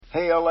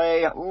Hey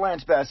LA,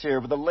 Lance Bass here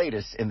with the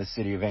latest in the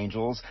City of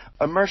Angels.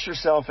 Immerse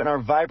yourself in our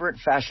vibrant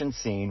fashion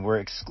scene where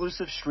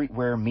exclusive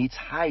streetwear meets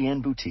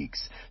high-end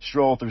boutiques.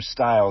 Stroll through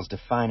styles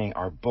defining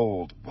our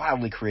bold,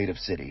 wildly creative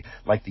city,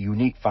 like the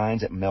unique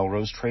finds at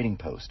Melrose Trading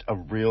Post, a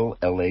real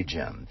LA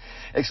gem.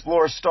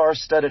 Explore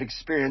star-studded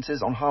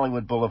experiences on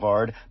Hollywood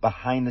Boulevard,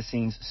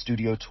 behind-the-scenes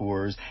studio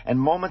tours, and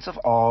moments of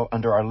awe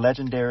under our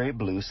legendary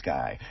blue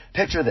sky.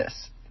 Picture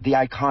this. The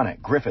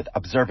iconic Griffith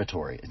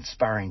Observatory,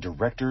 inspiring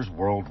directors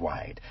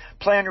worldwide.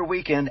 Plan your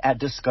weekend at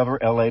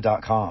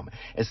discoverla.com.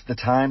 It's the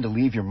time to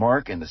leave your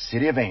mark in the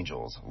City of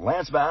Angels.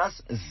 Lance Bass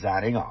is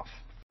signing off.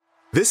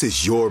 This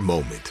is your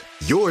moment,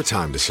 your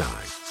time to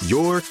shine,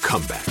 your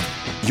comeback.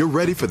 You're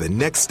ready for the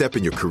next step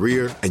in your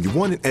career, and you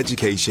want an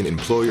education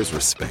employers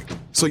respect.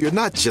 So you're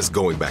not just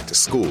going back to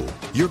school,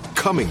 you're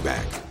coming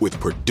back with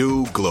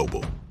Purdue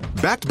Global.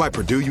 Backed by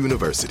Purdue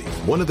University,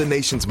 one of the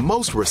nation's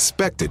most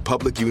respected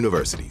public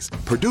universities,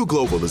 Purdue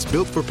Global is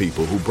built for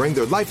people who bring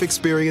their life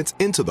experience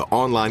into the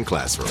online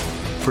classroom.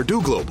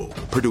 Purdue Global,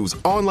 Purdue's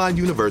online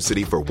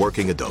university for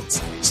working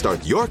adults.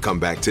 Start your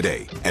comeback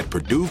today at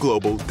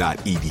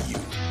purdueglobal.edu.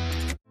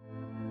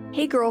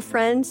 Hey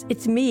girlfriends,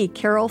 it's me,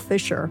 Carol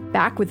Fisher,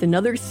 back with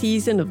another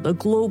season of the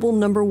global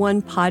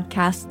 #1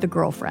 podcast, The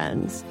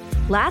Girlfriends.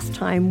 Last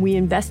time, we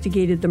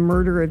investigated the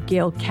murder of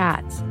Gail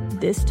Katz.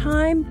 This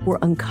time, we're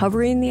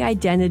uncovering the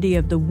identity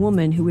of the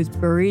woman who was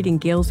buried in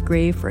Gail's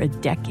grave for a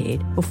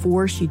decade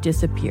before she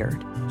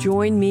disappeared.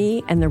 Join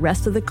me and the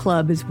rest of the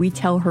club as we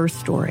tell her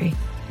story.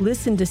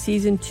 Listen to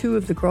Season 2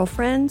 of The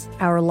Girlfriends,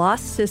 Our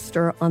Lost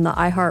Sister on the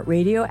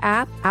iHeartRadio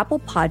app, Apple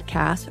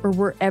Podcasts, or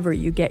wherever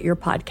you get your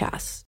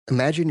podcasts.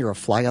 Imagine you're a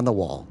fly on the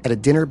wall at a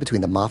dinner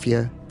between the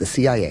Mafia, the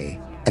CIA,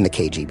 and the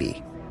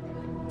KGB.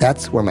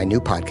 That's where my new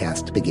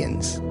podcast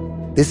begins.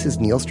 This is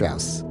Neil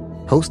Strauss,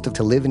 host of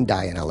To Live and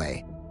Die in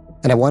LA,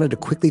 and I wanted to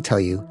quickly tell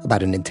you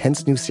about an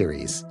intense new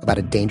series about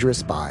a dangerous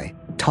spy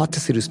taught to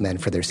seduce men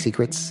for their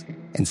secrets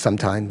and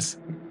sometimes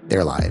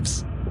their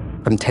lives.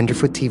 From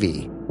Tenderfoot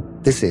TV,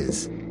 this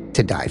is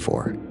To Die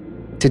For.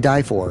 To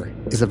Die For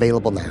is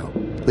available now.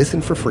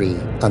 Listen for free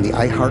on the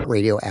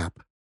iHeartRadio app,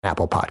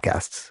 Apple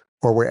Podcasts,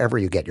 or wherever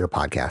you get your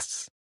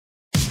podcasts.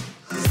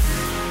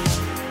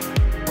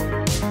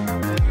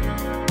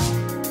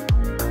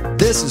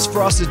 This is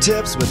Frosted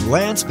Tips with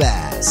Lance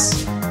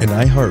Bass, an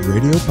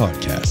iHeartRadio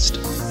podcast.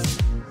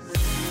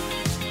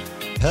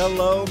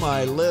 Hello,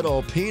 my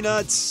little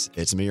peanuts.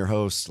 It's me, your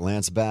host,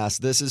 Lance Bass.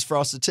 This is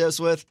Frosted Tips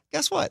with,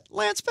 guess what?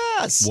 Lance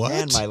Bass. What?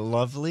 And my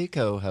lovely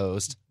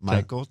co-host,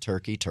 Michael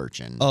Turkey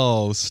Turchin.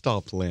 Oh,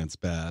 stop, Lance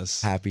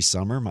Bass. Happy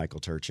summer, Michael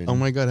Turchin. Oh,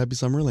 my God. Happy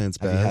summer, Lance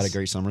Bass. Have you had a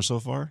great summer so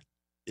far?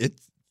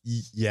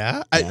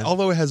 Yeah.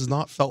 Although it has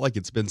not felt like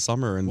it's been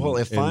summer in Well,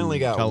 it finally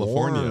got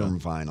California. warm,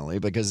 finally,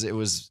 because it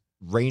was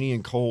rainy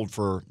and cold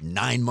for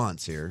 9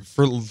 months here.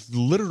 For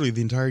literally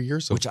the entire year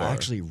so which far. I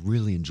actually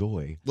really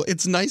enjoy. Well,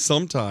 it's nice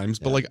sometimes,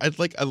 but I'd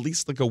like at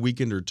least like a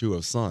weekend or two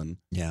of sun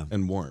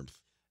and warmth.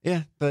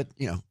 Yeah, but,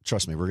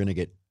 trust me, we're going to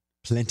get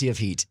plenty of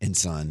heat and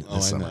sun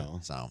this summer. I know.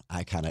 So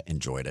I kind of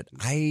enjoyed it.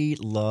 I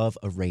love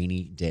a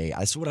rainy day.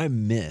 That's what I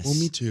miss. Well,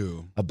 me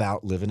too.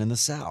 About living in the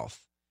South.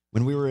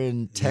 When we were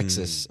in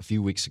Texas a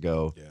few weeks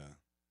ago,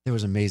 there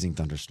was amazing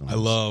thunderstorms. I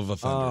love a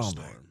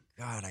thunderstorm. Oh, my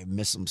God, I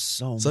miss them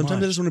so much.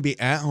 Sometimes I just want to be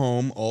at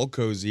home, all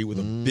cozy, with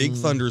a big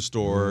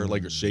thunderstorm,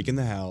 like shaking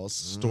the house.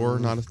 Store,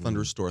 not a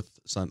thunderstorm.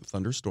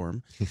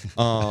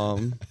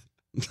 And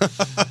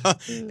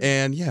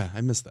yeah,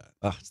 I miss that.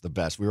 Oh, it's the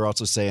best. We were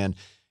also saying,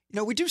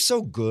 we do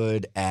so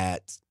good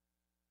at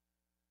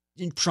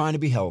trying to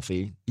be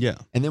healthy. Yeah.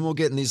 And then we'll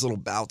get in these little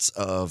bouts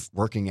of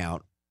working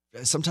out.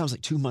 Sometimes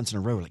like 2 months in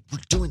a row, we're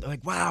doing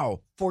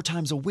wow, 4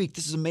 times a week.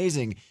 This is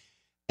amazing.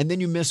 And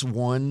then you miss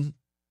one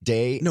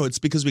day. No, it's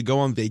because we go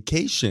on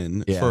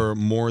vacation for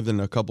more than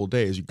a couple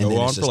days. You go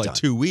on for like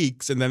 2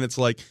 weeks, and then it's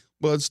like,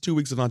 well, it's 2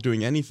 weeks of not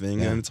doing anything,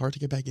 and it's hard to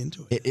get back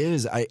into it. It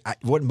is.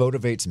 What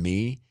motivates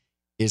me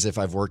is if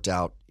I've worked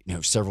out,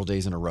 several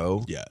days in a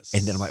row. Yes.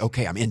 And then I'm like,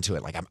 okay, I'm into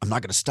it. Like I'm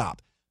not going to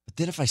stop. But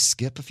then if I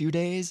skip a few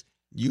days,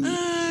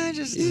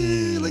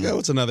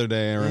 it's another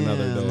day or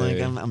another day. Like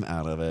I'm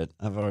out of it.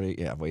 I've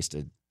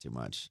wasted too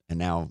much, and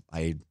now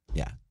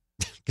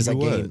because I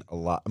gained a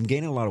lot. I'm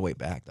gaining a lot of weight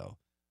back though.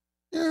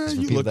 Yeah, for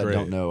you people look that great.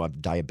 don't know, I'm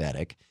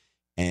diabetic,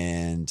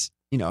 and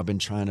I've been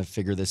trying to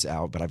figure this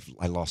out, but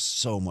I lost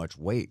so much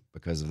weight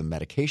because of the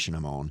medication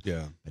I'm on.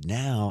 Yeah. But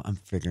now I'm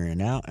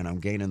figuring it out, and I'm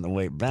gaining the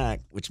weight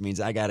back, which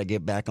means I got to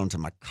get back onto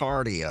my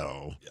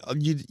cardio.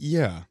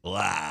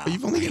 Wow. But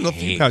you've only gained a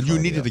few pounds. You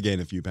needed to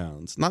gain a few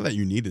pounds. Not that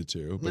you needed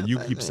to, but you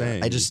keep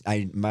saying.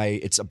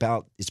 It's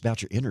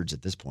about your innards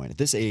at this point. At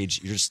this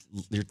age,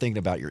 you're thinking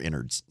about your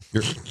innards.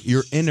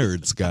 Your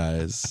innards,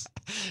 guys.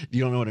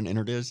 You don't know what an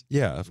innard is?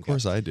 Yeah, of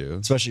course I do.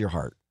 Especially your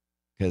heart,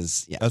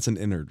 because that's an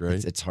innard,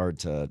 right? It's hard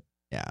to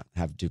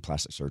do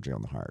plastic surgery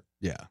on the heart.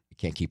 Yeah. You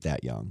can't keep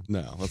that young.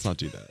 No, let's not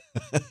do that.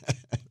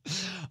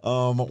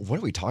 What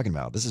are we talking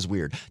about? This is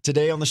weird.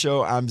 Today on the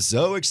show, I'm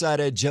so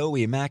excited.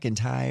 Joey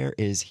McIntyre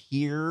is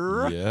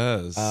here.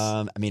 Yes.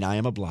 I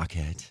am a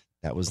blockhead.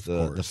 That was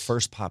the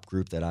first pop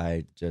group that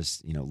I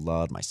just,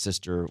 loved. My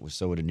sister was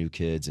so into New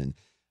Kids, and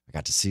I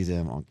got to see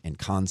them in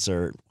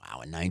concert,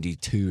 in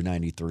 92,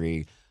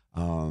 93.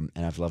 And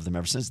I've loved them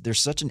ever since. They're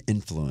such an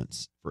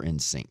influence for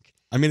NSYNC.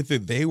 I mean, if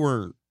they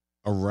were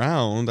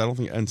around, I don't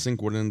think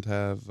NSYNC wouldn't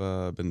have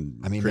been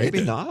created.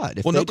 Maybe not.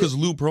 No, because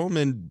Lou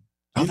Pearlman,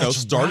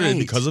 started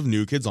because of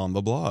New Kids on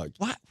the Block.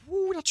 What?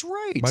 Ooh, that's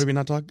right. Why did we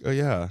not talk?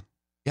 Yeah.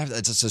 Yeah,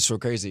 that's just so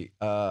crazy.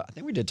 I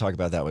think we did talk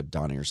about that with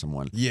Donnie or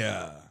someone.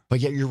 Yeah. But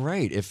yeah, you're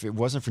right. If it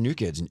wasn't for New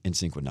Kids,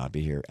 NSYNC would not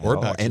be here at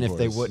all. And if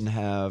they wouldn't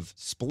have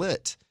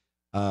split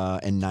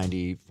in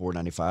 94,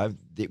 95,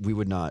 we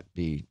would not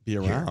be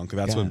around. Because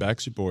that's when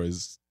Backstreet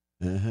Boys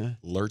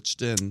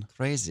lurched in.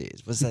 Crazy.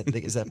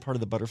 Is that part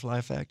of the butterfly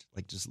effect?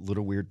 Like just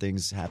little weird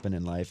things happen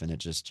in life and it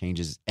just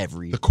changes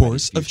the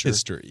course of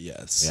history,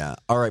 yes. Yeah.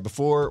 All right,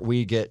 before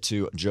we get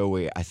to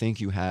Joey, I think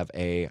you have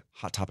a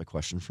hot topic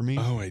question for me.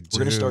 Oh, I do. We're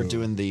going to start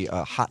doing the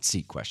hot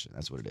seat question.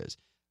 That's what it is.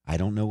 I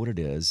don't know what it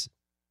is.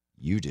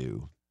 You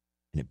do.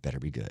 And it better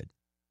be good.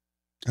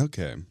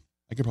 Okay.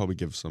 I could probably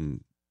give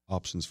some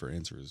options for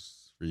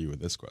answers for you with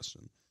this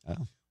question.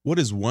 Oh. What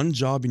is one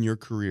job in your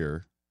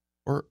career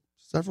or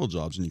several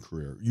jobs in your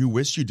career you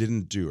wish you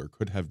didn't do or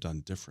could have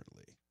done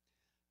differently?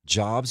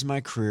 Jobs in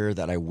my career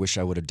that I wish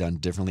I would have done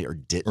differently or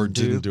didn't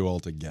do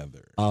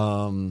altogether.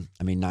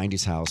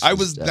 90s House. I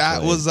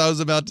was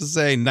about to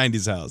say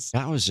 90s House.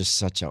 That was just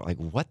such a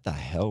what the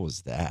hell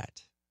was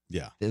that?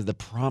 Yeah. The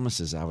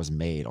promises I was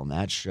made on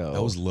that show.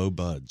 That was low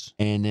budge.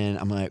 And then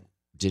I'm like,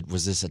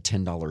 was this a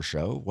 $10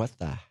 show? What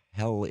the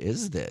hell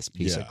is this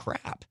piece of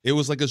crap? It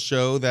was like a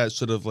show that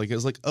should have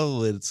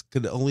it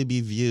could only be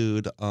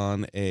viewed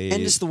on a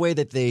and just the way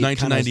that they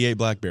 1998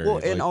 BlackBerry.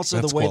 Well, and also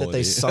the way that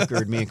they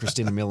suckered me and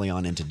Christina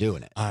Milian into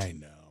doing it. I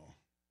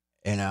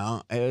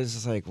know. It was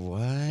just like,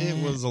 what?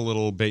 It was a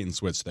little bait and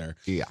switch there.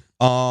 Yeah.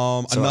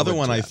 Another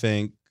one I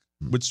think,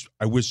 which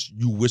I wish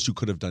you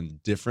could have done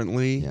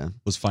differently,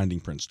 was Finding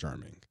Prince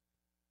Charming,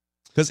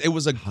 because it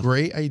was a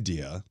great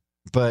idea.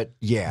 But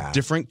yeah,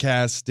 different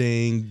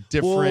casting,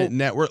 different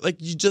network.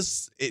 Like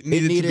it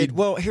needed to be.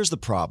 Well, here's the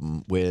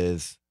problem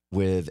with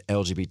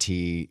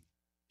LGBT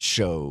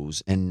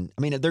shows, and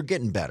I mean they're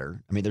getting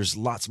better. I mean, there's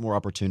lots more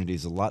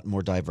opportunities, a lot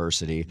more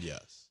diversity.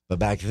 Yes. But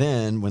back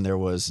then, when there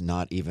was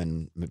not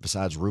even,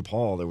 besides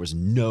RuPaul, there was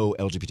no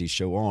LGBT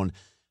show on.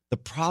 The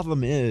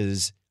problem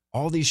is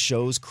all these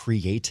shows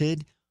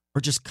created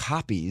are just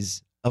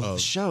copies of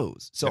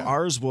shows. So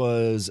ours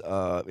was,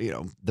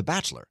 The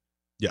Bachelor.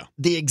 Yeah.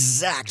 The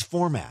exact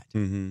format.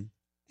 Mm-hmm.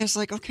 It's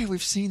like, okay,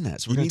 we've seen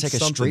this. We're going to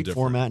take a straight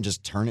format and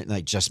just turn it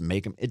and just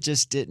make them. It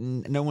just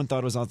didn't. No one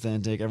thought it was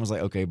authentic. Everyone's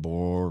like, okay,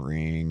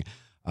 boring.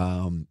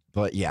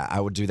 But yeah, I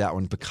would do that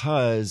one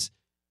because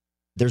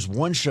there's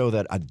one show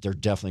that they're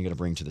definitely going to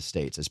bring to the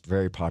States. It's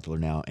very popular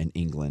now in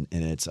England,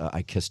 and it's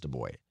I Kissed a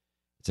Boy.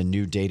 It's a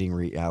new dating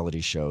reality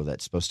show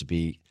that's supposed to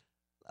be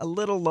a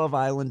little Love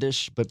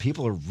Island-ish, but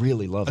people are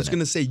really loving it. I was going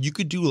to say, you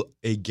could do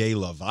a gay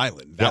Love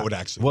Island. That would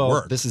actually work.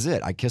 Well, this is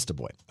it. I Kissed a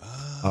Boy.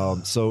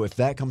 So if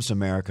that comes to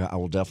America, I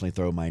will definitely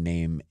throw my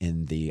name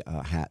in the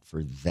hat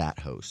for that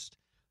host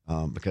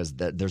because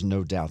there's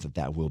no doubt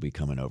that will be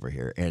coming over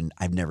here. And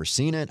I've never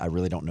seen it. I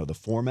really don't know the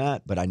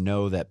format, but I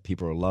know that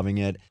people are loving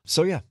it.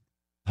 So yeah,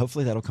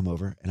 hopefully that'll come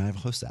over and I'll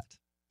host that.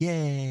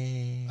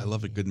 Yay. I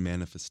love a good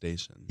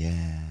manifestation.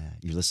 Yeah.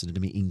 You listening to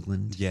me,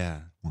 England? Yeah.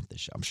 I want this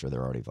show. I'm sure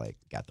they're already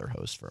got their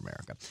host for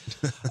America.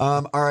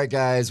 All right,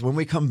 guys. When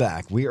we come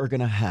back, we are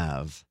going to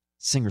have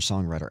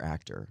singer-songwriter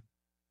actor,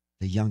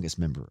 the youngest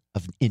member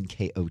of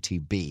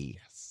NKOTB.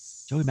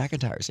 Yes. Joey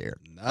McIntyre's here.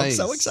 Nice.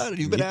 I'm so excited.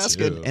 He's been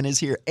asking too. And is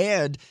here.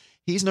 And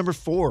he's number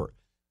 4.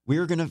 We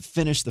are going to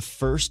finish the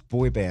first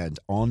boy band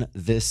on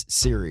this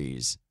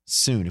series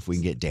soon if we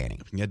can get Danny.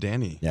 If we can get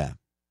Danny. Yeah.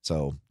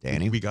 So,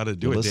 Danny. We got to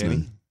do it,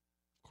 Danny.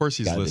 Of course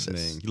he's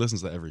listening. He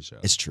listens to every show.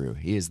 It's true.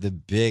 He is the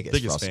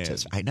biggest fan.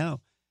 I know.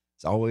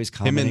 It's always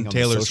commenting him and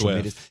Taylor on the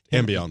social Swift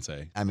media. and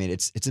Beyonce. I mean,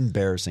 it's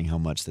embarrassing how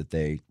much that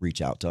they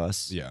reach out to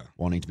us,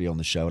 wanting to be on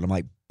the show. And I'm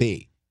like,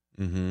 B,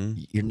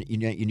 you're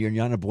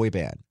not a boy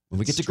band. When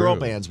we get to girl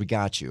bands, we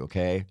got you,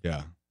 okay?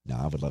 Yeah. No,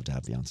 I would love to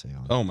have Beyonce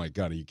on. Oh my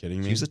God, are you kidding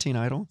me? She's a teen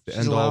idol. The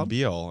end all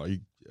be all. Are you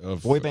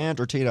boy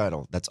band or teen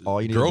idol? That's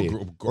all you need to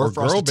be. Or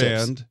girl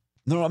band.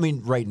 No, I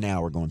mean right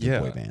now we're going through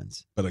boy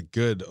bands. But a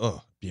good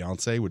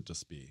Beyonce would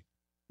just be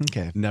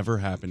never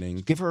happening.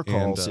 Give her a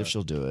call, see if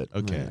she'll do it.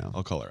 Okay,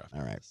 I'll call her after.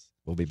 All right,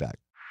 we'll be back.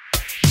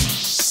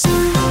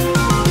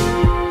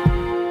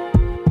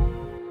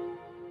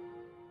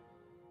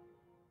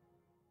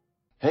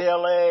 Hey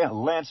LA,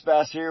 Lance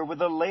Bass here with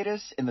the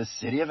latest in the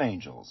City of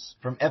Angels.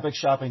 From epic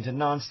shopping to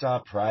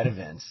non-stop Pride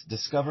events,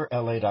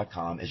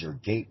 DiscoverLA.com is your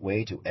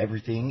gateway to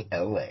everything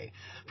LA.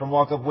 From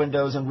walk-up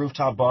windows and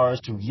rooftop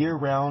bars to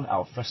year-round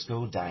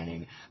alfresco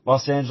dining,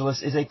 Los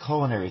Angeles is a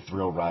culinary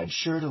thrill ride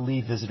sure to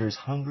leave visitors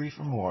hungry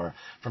for more.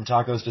 From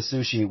tacos to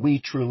sushi, we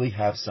truly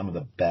have some of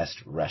the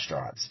best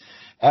restaurants.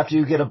 After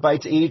you get a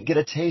bite to eat, get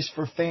a taste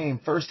for fame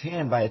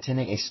firsthand by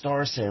attending a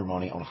star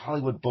ceremony on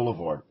Hollywood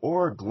Boulevard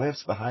or a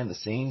glimpse behind the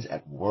scenes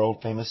at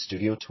world-famous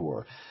Studio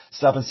Tour.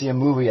 Stop and see a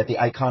movie at the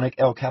iconic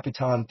El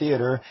Capitan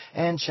Theater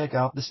and check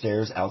out the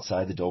stairs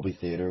outside the Dolby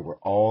Theater where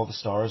all the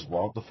stars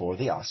walk before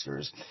the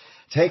Oscars.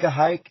 Take a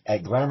hike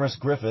at glamorous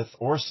Griffith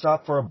or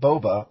stop for a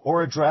boba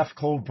or a draft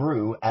cold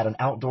brew at an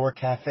outdoor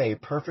cafe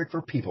perfect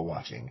for people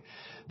watching.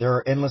 There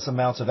are endless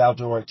amounts of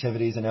outdoor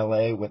activities in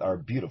LA with our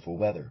beautiful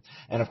weather.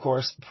 And of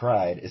course,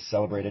 Pride is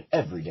celebrated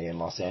every day in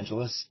Los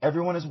Angeles.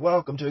 Everyone is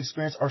welcome to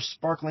experience our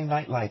sparkling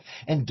nightlife,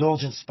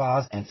 indulgent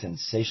spas, and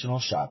sensational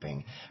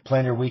shopping.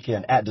 Plan your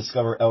weekend at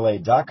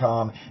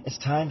discoverla.com. It's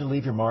time to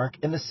leave your mark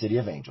in the City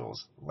of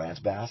Angels. Lance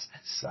Bass,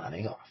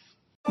 signing off.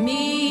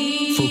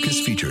 Focus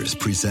Features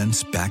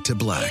presents Back to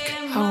Black.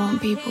 I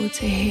want people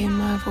to hear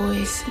my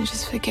voice and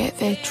just forget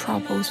their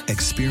troubles.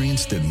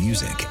 Experience the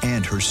music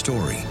and her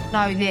story.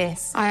 Know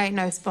this, I ain't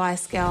no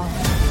Spice Girl.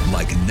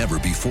 Like never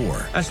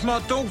before. That's my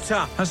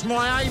daughter. That's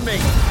my Amy.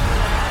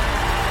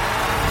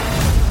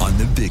 On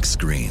the big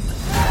screen.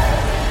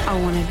 I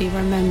want to be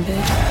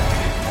remembered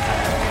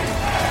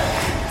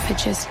for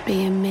just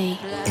being me.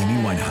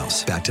 Amy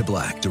Winehouse, Back to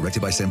Black,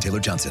 directed by Sam Taylor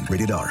Johnson.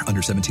 Rated R,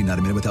 under 17, not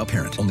a minute without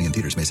parent. Only in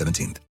theaters May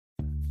 17th.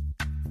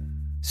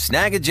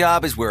 Snag a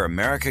Job is where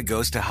America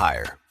goes to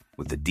hire,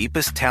 with the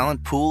deepest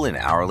talent pool in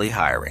hourly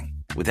hiring.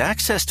 With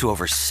access to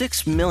over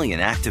 6 million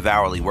active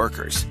hourly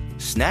workers,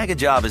 Snag a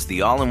Job is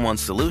the all-in-one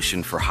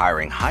solution for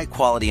hiring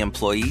high-quality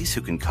employees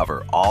who can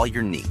cover all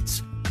your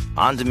needs.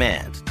 On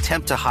demand,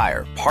 temp to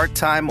hire,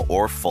 part-time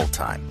or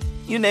full-time.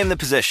 You name the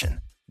position.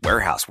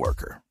 Warehouse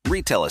worker,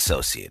 retail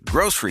associate,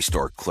 grocery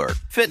store clerk,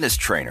 fitness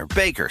trainer,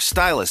 baker,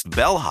 stylist,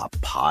 bellhop,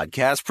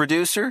 podcast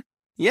producer.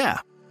 Yeah,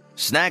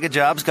 Snag a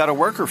Job's got a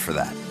worker for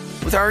that.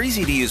 With our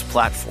easy-to-use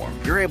platform,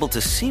 you're able to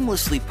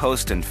seamlessly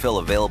post and fill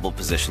available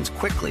positions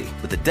quickly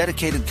with a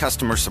dedicated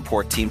customer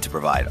support team to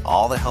provide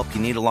all the help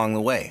you need along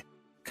the way.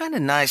 Kind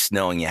of nice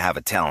knowing you have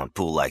a talent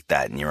pool like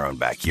that in your own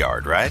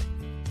backyard, right?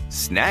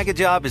 Snag a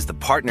Job is the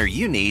partner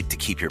you need to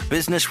keep your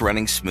business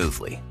running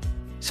smoothly.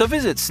 So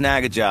visit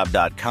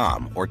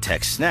snagajob.com or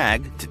text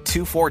snag to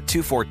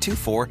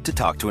 242424 to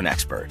talk to an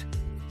expert.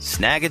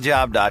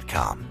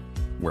 Snagajob.com,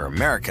 where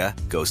America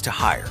goes to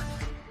hire.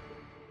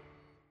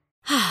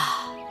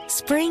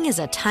 Spring is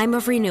a time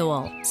of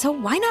renewal, so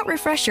why not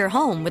refresh your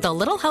home with a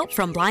little help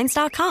from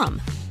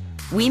Blinds.com?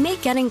 We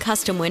make getting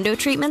custom window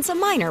treatments a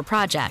minor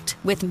project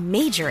with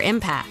major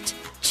impact.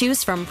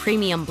 Choose from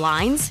premium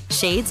blinds,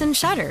 shades, and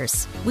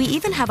shutters. We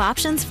even have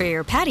options for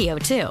your patio,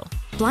 too.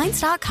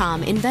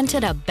 Blinds.com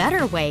invented a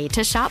better way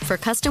to shop for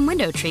custom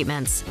window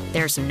treatments.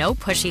 There's no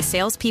pushy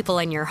salespeople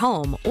in your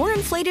home or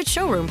inflated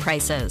showroom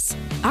prices.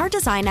 Our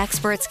design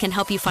experts can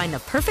help you find the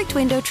perfect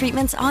window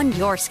treatments on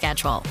your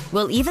schedule.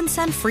 We'll even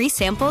send free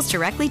samples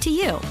directly to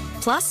you.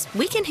 Plus,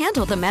 we can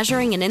handle the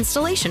measuring and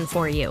installation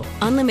for you.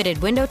 Unlimited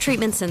window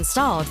treatments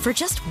installed for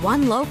just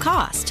one low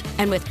cost.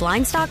 And with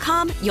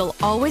Blinds.com, you'll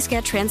always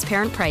get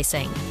transparent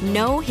pricing.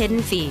 No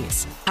hidden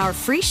fees. Our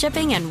free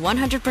shipping and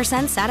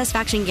 100%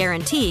 satisfaction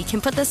guarantee can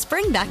put the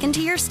spring back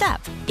into your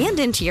step and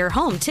into your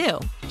home, too.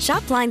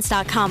 Shop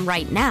Blinds.com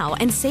right now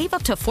and save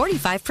up to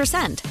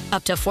 45%.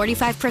 Up to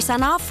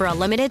 45% off for a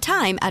limited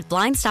time at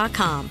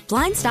Blinds.com.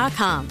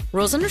 Blinds.com.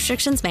 Rules and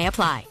restrictions may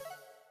apply.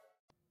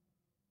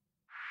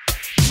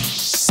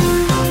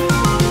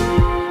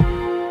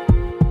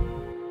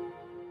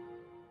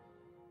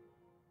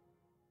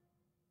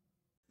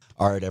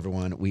 All right,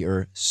 everyone, we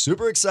are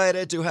super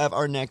excited to have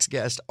our next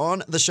guest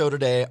on the show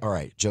today. All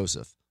right,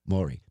 Joseph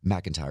Maury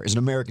McIntyre is an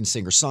American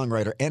singer,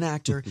 songwriter, and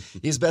actor.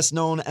 He is best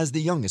known as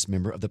the youngest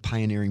member of the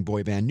pioneering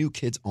boy band New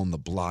Kids on the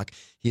Block.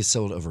 He has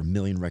sold over 1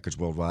 million records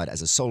worldwide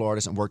as a solo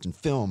artist and worked in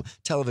film,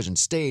 television,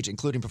 stage,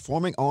 including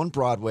performing on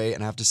Broadway.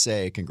 And I have to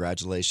say,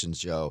 congratulations,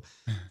 Joe,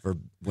 for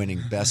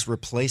winning Best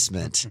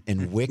Replacement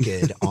in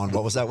Wicked on,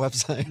 what was that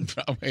website?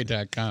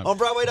 Broadway.com. On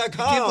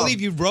Broadway.com. I can't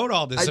believe you wrote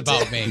all this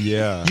about me.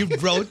 Yeah. You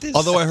wrote this?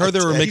 Although I heard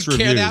there were mixed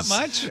reviews. You care that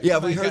much? Yeah,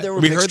 we heard there were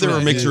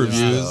mixed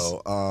reviews.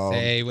 So,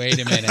 hey, wait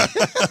a minute.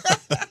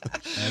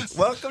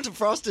 Welcome to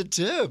Frosted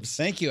Tips.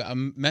 Thank you.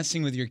 I'm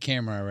messing with your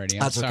camera already.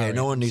 I'm That's sorry. okay.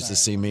 No one needs to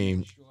see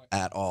me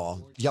at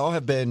all. Y'all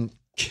have been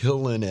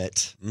killing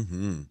it.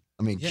 Mm-hmm.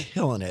 I mean,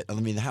 killing it. I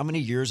mean, how many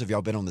years have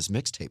y'all been on this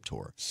mixtape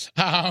tour?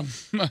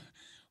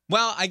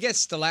 Well, I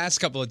guess the last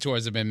couple of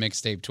tours have been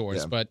mixtape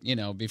tours, but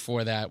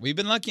before that, we've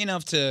been lucky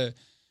enough to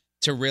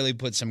really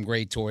put some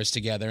great tours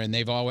together, and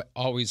they've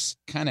always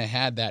kind of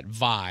had that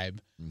vibe.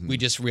 Mm-hmm. We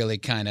just really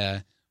kind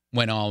of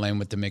went all in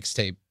with the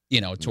mixtape,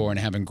 tour and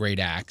having great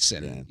acts,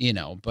 and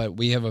but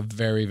we have a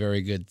very,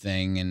 very good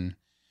thing, and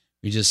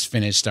we just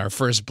finished our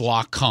first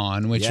Block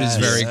Con, which was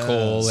very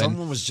cool.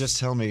 Someone was just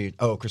telling me,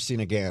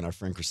 Christina Gann, our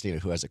friend Christina,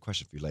 who has a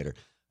question for you later.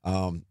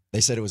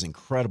 They said it was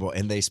incredible,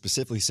 and they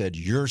specifically said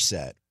your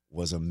set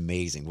was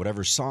amazing.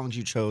 Whatever songs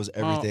you chose,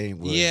 everything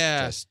was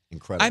just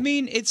incredible. I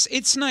mean,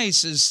 it's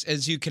nice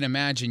as you can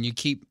imagine. You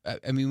keep.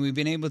 I mean, we've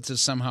been able to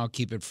somehow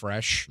keep it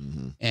fresh,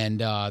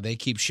 and they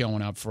keep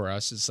showing up for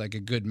us. It's like a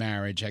good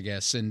marriage, I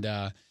guess. And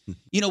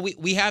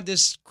we have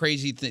this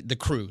crazy the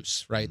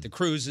cruise, right? The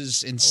cruise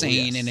is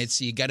insane, and it's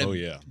you got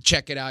to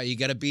check it out. You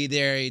got to be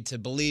there to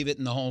believe it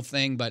and the whole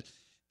thing. But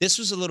this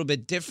was a little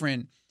bit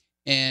different,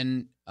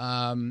 and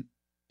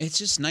it's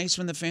just nice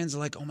when the fans are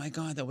like, "Oh my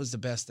God, that was the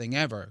best thing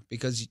ever,"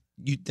 because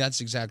that's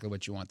exactly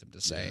what you want them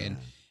to say. And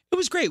it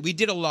was great. We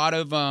did a lot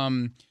of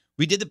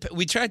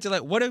we tried to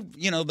what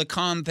do the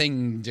con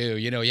thing do?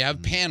 You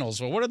have panels.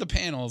 Well, what are the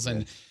panels?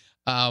 And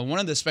one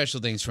of the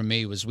special things for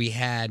me was we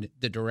had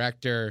the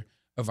director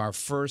of our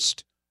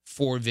first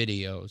 4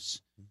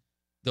 videos,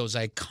 those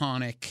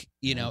iconic,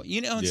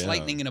 it's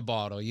lightning in a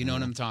bottle. You know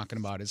what I'm talking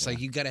about? It's like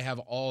you got to have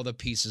all the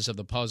pieces of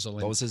the puzzle.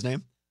 And what was his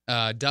name?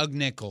 Doug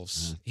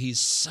Nichols.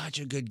 He's such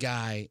a good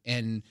guy,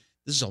 and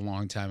this is a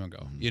long time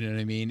ago. You know what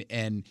I mean?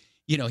 And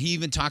he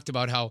even talked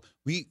about how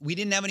we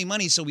didn't have any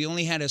money, so we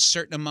only had a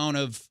certain amount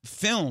of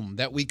film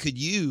that we could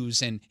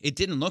use, and it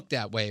didn't look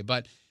that way.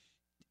 But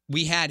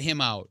we had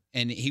him out,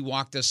 and he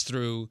walked us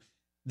through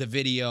the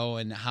video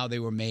and how they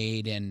were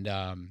made, and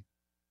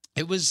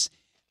it was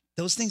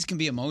those things can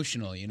be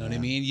emotional. You know what I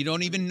mean? You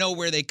don't even know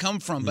where they come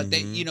from, but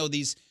they,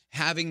 these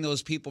having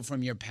those people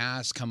from your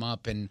past come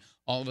up and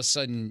all of a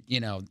sudden,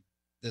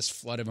 this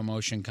flood of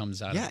emotion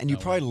comes out. Yeah, and you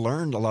probably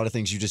learned a lot of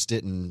things you just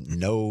didn't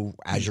know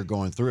as you're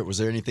going through it. Was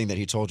there anything that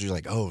he told you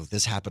like, oh,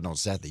 this happened on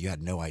set that you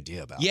had no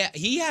idea about? Yeah,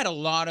 he had a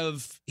lot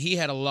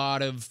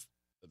of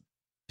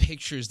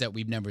pictures that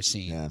we've never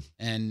seen. Yeah.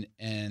 And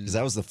because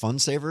that was the Fun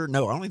Saver?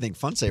 No, I don't even think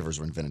Fun Savers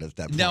were invented at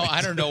that point. No,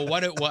 I don't know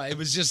what it was. It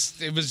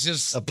was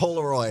just a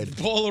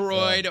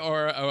Polaroid.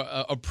 Or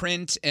a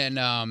print.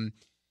 And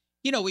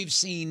we've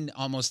seen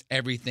almost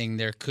everything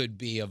there could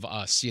be of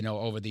us,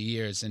 over the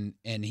years.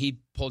 And he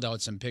pulled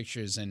out some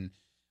pictures, and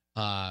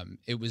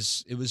it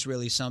was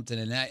really something.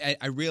 And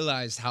I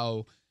realized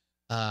how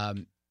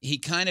he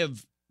kind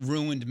of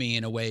ruined me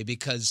in a way,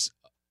 because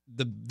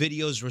the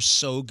videos were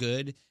so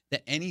good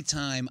that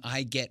anytime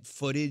I get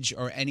footage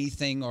or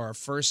anything or a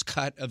first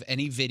cut of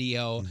any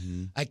video,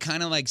 I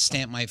kind of like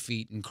stamp my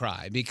feet and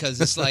cry,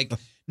 because it's like,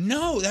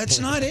 no, that's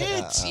not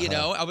it.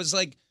 I was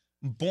like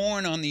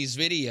born on these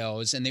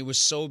videos, and they were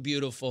so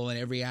beautiful in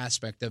every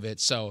aspect of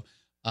it. So,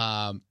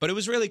 but it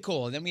was really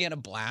cool. And then we had a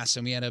blast,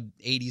 and we had a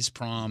 80s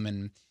prom,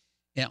 and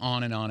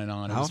on and on and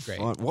on. It was great.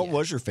 Fun. What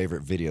was your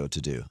favorite video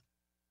to do?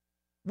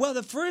 Well,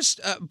 the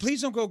first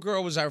Please Don't Go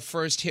Girl was our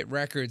first hit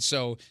record.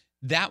 So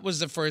that was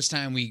the first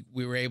time we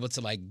were able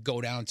to like go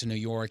down to New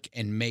York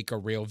and make a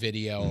real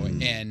video.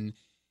 And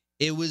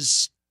it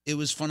was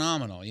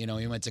phenomenal.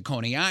 We went to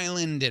Coney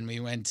Island, and we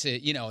went to,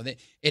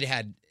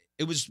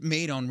 it was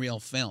made on real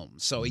film.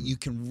 So you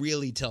can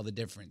really tell the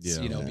difference,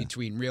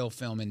 between real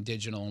film and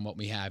digital and what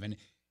we have. And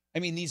I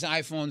mean, these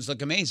iPhones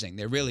look amazing.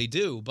 They really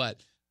do.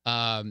 But,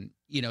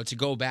 to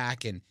go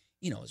back and,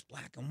 it was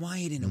black and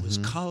white, and it was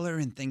color,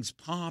 and things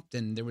popped,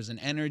 and there was an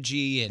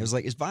energy. And it was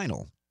like, it's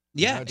vinyl.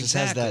 Yeah, it just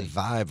has that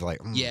vibe. Like,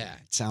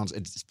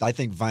 I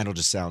think vinyl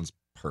just sounds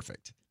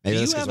perfect. Maybe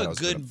you have a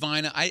good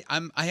vinyl.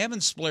 I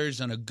haven't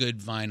splurged on a good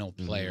vinyl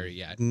player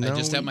yet. No, I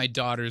just have my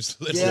daughter's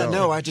listen. Yeah,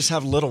 no, I just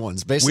have little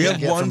ones. Basically, we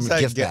have ones from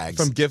gift bags.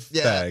 From gift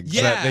bags.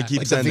 Yeah, they keep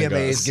like sending the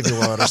VMAs give you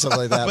one or something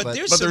like that. but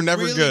there's they're some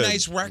never really good.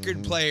 Nice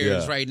record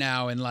players right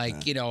now, and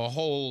like a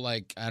whole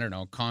I don't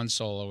know,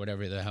 console or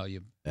whatever the hell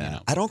you.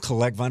 I don't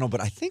collect vinyl, but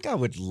I think I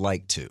would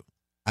like to.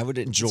 I would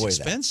enjoy it's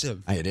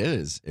expensive. That. It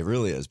is. It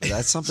really is. But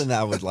that's something that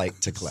I would like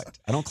to collect.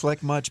 I don't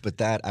collect much, but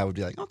that I would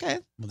be like, okay,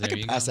 I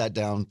can pass that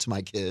down to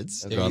my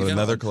kids. I've got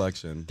another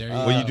collection.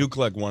 Well, you do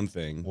collect one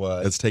thing.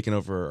 What? That's taken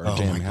over our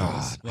damn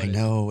house. I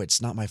know. It's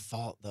not my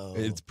fault, though.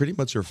 It's pretty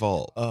much your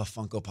fault.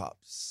 Funko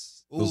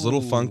Pops. Those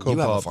little Funko you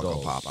have Pop a Funko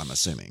dolls. Pop, I'm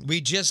assuming.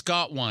 We just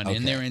got one,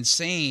 and they're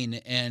insane.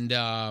 And,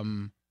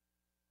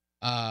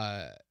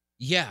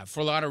 for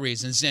a lot of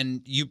reasons.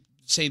 And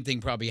same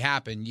thing probably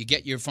happened. You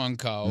get your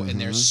Funko,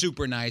 and they're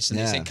super nice, and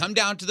they say, come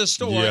down to the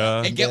store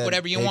and get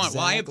whatever you want.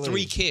 Well, I have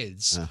 3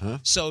 kids.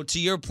 So to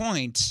your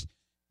point,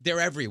 they're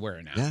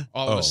everywhere now,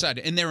 all of a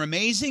sudden. And they're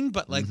amazing,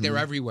 but they're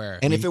everywhere.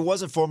 And if it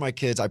wasn't for my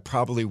kids, I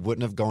probably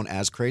wouldn't have gone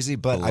as crazy,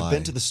 but I've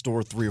been to the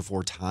store 3 or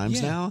 4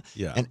 times now.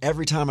 Yeah. And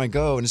every time I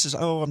go, and it's just,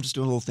 I'm just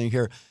doing a little thing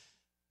here,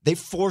 they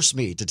force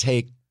me to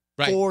take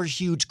 4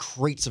 huge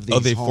crates of these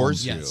they home.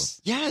 force you?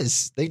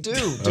 Yes, they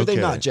do. Do they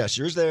not, Jess?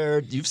 Yours there.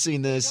 You've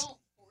seen this.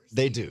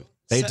 They do.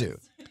 They do.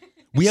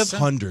 We have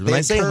hundreds. When I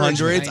say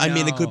hundreds, I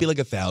mean it could be like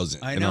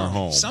 1,000 in our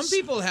homes. Some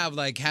people have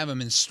them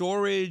in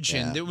storage,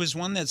 and there was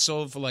one that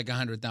sold for like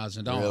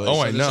 $100,000. Really?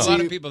 Oh, I know. There's a lot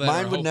of people that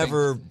mine would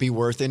never be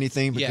worth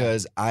anything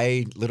because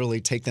I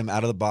literally take them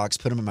out of the box,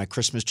 put them in my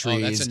Christmas trees.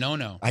 Oh, that's a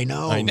no-no. I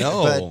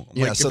know.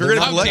 But, so if you're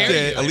gonna collect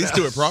it, at least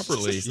do it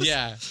properly.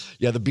 Yeah.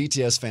 The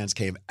BTS fans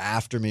came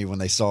after me when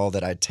they saw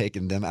that I'd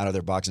taken them out of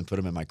their box and put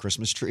them in my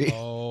Christmas tree.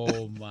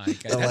 Oh my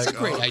God, that's a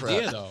great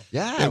idea, though.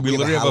 Yeah, we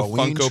literally have a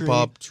Funko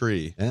Pop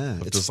tree. Yeah,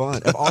 it's fun.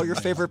 fun. Of all your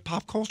favorite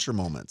pop culture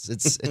moments.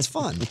 It's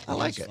fun. I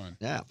like it. Fun.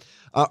 Yeah.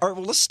 All right,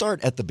 well, let's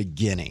start at the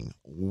beginning.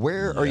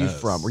 Where are you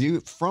from? Were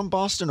you from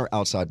Boston or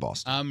outside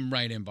Boston? I'm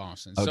right in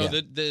Boston. Okay.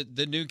 So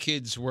the new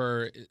kids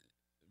were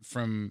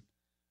from,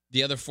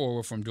 the other four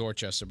were from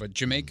Dorchester, but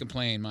Jamaica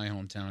Plain, my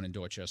hometown, in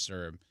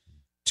Dorchester, are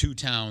two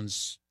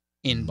towns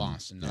in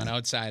Boston, not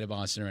outside of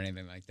Boston or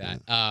anything like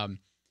that.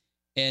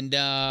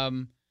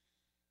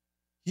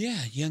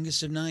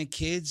 Youngest of 9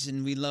 kids,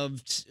 and we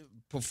loved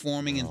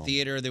performing in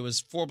theater. There was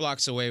 4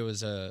 blocks away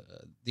was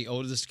the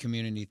oldest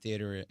community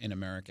theater in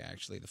America,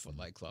 actually, the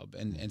Footlight Club.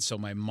 And so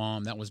my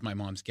mom, that was my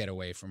mom's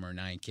getaway from her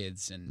 9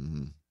 kids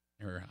and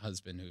her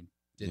husband, who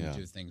didn't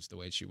do things the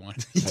way she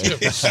wanted to,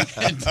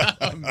 and,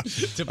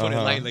 to put it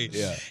lightly.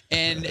 Yeah.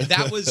 And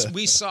that was,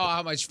 we saw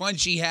how much fun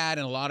she had,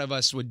 and a lot of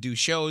us would do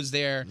shows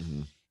there.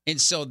 And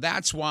so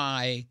that's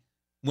why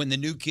when the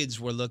new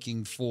kids were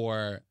looking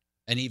for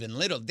an even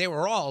little, they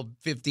were all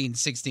 15,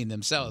 16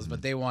 themselves,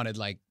 but they wanted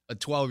like a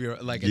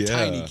 12-year-old, like a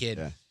tiny kid.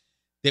 Yeah.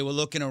 They were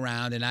looking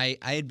around, and I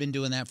had been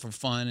doing that for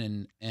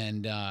fun,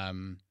 and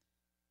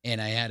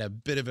I had a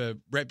bit of a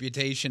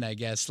reputation, I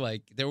guess.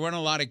 Like, there weren't a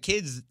lot of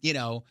kids,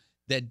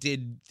 that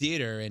did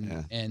theater,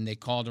 and they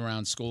called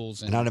around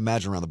schools. And I'd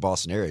imagine around the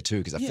Boston area, too,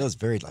 because I feel it's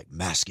very, like,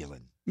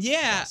 masculine.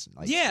 Yeah,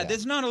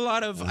 there's not a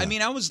lot of, I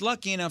mean, I was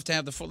lucky enough to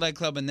have the Footlight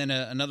Club and then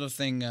another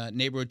thing,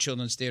 Neighborhood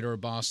Children's Theater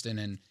of Boston,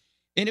 and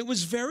it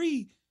was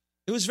very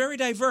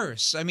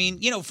diverse. I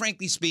mean,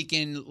 frankly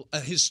speaking,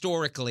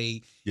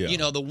 historically,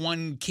 the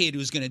one kid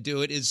who's going to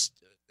do it is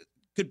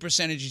good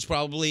percentage. He's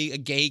probably a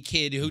gay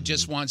kid who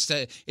just wants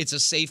to, it's a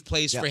safe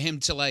place for him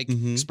to like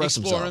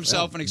explore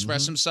himself and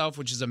express himself,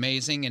 which is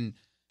amazing. And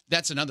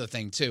that's another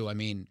thing too. I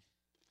mean,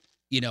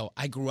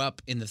 I grew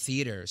up in the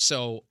theater,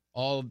 so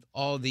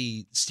all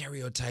the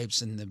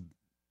stereotypes and the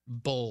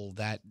bull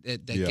that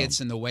gets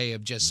in the way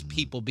of just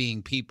people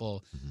being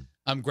people.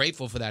 I'm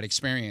grateful for that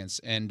experience.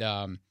 And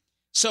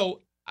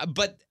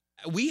but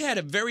we had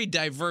a very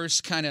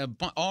diverse kind of,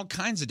 all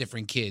kinds of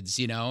different kids,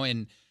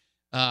 and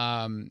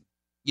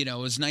it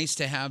was nice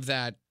to have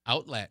that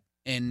outlet,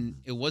 and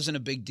it wasn't a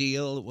big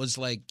deal. It was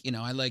like,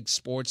 I like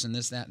sports and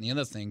this, that, and the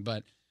other thing,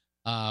 but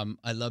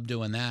I love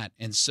doing that.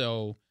 And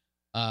so,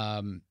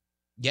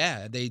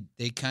 they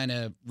kind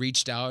of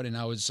reached out, and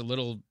I was a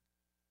little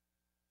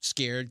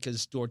scared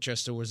because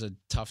Dorchester was a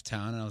tough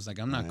town, and I was like,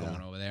 I'm not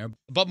going over there.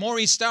 But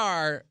Maurice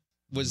Starr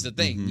was the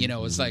thing, it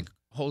was like,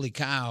 holy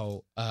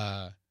cow.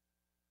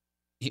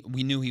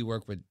 We knew he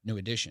worked with New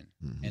Edition,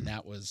 and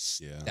that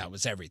was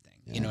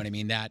everything. Yeah. You know what I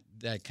mean? That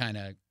kind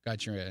of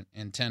got your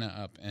antenna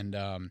up,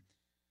 and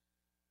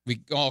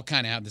we all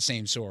kind of have the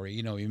same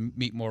story. We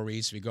meet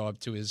Maurice, we go up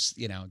to his,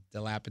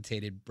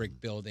 dilapidated brick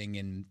building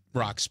in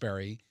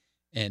Roxbury,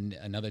 and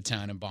another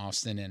town in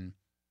Boston, and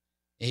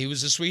he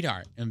was a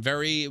sweetheart and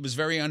it was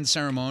very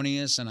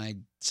unceremonious. And I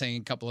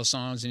sang a couple of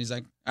songs, and he's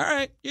like, "All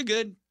right, you're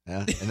good."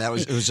 Yeah, and it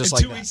was just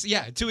like 2 weeks.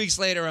 Yeah, 2 weeks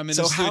later, I'm in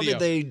the studio.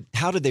 So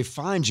how did they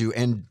find you,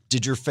 and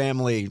did your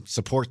family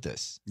support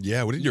this?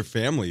 Yeah, what did your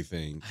family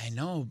think? I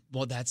know.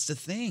 Well, that's the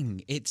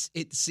thing.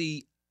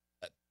 See,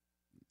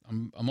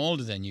 I'm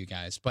older than you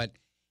guys, but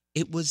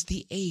it was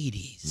the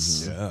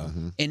 80s. Yeah,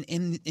 and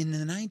in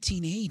the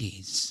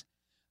 1980s,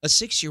 a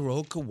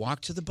 6-year-old could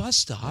walk to the bus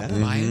stop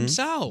by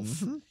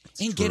himself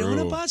and get on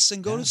a bus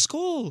and go to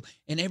school,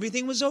 and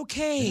everything was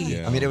okay.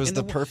 Yeah. I mean, it was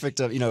the perfect,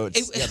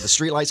 the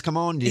street lights come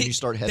on, and you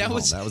start heading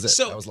home. That was it.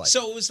 So, that was like,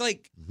 so it was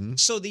like,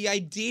 so the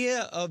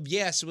idea of,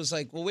 it was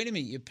like, well, wait a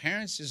minute, your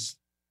parents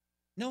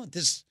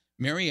this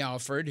Mary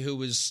Alford, who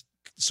was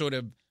sort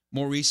of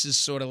Maurice's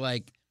sort of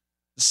like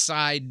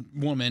side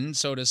woman,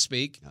 so to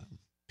speak,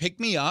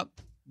 picked me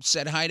up,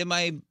 said hi to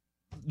my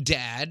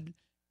dad.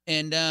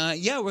 And,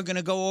 we're going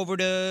to go over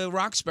to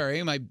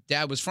Roxbury. My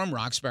dad was from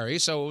Roxbury,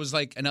 so it was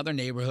like another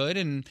neighborhood,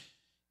 and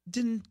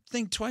didn't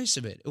think twice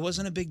of it. It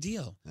wasn't a big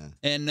deal. Yeah.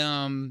 And,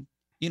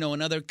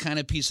 another kind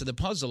of piece of the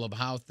puzzle of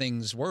how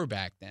things were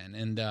back then.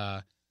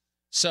 And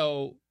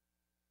so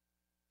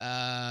we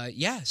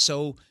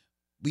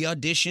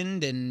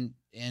auditioned,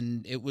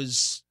 and it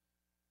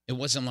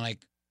wasn't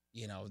like,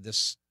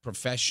 this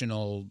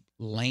professional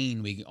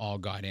lane we all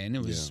got in.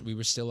 It was we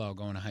were still all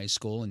going to high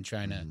school and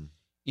trying to,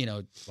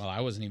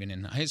 I wasn't even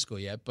in high school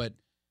yet, but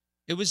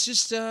it was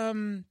just, for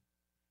me,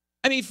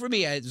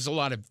 there's a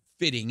lot of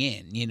fitting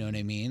in, you know what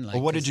I mean? Like,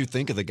 well, what did you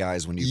think of the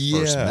guys when you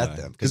first met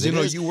them? Because,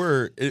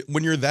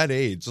 when you're that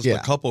age, just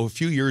a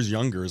few years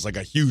younger is like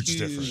a huge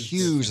difference.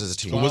 Huge as a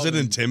teen. Was it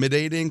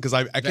intimidating? Because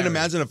I can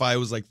imagine if I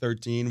was like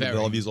 13 with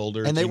all these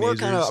older and teenagers. They were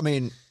kind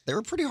of, they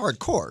were pretty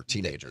hardcore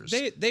teenagers.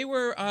 They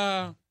were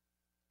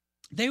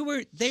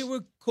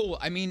cool.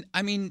 I mean,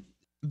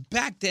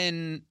 back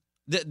then,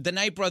 the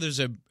Knight brothers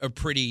are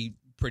pretty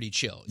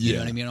chill. You know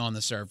what I mean, on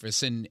the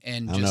surface, and I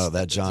don't know,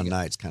 that John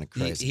Knight's kind of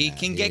crazy. He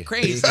can get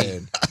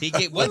crazy.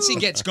 Once he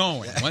gets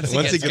going. Once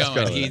he gets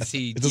going,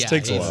 it just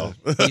takes a while.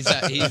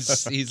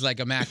 He's like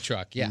a Mack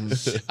truck. Yeah.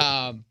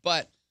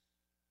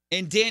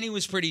 And Danny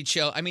was pretty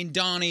chill. I mean,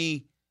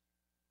 Donnie,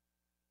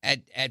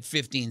 at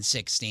 15,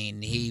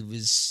 16, he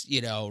was,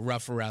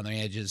 rough around the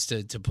edges,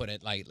 to put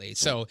it lightly.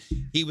 So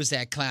he was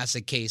that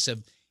classic case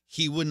of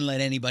he wouldn't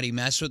let anybody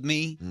mess with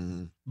me,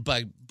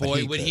 but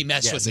boy, would he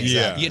mess with me.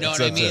 Exactly. You know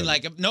what I mean?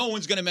 Like, no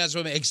one's going to mess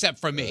with me except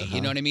for me.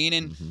 You know what I mean?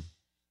 And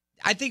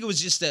I think it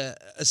was just a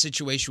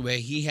situation where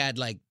he had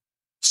like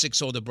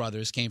 6 older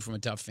brothers, came from a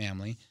tough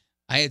family.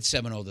 I had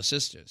 7 older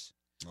sisters.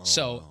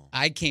 So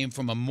I came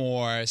from a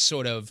more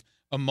sort of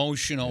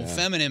emotional,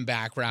 feminine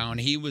background.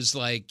 He was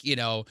like,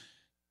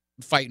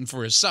 fighting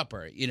for his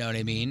supper, you know what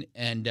I mean?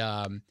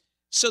 And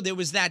so there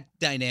was that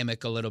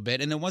dynamic a little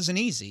bit, and it wasn't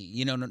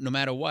easy, no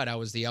matter what, I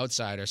was the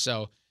outsider.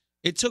 So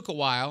it took a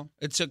while.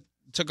 It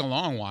took a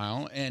long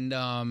while. And,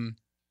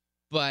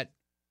 but,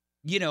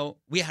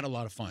 we had a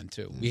lot of fun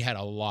too. We had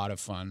a lot of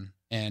fun.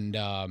 And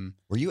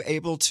were you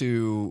able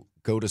to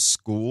go to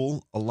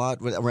school a lot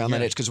around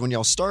that age? Because when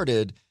y'all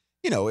started,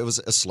 it was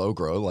a slow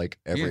grow, like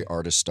every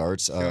artist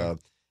starts. Sure.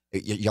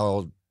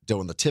 Y'all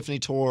doing the Tiffany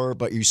tour,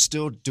 but you're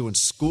still doing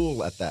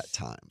school at that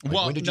time.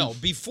 Like,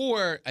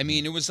 before,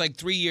 it was like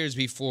 3 years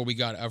before we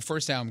got our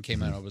first album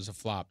came out. It was a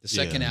flop. The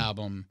second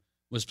album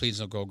was Please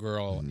Don't Go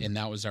Girl, and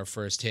that was our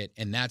first hit,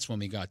 and that's when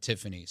we got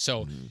Tiffany.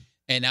 So,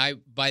 and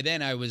by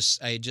then I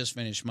had just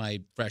finished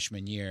my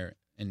freshman year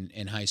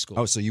in high school.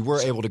 Oh, so you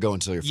were able to go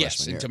until your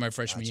freshman year. Yes, until my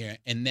freshman year,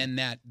 and then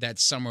that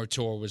summer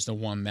tour was the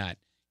one that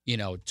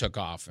took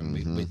off,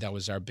 and that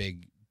was our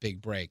big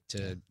break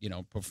to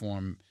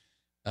perform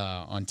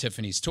on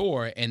Tiffany's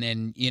tour. And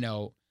then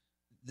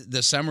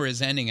the summer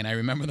is ending, and I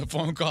remember the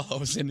phone call. I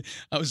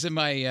was in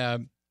my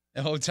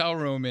hotel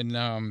room, and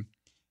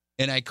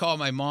I called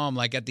my mom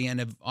like at the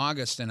end of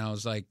August, and I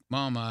was like,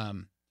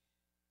 Mom,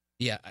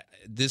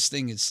 this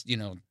thing is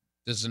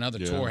there's another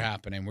tour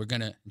happening. We're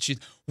gonna. And she's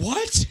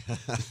what?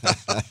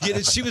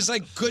 She was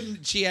like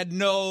she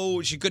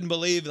couldn't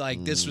believe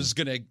like this was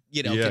gonna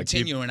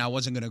continue, and I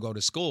wasn't gonna go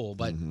to school.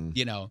 But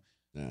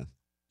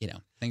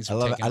things. I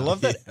love it. I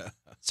love that.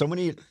 So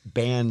many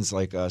bands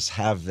like us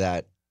have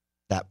that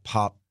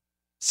pop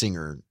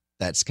singer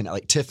that's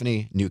like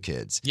Tiffany, New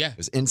Kids. Yeah. It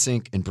was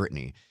NSYNC and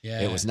Britney.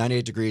 Yeah. It was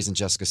 98 Degrees and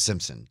Jessica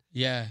Simpson.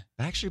 Yeah.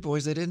 Backstreet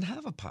Boys, they didn't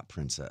have a pop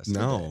princess.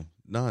 No,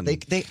 none.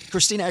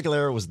 Christina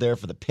Aguilera was there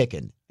for the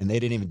picking, and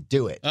they didn't even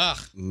do it. Ugh.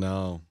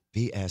 No.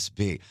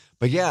 BSB.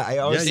 But yeah, I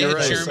always say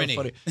right.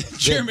 Germany. So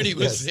Germany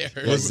was there.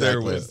 Was there.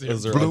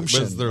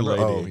 Bloomshin. their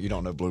lady. Oh, you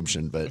don't know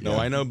Bloomshin, but no,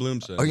 I know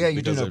Bloomshin. Oh yeah,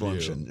 you do know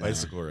Bloomshin.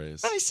 Bicycle race.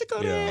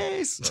 Bicycle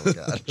race.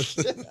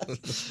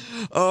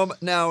 Oh god.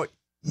 Now,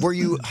 were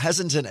you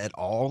hesitant at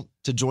all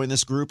to join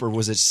this group, or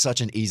was it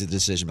such an easy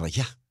decision? Like,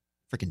 yeah,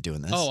 freaking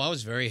doing this. Oh, I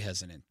was very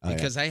hesitant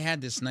because I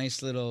had this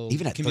nice little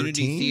even at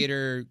community 13?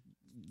 Theater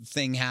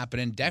thing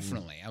happening.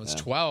 Definitely, I was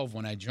 12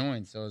 when I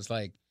joined, so it was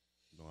like.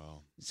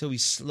 So we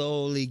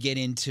slowly get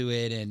into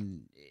it,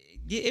 and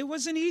it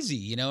wasn't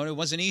easy, it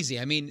wasn't easy.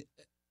 I mean,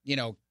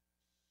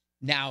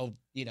 now,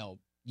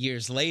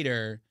 years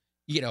later,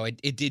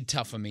 it did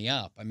toughen me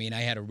up. I mean, I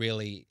had a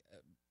really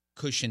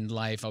cushioned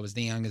life. I was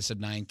the youngest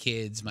of 9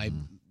 kids. My,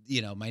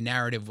 my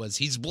narrative was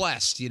he's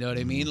blessed, you know what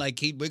I mean? Like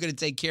we're going to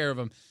take care of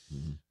him,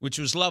 which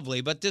was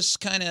lovely. But this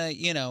kind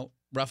of,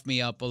 roughed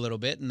me up a little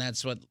bit, and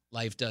that's what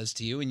life does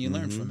to you, and you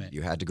learn from it.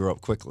 You had to grow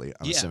up quickly,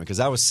 I'm assuming, because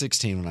I was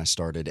 16 when I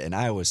started, and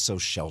I was so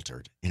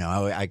sheltered.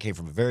 I came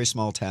from a very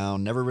small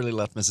town, never really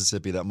left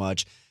Mississippi that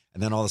much,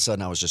 and then all of a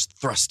sudden I was just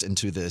thrust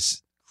into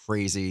this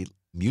crazy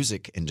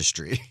music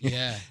industry,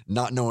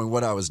 not knowing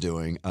what I was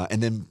doing,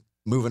 and then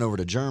moving over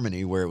to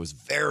Germany where it was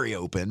very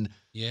open.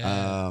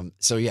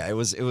 So it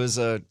was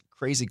a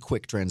crazy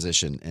quick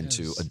transition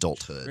into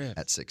adulthood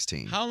at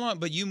 16. How long?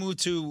 But you moved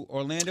to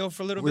Orlando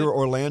for a little bit? We were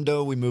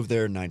Orlando. We moved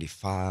there in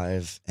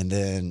 95. And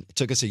then it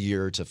took us a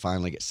year to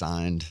finally get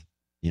signed,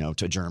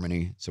 to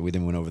Germany. So we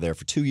then went over there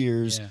for 2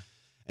 years. Yeah.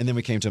 And then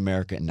we came to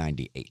America in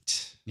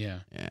 98. Yeah.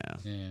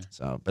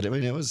 So, but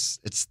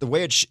it's the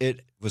way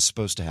it was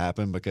supposed to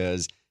happen,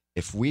 because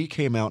if we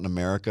came out in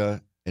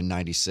America in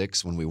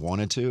 96 when we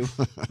wanted to,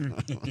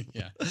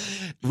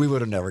 we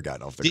would have never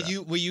gotten off the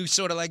ground. Were you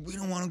sort of like, we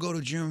don't want to go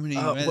to Germany?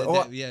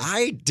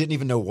 I didn't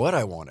even know what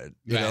I wanted.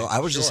 I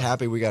was just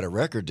happy we got a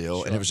record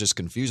deal, and it was just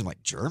confusing.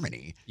 Like,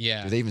 Germany?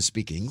 Yeah. Do they even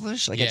speak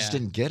English? Like, I just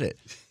didn't get it.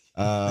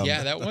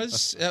 That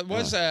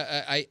was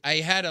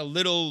I had a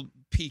little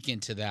peek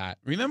into that.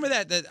 Remember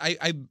that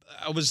I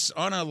was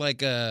on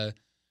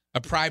a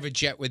private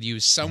jet with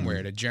you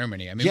somewhere to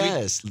Germany. I mean,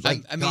 yes.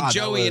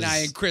 Joey and I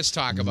and Chris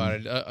talk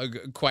about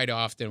it quite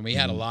often. We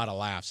had a lot of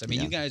laughs. I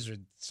mean, you guys were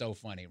so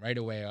funny right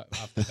away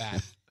off the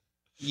bat.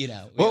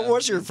 What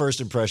was your first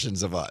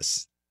impressions of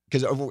us?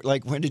 Because,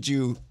 when did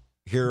you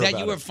hear that about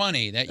you were it?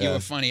 funny? That you were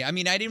funny. I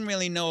mean, I didn't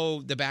really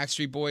know the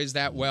Backstreet Boys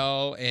that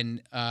well,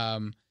 and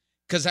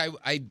because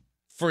I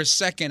for a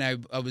second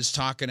I was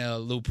talking to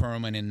Lou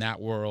Pearlman in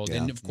that world,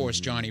 and of course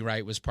Johnny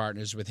Wright was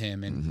partners with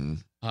him,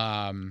 and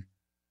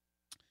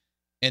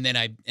and then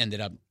I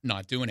ended up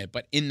not doing it.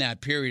 But in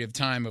that period of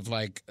time of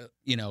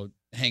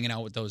hanging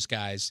out with those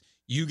guys,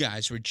 you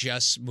guys were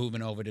just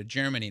moving over to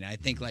Germany. And I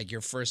think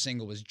your first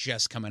single was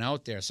just coming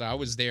out there. So I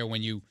was there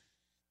when you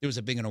there was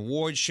a big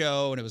award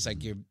show, and it was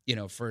like your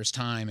first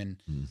time, and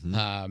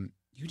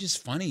you were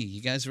just funny.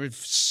 You guys were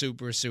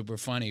super, super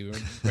funny. We were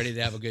ready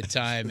to have a good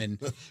time, and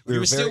we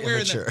were still very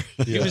wearing immature.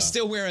 You were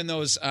still wearing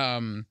those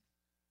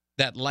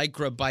that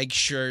Lycra bike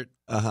shirt.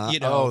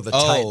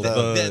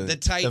 The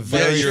tight, the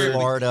very shirt.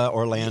 Florida,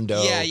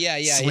 Orlando,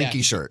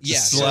 slinky shirt. Yeah,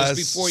 so it was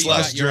before you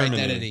got your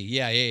identity.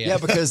 Yeah,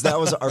 because that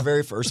was our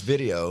very first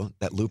video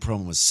that Lou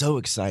Pearlman was so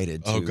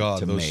excited to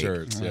those make.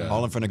 shirts,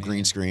 all in front of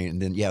green screen,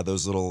 and then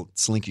those little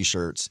slinky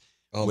shirts,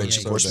 which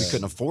of course we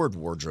couldn't afford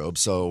wardrobe,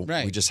 so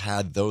we just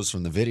had those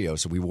from the video.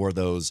 So we wore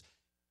those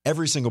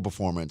every single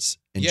performance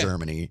in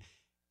Germany,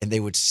 and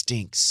they would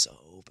stink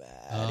so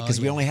bad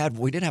because we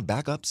didn't have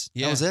backups.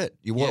 That was it.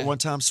 You wore it one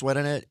time, sweat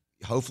in it.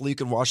 Hopefully you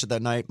could wash it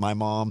that night. My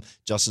mom,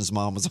 Justin's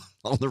mom, was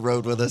on the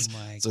road with us,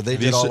 so they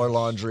did all our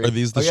laundry. Are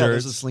these the shirts?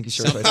 There's a slinky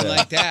shirt Something right there.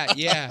 like that,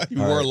 yeah. You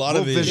wore a lot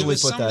of these. There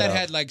was some that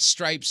had like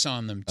stripes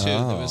on them too.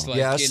 There was like,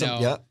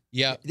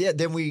 Yeah.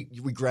 Then we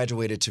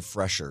graduated to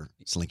fresher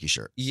slinky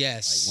shirt.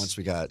 Yes. Once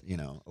we got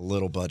a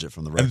little budget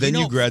from the record. And then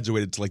you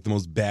graduated to like the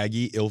most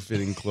baggy,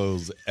 ill-fitting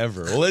clothes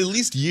ever. Well, at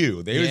least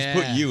you. They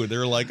always put you. They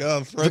were like,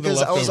 throw because the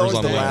leftovers on I was always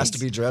the the last to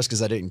be dressed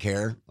because I didn't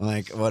care.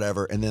 Like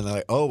whatever. And then they're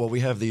like, oh well,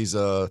 we have these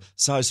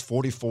size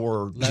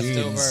 44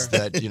 jeans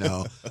that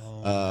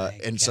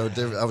and so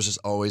I was just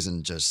always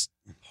in just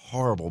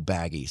horrible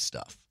baggy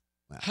stuff.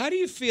 How do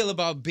you feel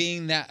about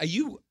being that? Are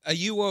you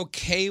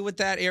okay with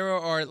that era,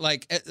 or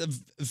like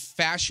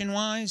fashion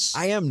wise?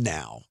 I am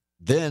now.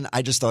 Then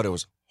I just thought it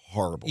was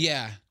horrible.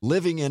 Yeah,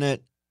 living in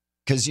it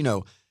because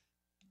the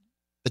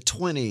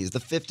 20s, the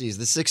 50s,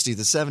 the 60s,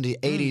 the 70s,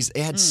 80s,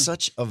 it had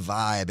such a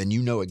vibe, and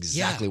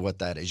exactly what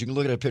that is. You can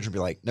look at a picture and be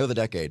like, know the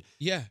decade.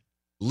 Yeah.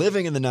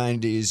 Living in the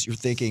 90s, you're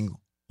thinking,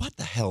 what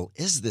the hell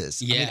is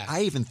this? Yeah. I mean,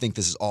 I even think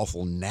this is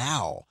awful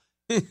now.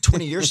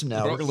 20 years from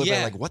now, we're going to look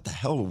at like, what the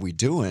hell were we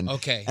doing?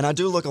 Okay. And I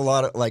do look a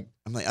lot of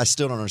I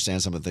still don't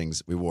understand some of the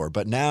things we wore,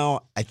 but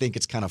now I think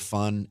it's kind of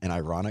fun and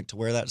ironic to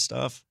wear that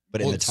stuff.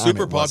 But in the it's time,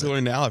 super it wasn't.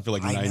 popular now. I feel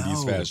like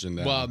 90s fashion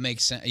now. Well, it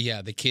makes sense.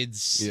 Yeah, the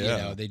kids,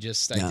 they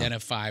just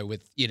identify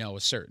with,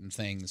 certain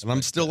things. And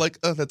I'm still like,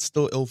 oh, that's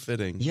still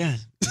ill-fitting. Yeah.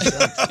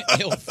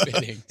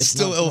 Ill-fitting. It's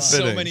still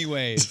ill-fitting. So many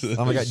ways.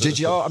 Oh, my God. Did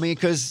y'all,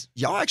 because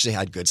y'all actually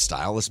had good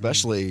style,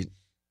 especially,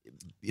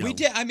 We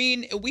did. I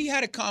mean, we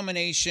had a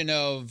combination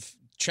of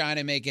trying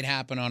to make it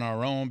happen on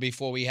our own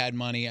before we had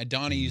money.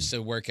 Donnie used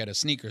to work at a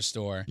sneaker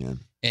store,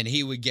 and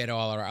he would get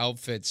all our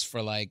outfits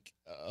for like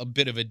a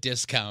bit of a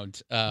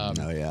discount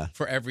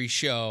for every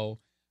show.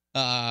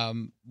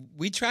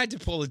 We tried to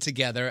pull it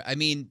together. I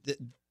mean,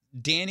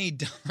 Danny,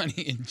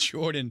 Donnie, and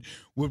Jordan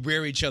would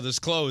wear each other's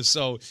clothes.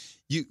 So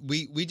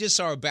we just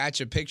saw a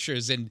batch of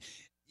pictures, and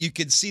you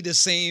could see the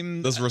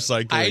same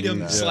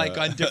items like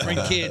on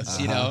different kids,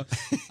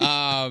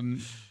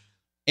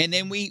 And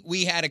then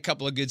we had a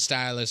couple of good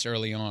stylists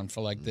early on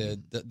for like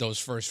those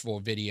first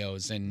 4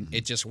 videos, and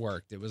it just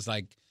worked. It was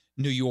like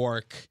New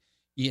York,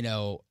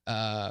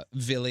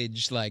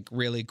 Village, like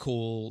really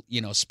cool,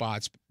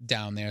 spots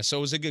down there. So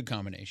it was a good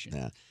combination.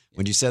 Yeah.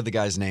 When you said the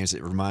guys' names,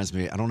 it reminds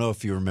me, I don't know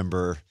if you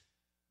remember,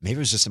 maybe it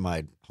was just in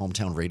my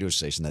hometown radio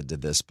station that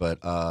did this, but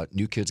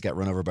New Kids Got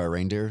Run Over by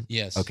Reindeer.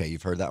 Yes. Okay,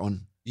 you've heard that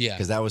one? Yeah.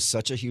 Because that was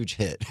such a huge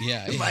hit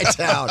in my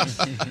town.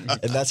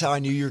 And that's how I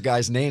knew your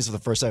guys' names for the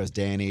first time. It was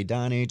Danny,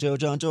 Donnie, Joe,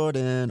 John,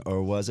 Jordan,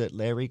 or was it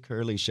Larry,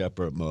 Curly,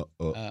 Shepherd?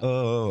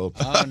 Oh,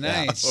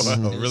 nice.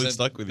 Really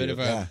stuck with you. Bit of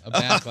a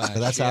backlash.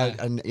 That's how,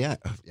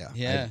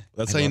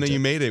 that's how you know you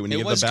made it when you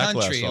get the backlash.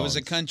 Country. It was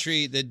a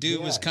country. The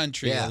dude was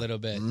country a little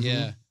bit. Mm-hmm.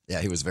 Yeah. Yeah,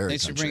 he was very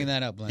Thanks country. for bringing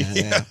that up, Len.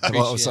 Yeah.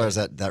 Well, sorry,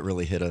 that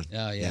really hit a...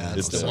 Oh, yeah.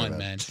 That's the one,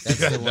 man. That's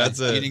the one. That's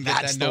it. You didn't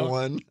get That's that the note?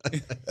 one.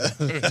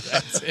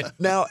 That's it.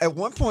 Now, at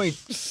one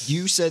point,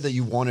 you said that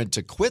you wanted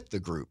to quit the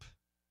group.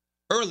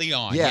 Early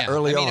on,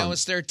 early on. I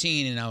was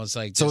 13, and I was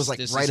like... So it was like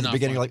right at the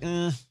beginning, you're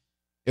like,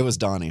 It was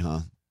Donnie, huh?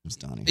 It was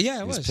Donnie. Yeah,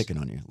 he was picking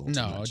on you a little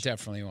too much. It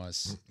definitely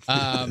was.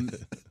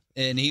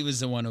 And he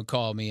was the one who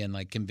called me and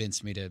like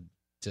convinced me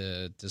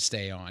to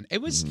stay on. It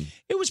was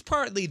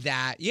partly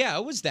that. Yeah,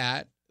 it was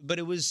that. But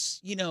it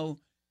was,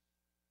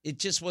 it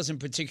just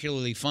wasn't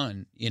particularly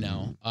fun,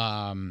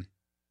 and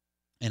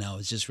I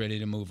was just ready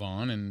to move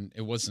on, and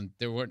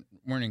there weren't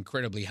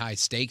incredibly high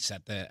stakes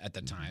at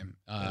the time.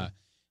 It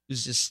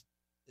was just,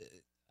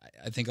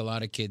 I think a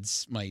lot of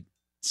kids might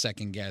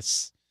second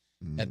guess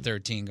at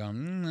 13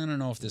 going, I don't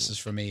know if this is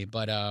for me,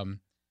 but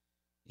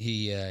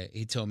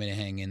he told me to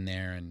hang in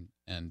there,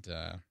 and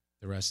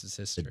the rest is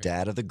history. The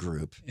dad of the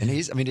group. And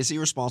is he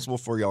responsible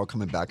for y'all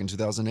coming back in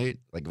 2008?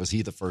 Like, was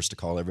he the first to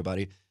call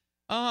everybody?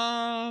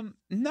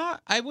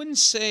 I wouldn't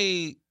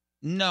say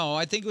no.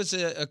 I think it was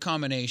a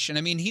combination.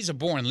 I mean, he's a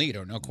born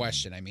leader, no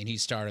question. I mean, he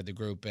started the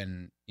group,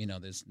 and,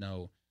 there's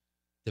no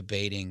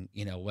debating,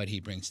 what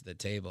he brings to the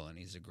table, and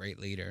he's a great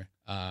leader.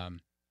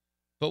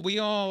 But we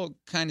all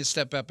kind of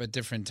step up at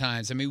different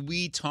times. I mean,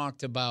 we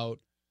talked about,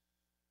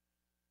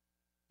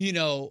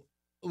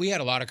 we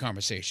had a lot of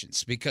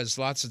conversations because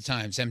lots of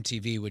times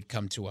MTV would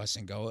come to us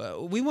and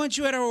go, we want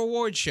you at our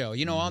award show.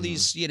 All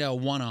these,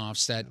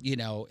 one-offs that,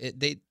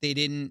 they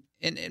didn't,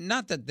 and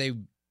not that they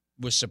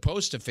were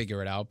supposed to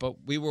figure it out, but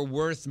we were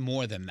worth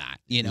more than that,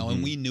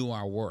 and we knew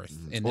our worth.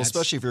 And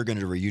especially if you're going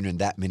to reunion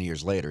that many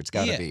years later, it's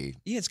got to be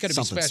it's got to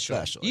be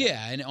special.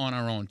 Yeah, and on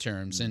our own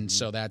terms. And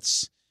so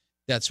that's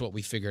what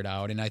we figured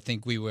out. And I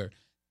think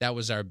that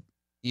was our,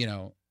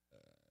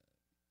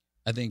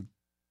 I think,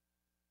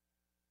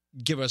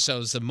 give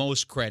ourselves the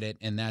most credit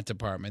in that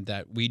department,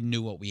 that we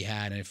knew what we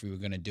had, and if we were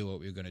going to do it,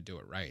 we were going to do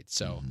it right.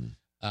 So,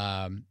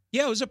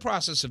 it was a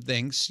process of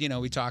things.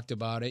 We talked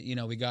about it.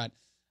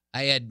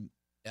 I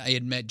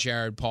had met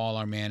Jared Paul,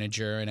 our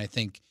manager, and I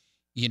think,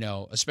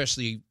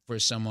 especially for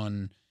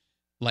someone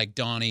like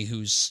Donnie,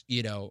 who's,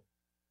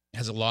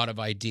 has a lot of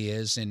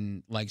ideas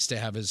and likes to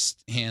have his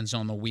hands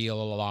on the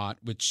wheel a lot,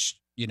 which,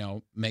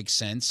 makes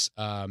sense.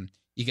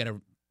 You got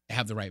to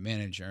have the right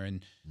manager.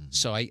 And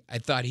so I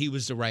thought he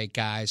was the right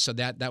guy. So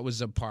that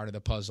was a part of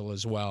the puzzle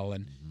as well.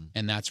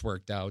 And that's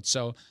worked out.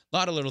 So a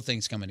lot of little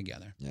things coming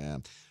together. Yeah.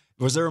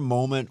 Was there a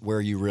moment where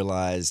you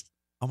realized,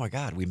 oh my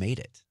God, we made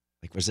it?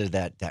 Like, was there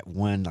that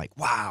one, like,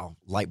 wow,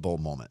 light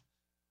bulb moment?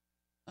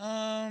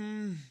 I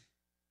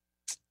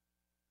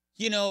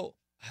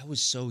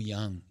was so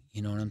young,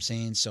 you know what I'm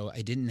saying? So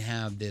I didn't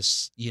have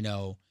this,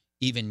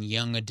 even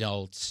young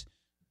adult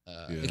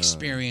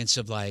experience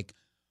of like,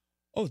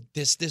 oh,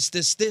 this,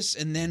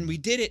 and then we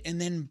did it,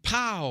 and then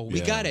pow, we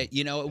got it.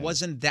 It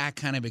wasn't that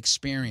kind of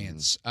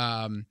experience.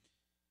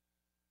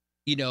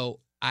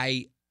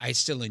 I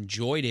still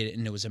enjoyed it,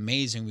 and it was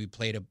amazing. We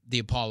played the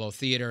Apollo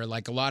Theater.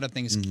 Like, a lot of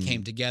things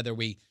came together.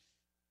 We,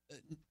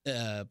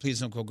 Please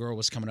Don't Go Girl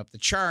was coming up the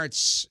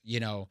charts.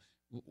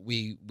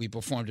 We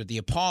performed at the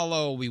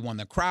Apollo. We won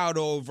the crowd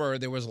over.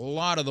 There was a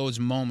lot of those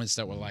moments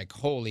that were like,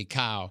 holy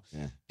cow.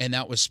 Yeah. And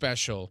that was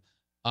special.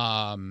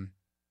 But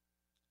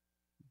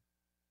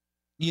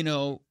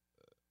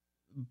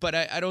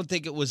I don't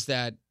think it was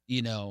that,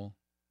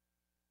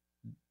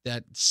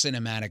 that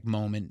cinematic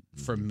moment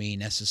for me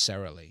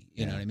necessarily.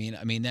 You know what I mean?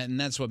 I mean, and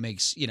that's what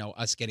makes,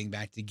 us getting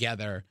back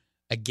together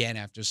again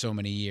after so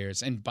many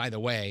years. And by the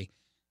way,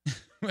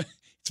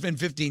 it's been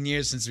 15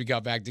 years since we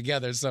got back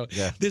together. So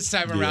this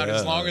time around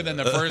is longer than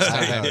the first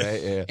time.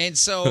 Right? Yeah. And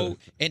so,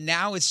 and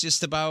now it's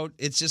just about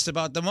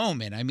the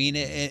moment. I mean,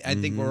 I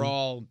think we're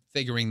all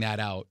figuring that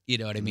out, you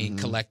know what I mean?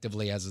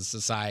 Collectively as a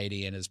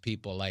society and as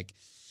people, like,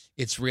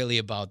 it's really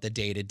about the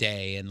day to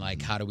day and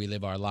like, how do we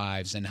live our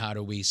lives and how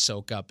do we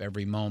soak up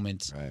every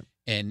moment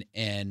and,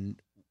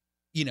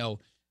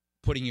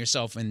 putting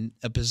yourself in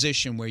a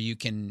position where you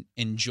can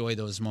enjoy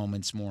those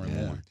moments more and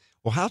more.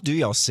 Well, how do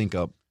y'all sync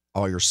up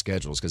all your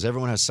schedules? Because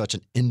everyone has such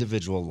an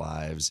individual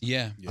lives.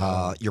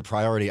 Your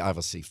priority,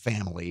 obviously,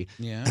 family.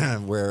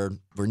 Where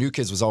New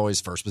Kids was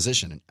always first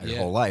position in your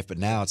whole life, but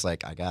now it's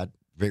like, I got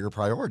bigger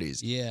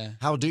priorities.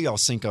 How do y'all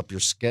sync up your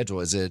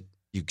schedule? Is it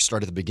you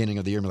start at the beginning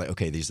of the year and be like,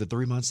 okay, these are the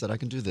 3 months that I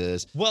can do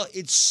this? Well,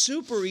 it's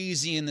super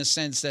easy in the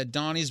sense that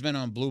Donnie's been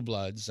on Blue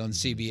Bloods on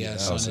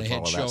CBS on a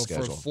hit show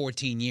for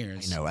 14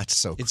 years. I know, that's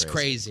so crazy. It's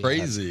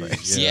crazy.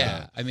 Crazy.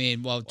 Yeah. I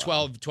mean,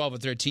 12 or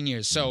 13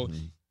 years. So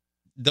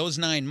those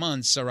 9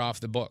 months are off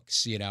the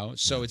books,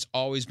 So it's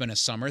always been a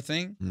summer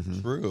thing.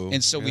 True.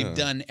 And so we've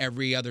done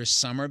every other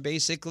summer,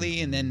 basically.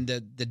 And then the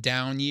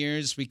down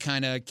years, we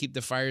kind of keep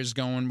the fires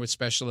going with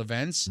special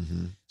events.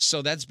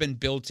 So that's been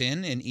built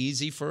in and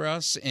easy for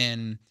us.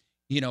 And,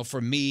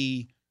 for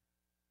me,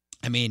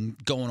 I mean,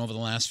 going over the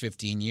last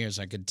 15 years,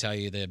 I could tell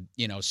you the,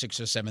 6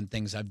 or 7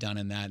 things I've done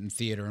in that in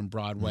theater and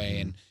Broadway.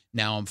 And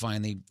now I'm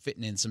finally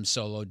fitting in some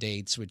solo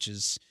dates, which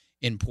is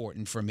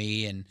important for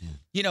me. And,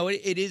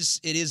 it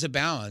is a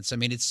balance. I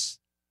mean, it's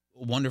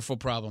a wonderful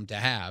problem to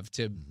have,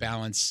 to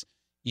balance,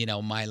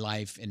 my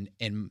life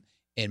and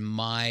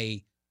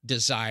my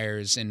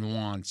desires and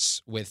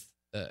wants with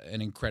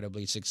an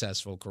incredibly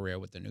successful career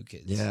with the New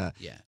Kids. Yeah.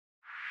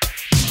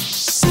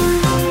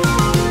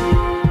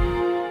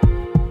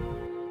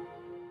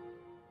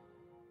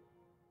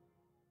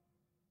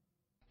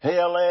 Hey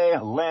LA,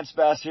 Lance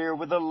Bass here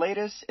with the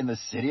latest in the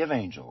City of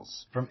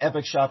Angels. From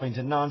epic shopping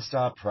to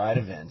nonstop Pride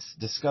events,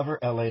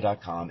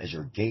 DiscoverLA.com is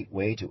your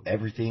gateway to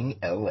everything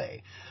LA.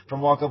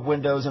 From walk-up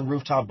windows and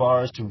rooftop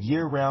bars to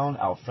year-round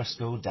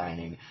alfresco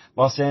dining,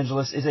 Los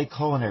Angeles is a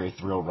culinary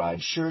thrill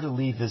ride sure to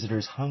leave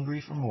visitors hungry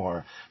for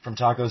more. From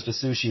tacos to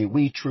sushi,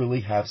 we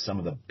truly have some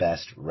of the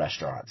best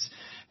restaurants.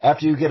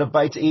 After you get a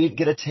bite to eat,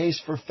 get a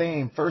taste for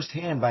fame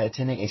firsthand by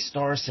attending a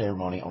star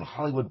ceremony on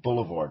Hollywood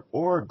Boulevard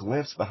or a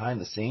glimpse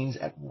behind the scenes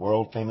at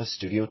world-famous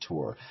studio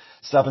tour.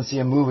 Stop and see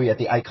a movie at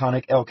the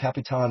iconic El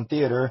Capitan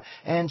Theater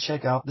and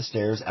check out the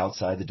stairs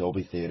outside the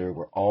Dolby Theater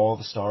where all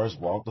the stars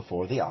walk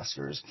before the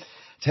Oscars.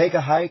 Take a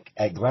hike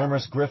at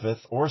glamorous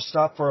Griffith or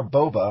stop for a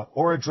boba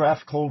or a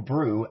draft cold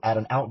brew at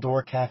an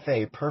outdoor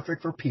cafe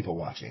perfect for people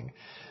watching.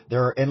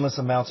 There are endless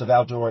amounts of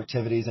outdoor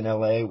activities in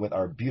LA with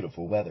our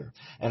beautiful weather.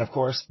 And of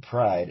course,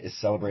 Pride is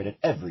celebrated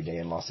every day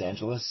in Los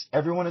Angeles.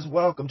 Everyone is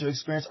welcome to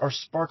experience our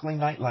sparkling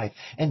nightlife,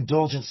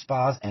 indulgent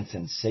spas, and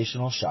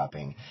sensational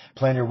shopping.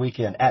 Plan your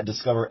weekend at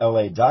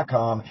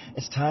DiscoverLA.com.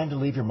 It's time to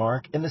leave your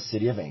mark in the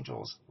City of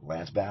Angels.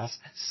 Lance Bass,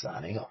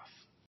 signing off.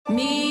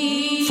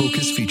 Me.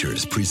 Focus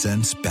Features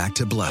presents Back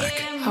to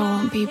Black. I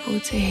want people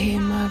to hear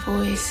my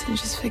voice and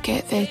just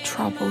forget their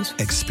troubles.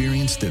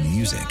 Experience the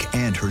music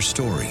and her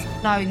story.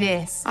 Know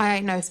this, I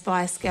ain't no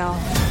Spice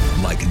Girl.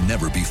 Like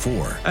never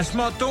before. That's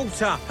my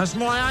daughter. That's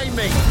my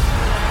Amy.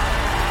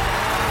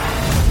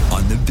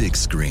 On the big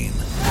screen.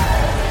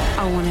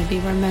 I want to be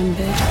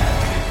remembered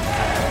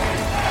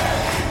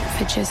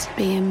for just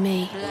being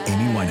me.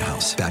 Amy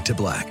Winehouse, Back to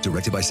Black,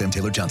 directed by Sam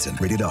Taylor Johnson.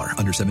 Rated R,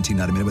 under 17,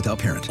 not a minute without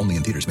parent. Only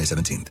in theaters May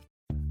 17th.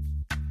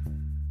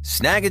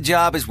 Snag a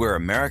Job is where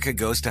America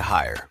goes to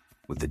hire,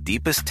 with the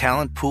deepest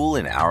talent pool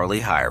in hourly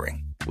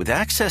hiring. With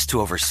access to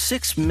over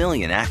 6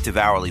 million active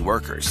hourly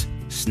workers,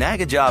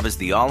 Snag a Job is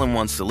the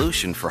all-in-one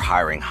solution for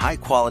hiring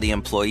high-quality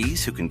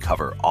employees who can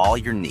cover all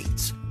your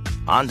needs.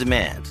 On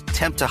demand,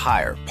 temp to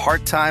hire,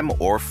 part-time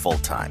or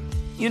full-time.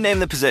 You name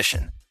the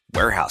position.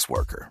 Warehouse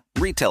worker,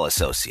 retail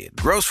associate,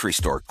 grocery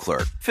store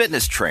clerk,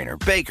 fitness trainer,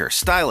 baker,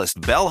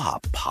 stylist,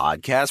 bellhop,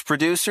 podcast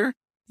producer.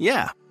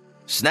 Yeah,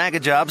 Snag a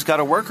Job's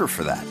got a worker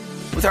for that.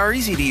 With our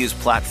easy-to-use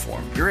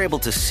platform, you're able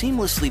to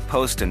seamlessly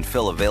post and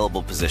fill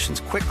available positions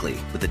quickly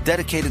with a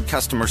dedicated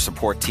customer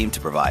support team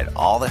to provide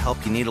all the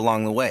help you need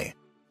along the way.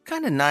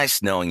 Kind of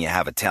nice knowing you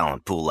have a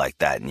talent pool like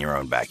that in your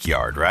own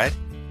backyard, right?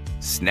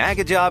 Snag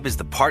a Job is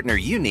the partner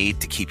you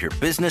need to keep your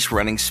business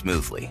running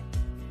smoothly.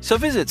 So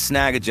visit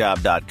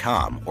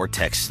snagajob.com or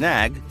text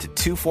snag to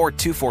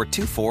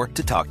 242424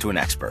 to talk to an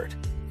expert.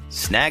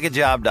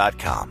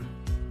 Snagajob.com,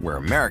 where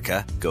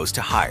America goes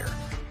to hire.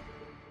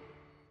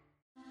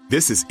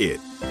 This is it.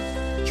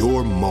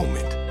 Your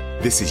moment.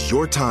 This is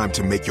your time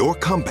to make your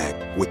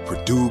comeback with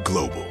Purdue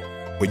Global.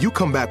 When you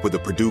come back with a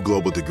Purdue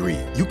Global degree,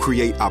 you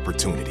create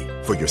opportunity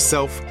for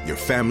yourself, your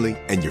family,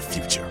 and your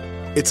future.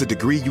 It's a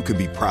degree you can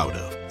be proud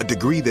of, a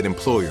degree that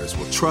employers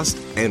will trust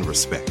and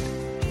respect.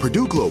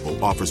 Purdue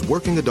Global offers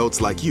working adults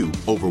like you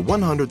over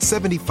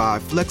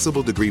 175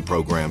 flexible degree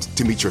programs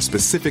to meet your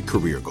specific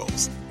career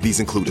goals. These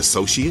include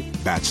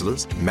associate,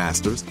 bachelor's,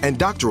 master's, and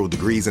doctoral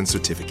degrees and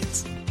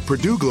certificates.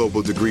 Purdue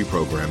Global degree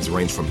programs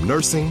range from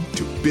nursing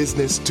to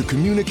business to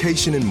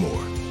communication and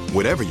more.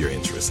 Whatever your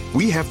interest,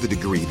 we have the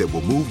degree that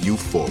will move you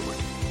forward.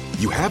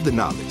 You have the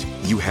knowledge,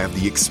 you have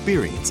the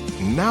experience.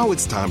 Now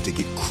it's time to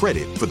get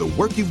credit for the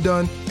work you've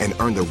done and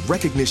earn the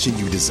recognition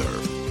you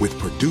deserve with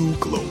Purdue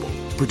Global,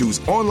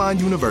 Purdue's online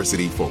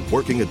university for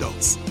working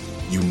adults.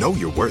 You know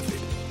you're worth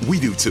it.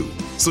 We do too.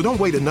 So don't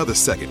wait another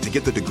second to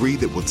get the degree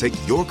that will take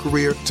your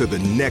career to the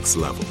next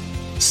level.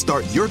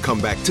 Start your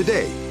comeback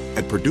today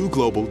at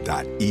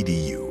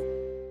purdueglobal.edu.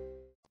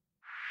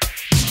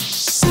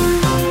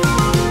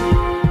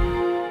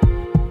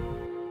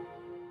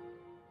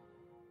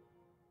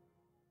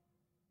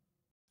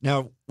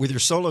 Now, with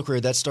your solo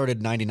career, that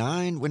started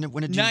 99? When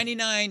did you?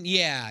 99,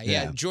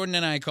 yeah. Jordan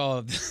and I call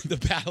it the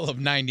Battle of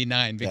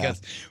 99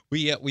 because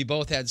we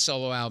both had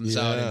solo albums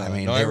out. I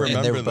mean,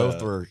 they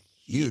both were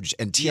huge.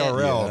 And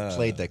TRL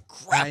played the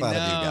crap out of you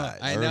guys.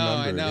 I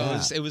know.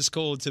 Yeah. It was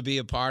cool to be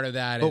a part of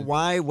that. But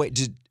why?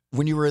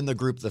 When you were in the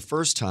group the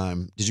first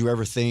time, did you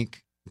ever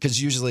think?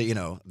 Because usually,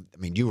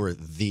 you were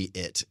the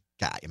it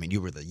guy. I mean, you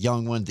were the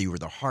young one. You were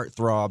the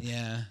heartthrob.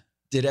 Yeah.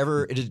 Did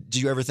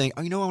you ever think,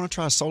 I want to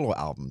try a solo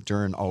album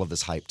during all of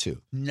this hype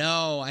too?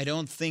 No, I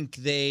don't think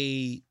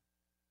they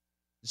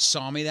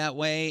saw me that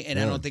way, and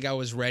I don't think I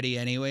was ready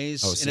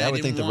anyways. Oh, see, I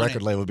would think the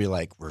record label would be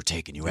like, we're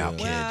taking you out,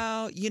 kid.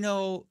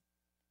 Well,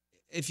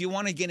 if you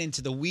want to get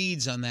into the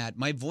weeds on that,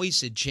 my voice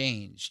had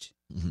changed.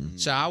 Mm-hmm.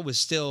 So I was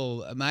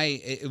still,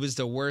 it was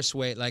the worst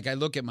way. Like, I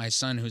look at my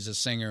son who's a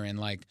singer and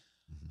like,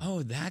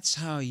 oh, that's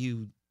how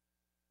you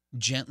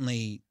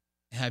gently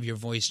have your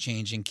voice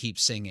change and keep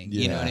singing.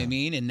 You know what I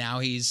mean? And now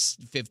he's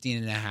 15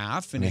 and a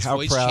half and his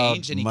voice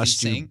changed and he can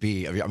sing. Must you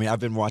be? I mean, I've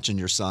been watching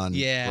your son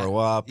grow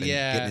up and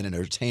getting in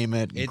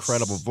entertainment,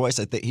 incredible voice.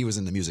 I think he was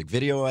in the music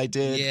video I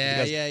did.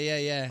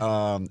 Yeah.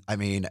 I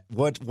mean,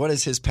 what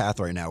is his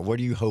path right now? What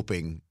are you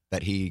hoping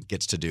that he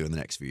gets to do in the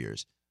next few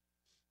years?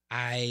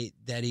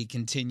 That he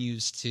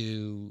continues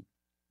to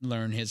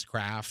learn his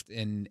craft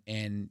and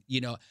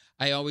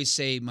I always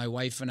say my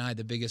wife and I,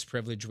 the biggest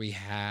privilege we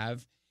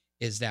have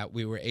is that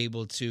we were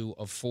able to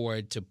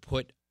afford to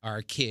put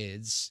our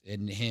kids,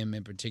 and him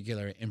in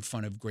particular, in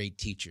front of great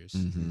teachers,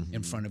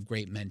 in front of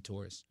great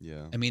mentors.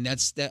 Yeah, I mean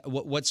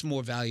what's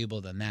more valuable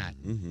than that?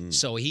 Mm-hmm.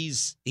 So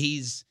he's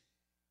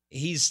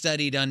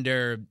studied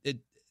under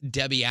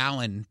Debbie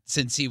Allen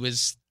since he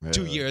was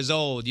 2 years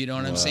old. You know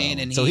what I'm saying?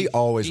 And so he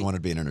always wanted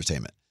to be in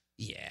entertainment.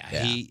 Yeah.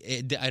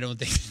 I don't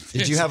think.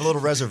 Did you have a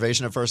little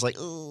reservation at first? Like,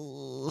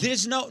 ooh.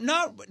 There's not.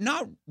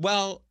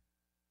 Well,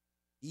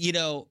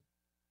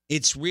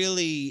 it's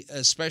really,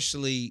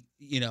 especially,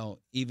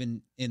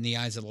 even in the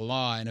eyes of the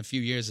law, in a few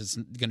years, it's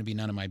going to be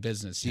none of my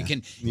business. You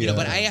can,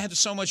 but I have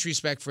so much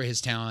respect for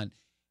his talent.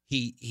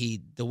 The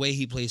way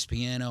he plays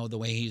piano, the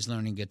way he's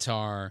learning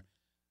guitar,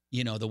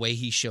 the way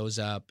he shows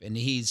up, and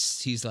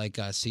he's like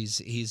us.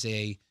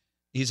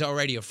 He's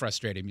already a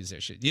frustrated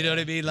musician. You know what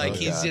I mean? Like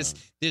just,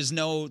 there's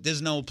no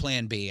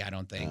plan B, I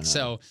don't think.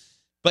 So,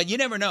 but you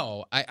never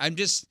know. I'm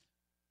just,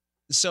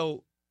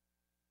 so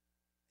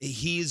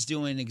he's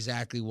doing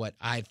exactly what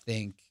I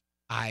think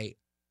I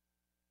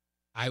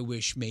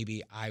wish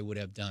maybe I would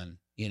have done.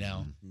 You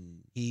know,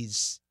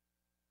 he's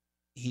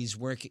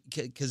working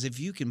because if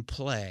you can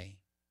play,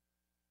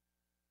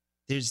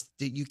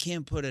 you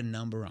can't put a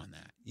number on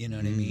that. You know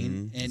what I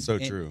mean? And so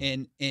true.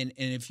 And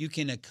if you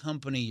can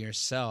accompany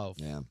yourself,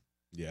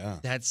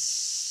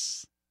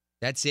 that's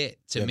it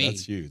to me.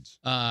 That's huge.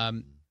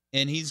 And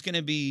he's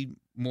gonna be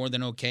more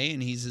than okay,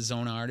 and he's his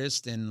own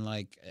artist, and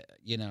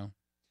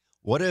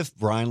What if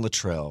Brian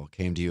Luttrell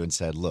came to you and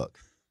said, "Look,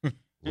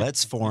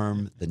 let's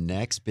form the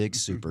next big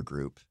super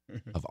group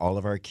of all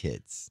of our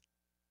kids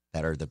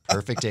that are the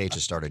perfect age to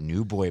start a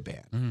new boy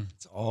band.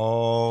 It's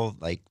all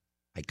like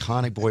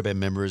iconic boy band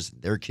members.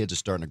 Their kids are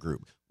starting a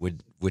group."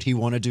 Would he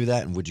want to do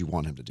that, and would you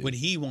want him to do? Would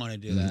he want to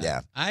do that?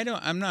 Yeah,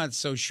 I'm not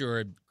so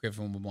sure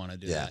Griffin would want to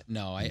do that.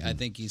 No, I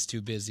think he's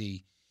too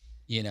busy,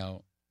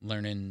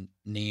 learning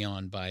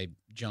Neon by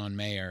John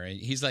Mayer.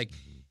 He's like,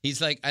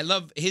 I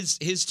love his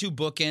two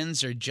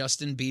bookends are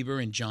Justin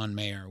Bieber and John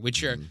Mayer,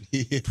 which are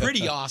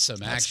pretty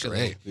awesome, actually.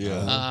 Great.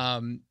 Yeah.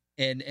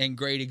 And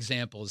great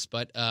examples.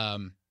 But I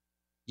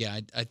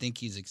think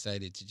he's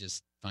excited to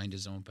just find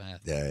his own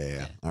path.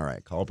 Yeah. All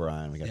right, call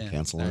Brian. We got to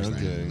cancel him.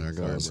 Okay. There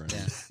goes.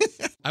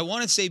 I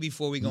want to say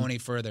before we go any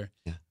further,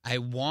 I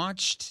haven't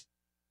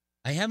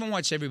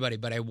watched everybody,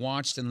 but I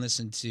watched and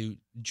listened to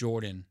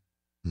Jordan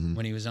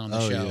when he was on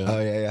the show. Yeah.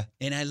 Oh, yeah.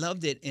 And I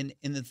loved it. And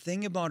the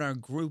thing about our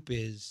group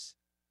is,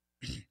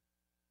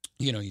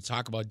 you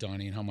talk about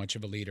Donnie and how much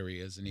of a leader he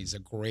is, and he's a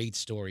great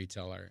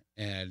storyteller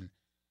and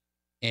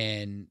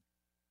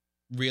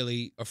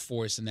really a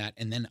force in that.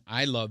 And then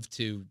I love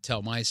to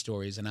tell my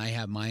stories, and I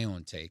have my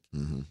own take.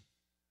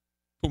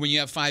 But when you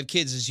have 5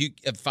 kids, as you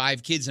have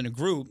 5 kids in a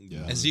group,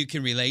 as you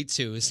can relate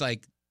to, it's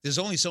like there's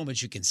only so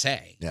much you can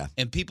say. Yeah.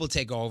 And people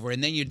take over,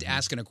 and then you're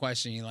asking a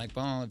question, you're like,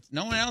 well, if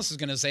no one else is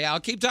going to say,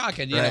 I'll keep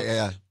talking. You know?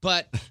 Yeah.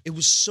 But it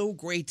was so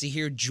great to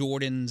hear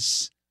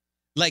Jordan's,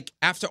 like,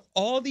 after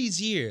all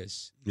these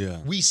years,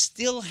 we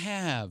still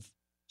have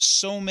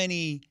so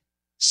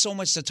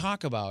much to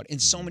talk about and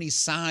so many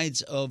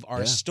sides of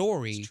our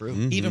story,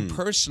 even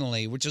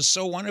personally, which is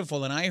so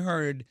wonderful. And I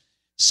heard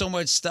so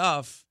much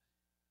stuff,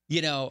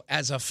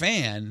 as a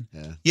fan,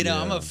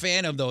 I'm a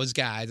fan of those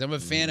guys. I'm a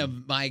fan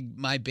of my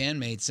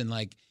bandmates. And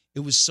like, it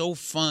was so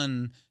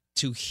fun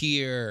to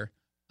hear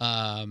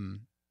that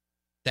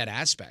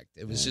aspect.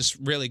 It was just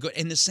really good.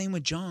 And the same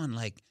with John,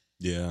 like,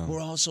 we're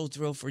all so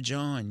thrilled for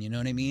John. You know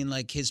what I mean?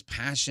 Like his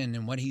passion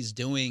and what he's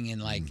doing.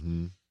 And like,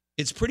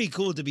 it's pretty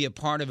cool to be a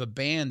part of a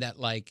band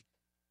that like,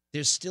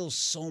 there's still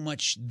so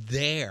much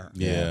there,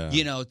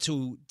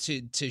 to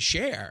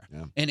share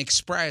and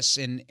express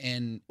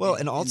and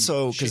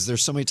also because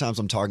there's so many times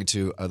I'm talking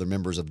to other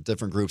members of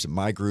different groups in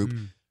my group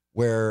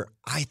where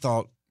I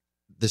thought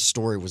this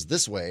story was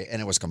this way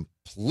and it was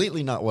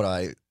completely not what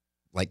I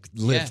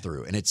lived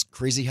through, and it's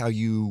crazy how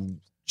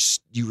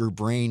your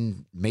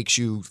brain makes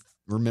you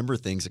remember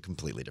things a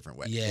completely different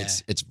way. Yeah.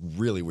 It's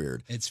really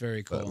weird. It's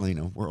very cool.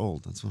 But, we're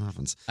old. That's what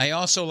happens. I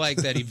also like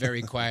that he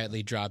very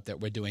quietly dropped that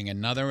we're doing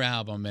another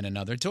album and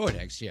another tour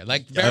next year.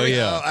 Like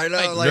very, I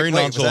know. Very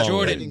nonchalant.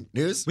 Jordan,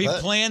 news? We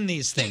plan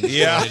these things.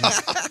 Yeah.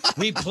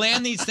 We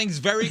plan these things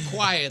very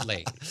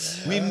quietly.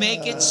 We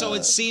make it so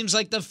it seems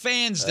like the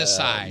fans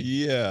decide.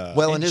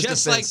 Well, in his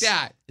just defense, like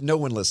that. No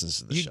one listens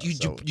to the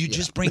show. You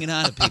just bring it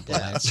out of people.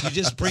 You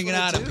just bring it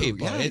out of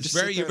people. Yeah, it's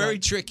you're very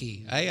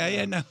tricky.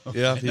 I know.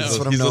 Yeah, that's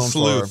what I'm he's known a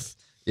sleuth.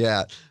 for.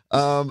 Yeah.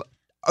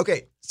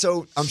 Okay,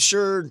 so I'm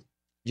sure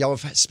y'all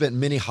have spent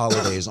many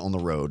holidays on the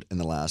road in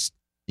the last,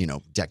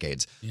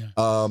 decades.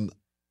 Yeah.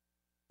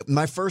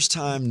 My first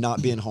time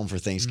not being home for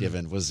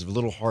Thanksgiving was a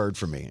little hard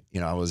for me.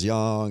 I was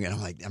young, and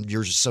I'm like,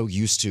 you're just so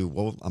used to,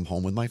 well, I'm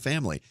home with my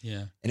family.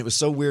 Yeah. And it was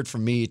so weird for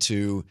me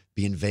to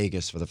be in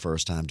Vegas for the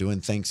first time,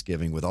 doing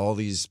Thanksgiving with all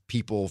these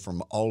people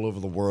from all over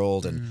the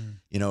world. And,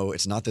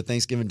 it's not the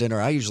Thanksgiving dinner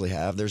I usually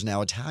have. There's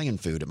now Italian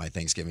food at my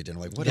Thanksgiving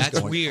dinner. Like, what is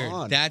going weird.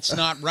 on? That's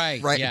not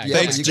right. Right. Yeah.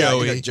 Thanks,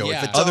 Joey. You got Joey.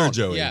 Yeah. Other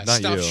Joey, Yeah. not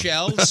Stuffed you.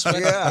 shells.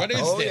 What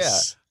is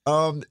this?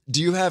 Yeah.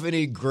 Do you have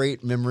any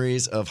great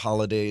memories of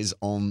holidays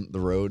on the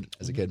road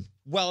as a kid?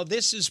 Well,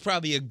 this is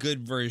probably a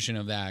good version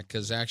of that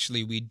because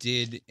actually we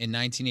did in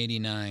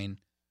 1989,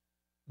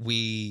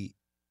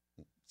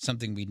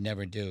 something we'd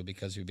never do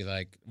because we'd be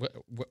like,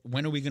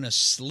 when are we going to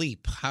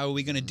sleep? How are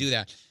we going to do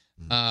that?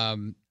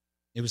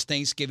 It was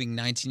Thanksgiving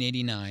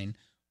 1989.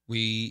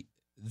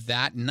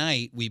 That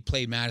night we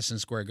played Madison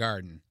Square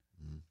Garden,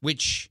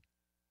 which,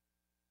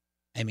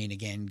 I mean,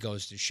 again,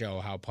 goes to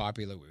show how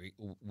popular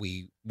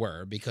we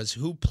were because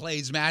who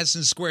plays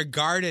Madison Square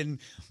Garden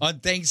on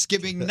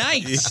Thanksgiving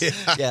night?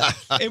 Yeah.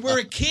 And we're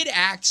a kid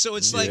act, so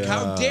it's like,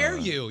 how dare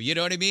you? You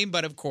know what I mean?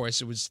 But, of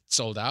course, it was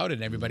sold out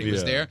and everybody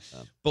was there.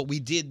 But we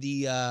did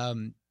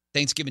the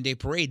Thanksgiving Day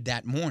Parade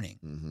that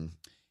morning.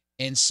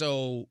 And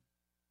so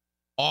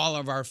all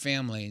of our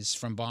families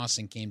from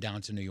Boston came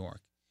down to New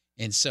York.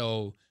 And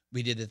so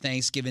we did the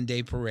Thanksgiving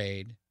Day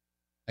Parade.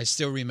 I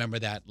still remember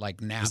that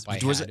nap I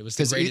had. It was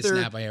the greatest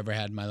nap I ever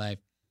had in my life.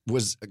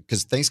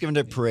 Because Thanksgiving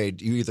Day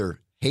Parade, you either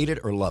hate it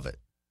or love it.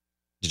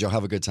 Did y'all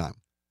have a good time?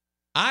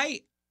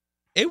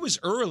 It was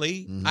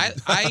early.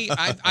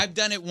 Mm-hmm. I've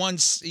done it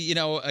once,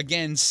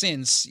 again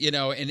since,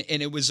 and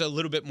it was a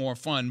little bit more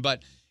fun,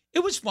 but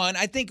it was fun.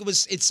 I think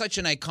it's such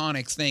an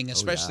iconic thing,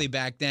 especially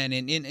back then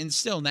and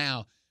still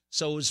now.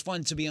 So it was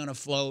fun to be on a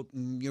float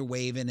and you're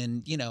waving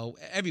and,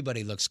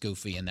 everybody looks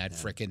goofy in that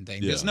frickin'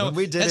 thing. Yeah.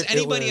 Has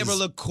anybody ever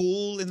looked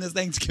cool in the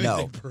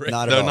Thanksgiving parade?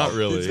 Not at all. Not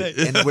really.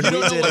 And when we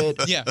did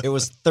it, it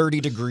was 30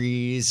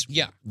 degrees,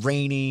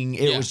 raining.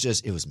 It was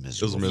miserable. It was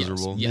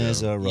miserable.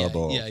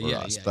 Miserable for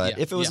us. But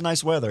if it was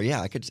nice weather,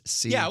 I could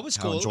see it was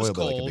cool. how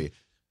enjoyable it could be.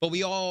 But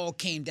we all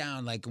came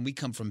down, and we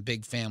come from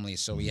big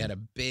families, so we had a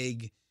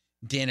big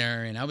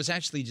dinner. And I was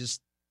actually just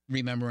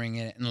remembering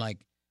it and,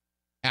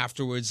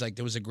 afterwards,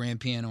 there was a grand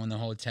piano in the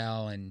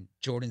hotel, and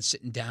Jordan's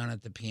sitting down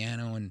at the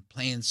piano and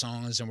playing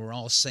songs, and we're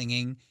all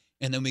singing.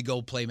 And then we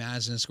go play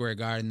Madison Square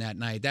Garden that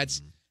night.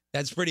 That's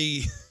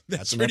pretty.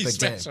 That's pretty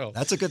special. Day.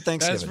 That's a good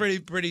Thanksgiving.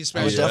 That's pretty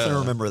special. I would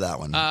definitely remember that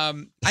one.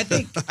 I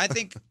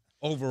think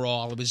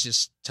overall it was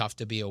just tough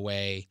to be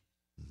away.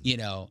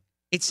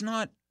 It's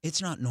not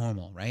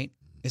normal, right?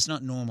 It's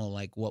not normal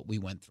like what we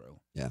went through.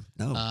 Yeah,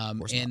 no.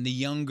 And the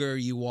younger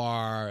you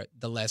are,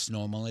 the less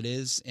normal it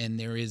is. And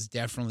there is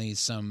definitely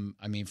some,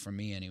 for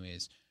me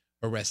anyways,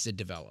 arrested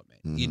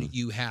development. Mm-hmm.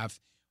 You have,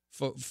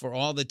 for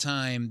all the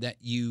time that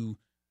you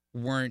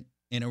weren't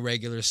in a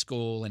regular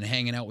school and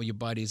hanging out with your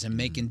buddies and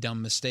making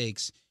dumb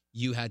mistakes,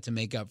 you had to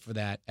make up for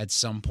that at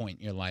some point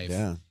in your life.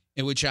 Yeah.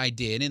 In which I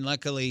did. And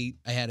luckily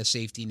I had a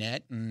safety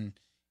net and,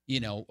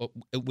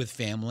 with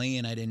family,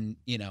 and I didn't,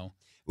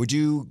 Would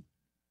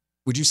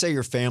you say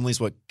your family's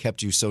what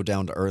kept you so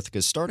down to earth?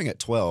 Because starting at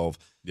 12,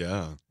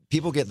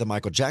 people get the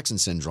Michael Jackson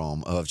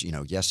syndrome of,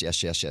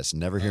 yes,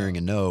 never hearing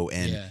a no,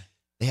 and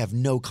they have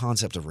no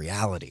concept of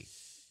reality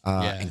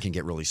and can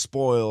get really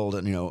spoiled.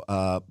 And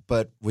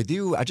but with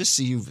you, I just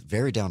see you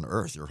very down to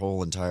earth your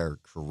whole entire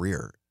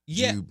career.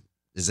 Yeah.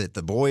 Is it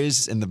the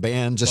boys in the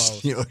band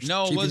just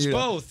No, it was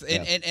both.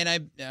 Yeah.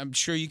 And I'm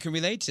sure you can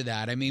relate to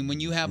that.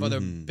 When you have other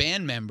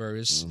band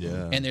members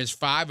and there's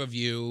 5 of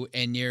you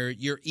and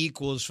you're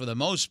equals for the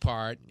most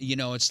part,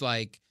 it's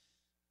like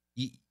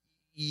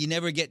you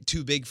never get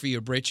too big for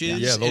your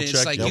britches. Yeah, they'll and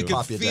it's check you you.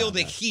 can feel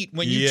the heat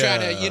when you try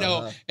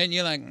to, and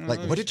you're like,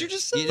 what did you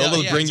just say?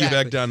 They'll bring you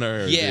back down to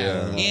earth.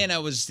 Yeah. And I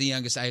was the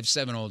youngest. I have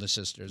 7 older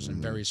sisters and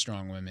very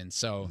strong women.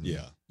 So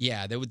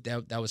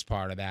that was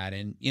part of that.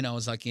 And, I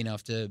was lucky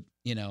enough to,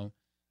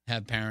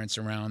 have parents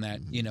around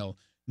that,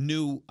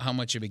 knew how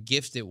much of a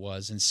gift it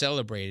was and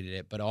celebrated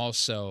it. But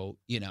also,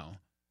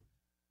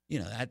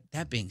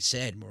 that being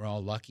said, we're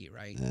all lucky,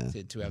 right,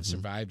 to have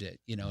survived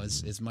it.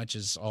 As much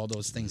as all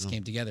those things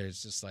came together,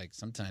 it's just like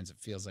sometimes it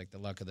feels like the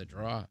luck of the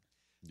draw.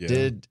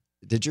 Yeah.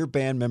 Did your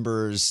band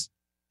members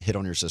hit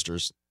on your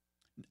sisters?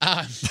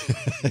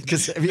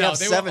 Because if you have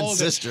 7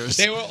 sisters,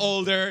 they were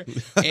older,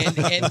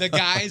 and the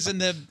guys in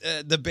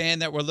the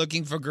band that were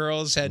looking for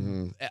girls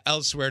had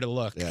elsewhere to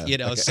look.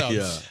 So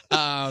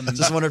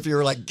just wonder if you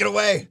were like, get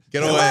away,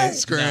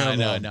 scram.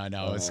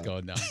 No, it's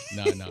cool. No.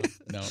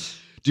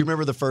 Do you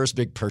remember the first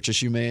big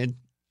purchase you made?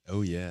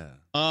 Oh yeah.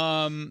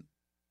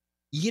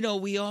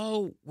 We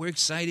all were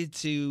excited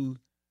to,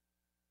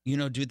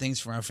 do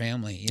things for our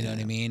family. You know what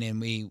I mean?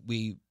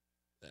 And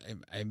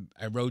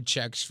I wrote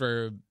checks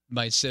for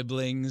my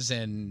siblings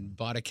and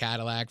bought a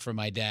Cadillac for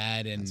my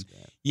dad, and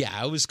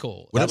it was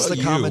cool. That's the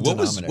common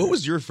denominator. What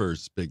was your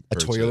first big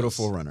purchase? A Toyota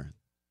 4Runner.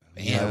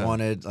 Man. I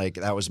wanted,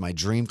 that was my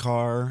dream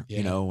car,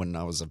 when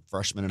I was a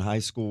freshman in high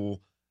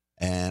school.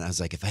 And I was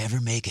like, if I ever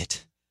make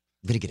it,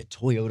 I'm going to get a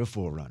Toyota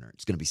 4Runner.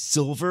 It's going to be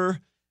silver.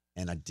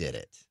 And I did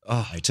it.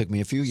 It took me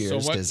a few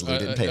years because we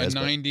didn't pay us.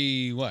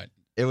 90 what?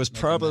 It was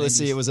probably,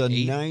 it was a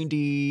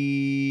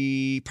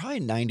 90, probably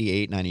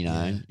 98,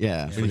 99.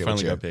 Yeah. When you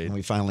finally got paid. When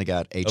we finally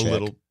got a check. A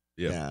little.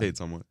 Yeah, paid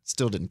somewhat.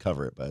 Still didn't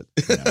cover it, but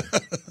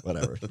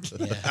whatever.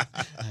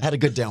 I had a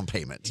good down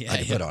payment I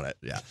could put on it.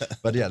 Yeah.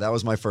 But that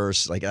was my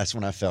first, that's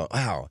when I felt,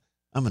 wow,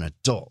 I'm an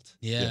adult.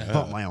 Yeah. I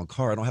bought my own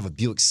car. I don't have a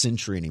Buick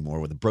Century anymore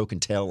with a broken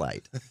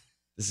taillight.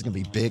 This is going to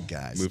be big,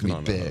 guys. It's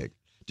going to be big.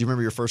 Do you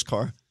remember your first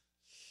car?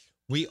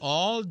 We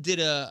all did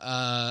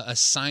a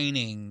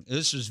signing.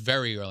 This was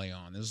very early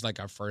on. This was like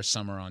our first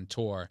summer on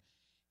tour.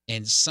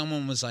 And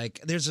someone was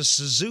like, there's a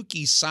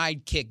Suzuki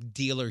Sidekick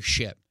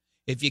dealership.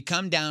 If you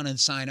come down and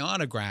sign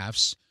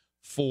autographs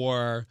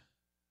for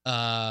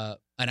an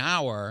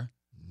hour,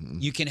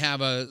 you can have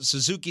a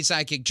Suzuki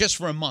Sidekick just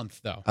for a month,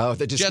 though. Oh,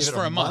 they just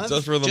for a month.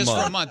 Just for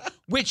a month.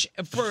 Which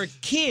for a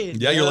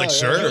kid, you're like,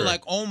 sure. You're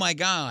like, oh my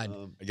God.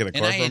 I get a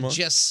car and I for a had month?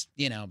 just,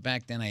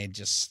 back then I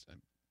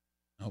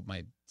hope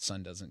my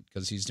son doesn't,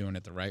 because he's doing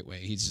it the right way.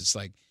 He's just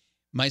like,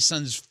 my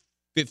son's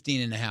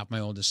 15 and a half,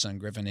 my oldest son,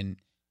 Griffin, and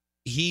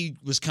he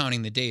was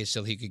counting the days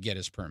till he could get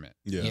his permit.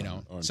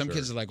 Yeah, some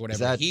kids are like, whatever. Is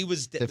that he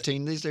was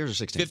 15 these days or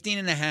 16? 15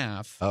 and a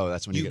half. Oh,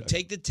 that's when you get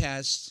take the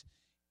test,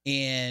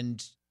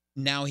 and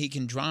now he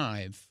can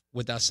drive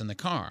with us in the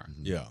car.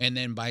 Yeah. And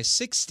then by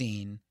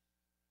 16,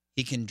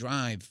 he can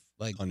drive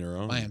on your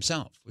own by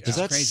himself. Which Does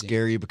is that crazy.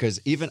 scare you? Because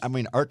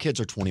our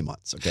kids are 20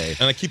 months, okay?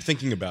 And I keep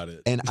thinking about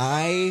it. And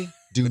I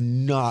do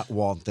not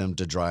want them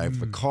to drive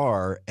the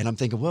car. And I'm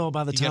thinking, well,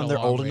 by the time they're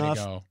old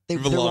enough, there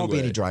won't be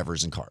any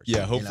drivers in cars.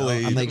 Yeah,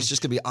 hopefully. I'm like, it's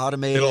just going to be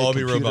automated. It'll all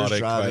be robotic.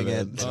 Driving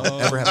it. They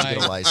don't ever have to get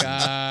a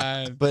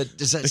license. But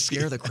does that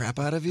scare the crap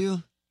out of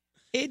you?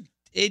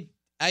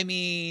 I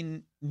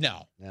mean,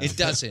 no, it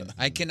doesn't.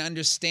 I can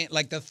understand,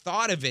 like, the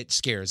thought of it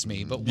scares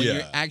me, but when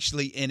you're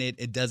actually in it,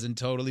 it doesn't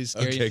totally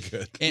scare you. Okay,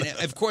 good. And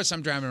of course,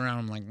 I'm driving around,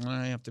 I'm like, well,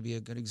 I have to be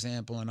a good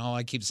example, and all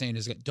I keep saying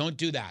is, don't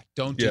do that.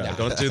 Don't do that.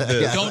 Don't do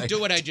this. Don't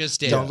do what I just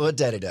did. Don't do what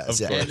Daddy does.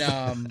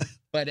 And,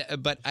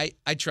 but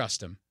I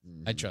trust him.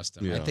 I trust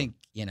him. Yeah. I think,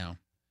 of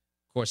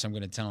course, I'm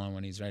going to tell him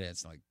when he's ready.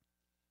 It's like,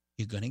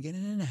 you're going to get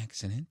in an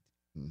accident,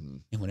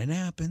 and when it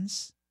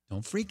happens,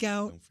 don't freak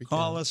out.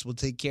 Call us. We'll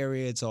take care of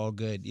you. It's all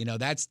good.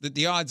 That's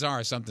the odds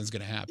are something's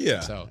going to happen.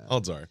 Yeah, so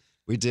odds are.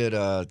 We did,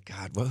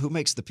 who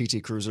makes the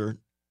PT Cruiser?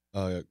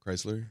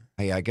 Chrysler.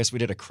 Yeah, I guess we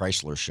did a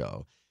Chrysler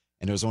show.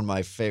 And it was one of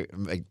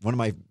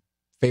my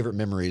favorite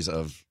memories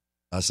of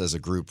us as a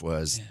group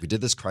was we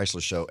did this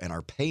Chrysler show, and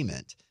our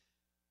payment,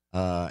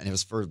 and it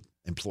was for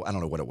I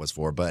don't know what it was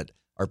for, but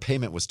our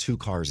payment was 2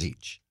 cars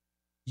each.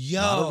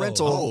 Not a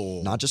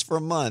rental, not just for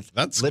a month.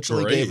 That's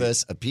literally great. gave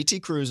us a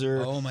PT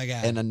Cruiser. Oh my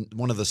God. And then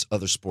one of the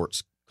other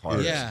sports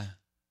cars. Yeah.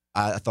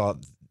 I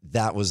thought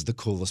that was the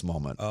coolest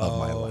moment of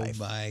my life.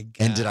 Oh my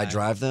God. And did I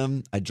drive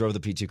them? I drove the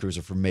PT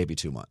Cruiser for maybe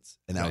 2 months,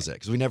 and that was it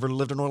because we never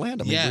lived in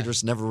Orlando. We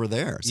just never were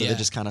there, so they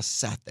just kind of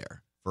sat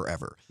there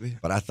forever.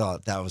 But I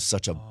thought that was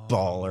such a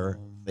baller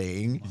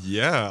thing.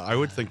 Yeah, I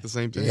would think the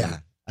same thing. Yeah.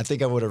 I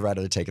think I would have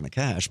rather taken the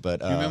cash,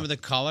 but You remember the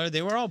color?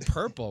 They were all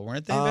purple,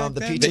 weren't they? Back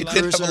the then? PT They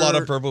Cruiser did have a lot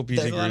of purple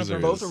PT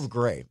Cruisers. Both were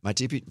great. My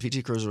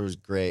PT Cruiser was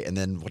great, and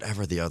then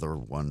whatever the other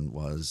one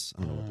was,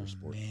 I don't know what their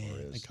sport car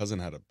is. My cousin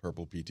had a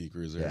purple PT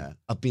Cruiser. Yeah,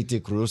 a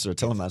PT Cruiser.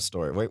 Tell him that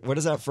story. Wait, what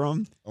is that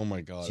from? Oh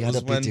my God! She It had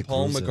was a when PT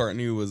Paul Cruiser.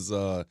 McCartney was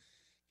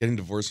getting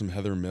divorced from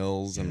Heather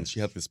Mills, and she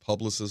had this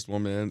publicist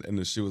woman,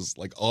 and she was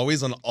like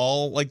always on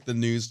all like the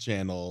news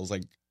channels,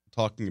 like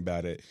talking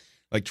about it,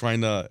 like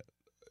trying to.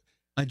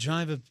 I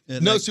drive a.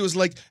 No, she was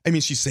like,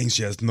 she's saying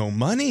she has no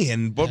money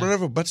and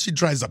whatever, but she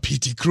drives a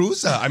PT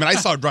Cruiser. I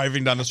saw her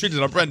driving down the street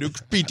in a brand new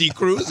PT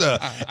Cruiser.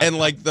 And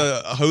like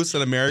the host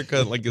in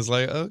America, like, is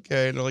like,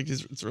 okay. And they're like,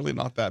 it's really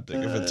not that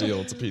big of a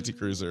deal. It's a PT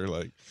Cruiser.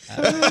 Like,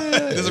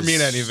 it doesn't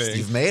mean anything.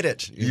 You've made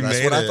it. You That's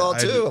made what I it. thought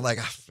too. I'm like,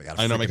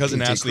 I know. My cousin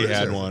PT Ashley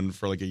had Cruiser. one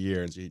for like a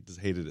year, and she just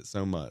hated it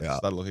so much. Yeah. She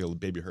thought it looked like a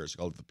baby her. She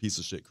called it the piece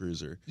of shit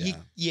Cruiser. It's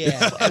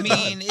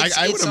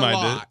I it's wouldn't a mind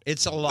lot. it.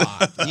 It's a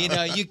lot.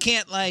 You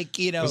can't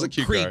was a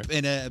cute creep car.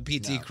 in a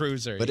PT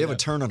Cruiser. But it would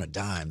turn on a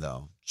dime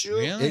though.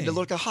 Really? It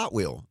looked like a Hot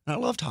Wheel. I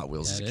loved Hot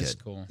Wheels as a That kid. is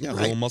cool. Yeah, a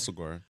Right. little muscle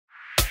car.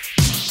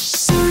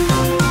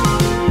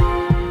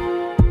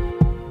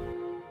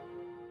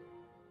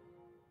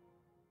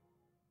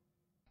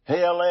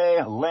 Hey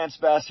LA, Lance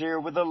Bass here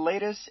with the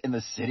latest in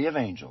the City of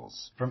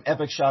Angels. From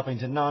epic shopping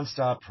to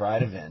non-stop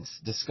Pride events,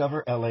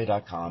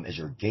 DiscoverLA.com is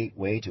your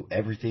gateway to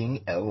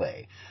everything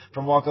LA.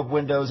 From walk-up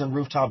windows and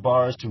rooftop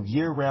bars to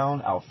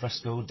year-round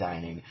alfresco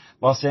dining,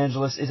 Los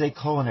Angeles is a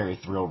culinary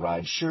thrill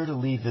ride sure to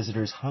leave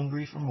visitors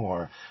hungry for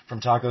more. From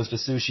tacos to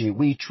sushi,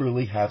 we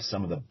truly have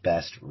some of the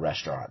best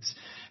restaurants.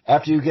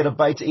 After you get a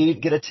bite to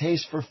eat, get a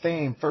taste for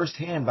fame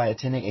firsthand by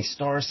attending a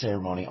star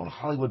ceremony on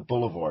Hollywood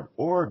Boulevard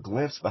or a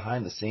glimpse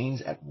behind the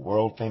scenes at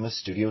world-famous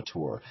Studio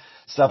Tour.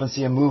 Stop and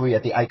see a movie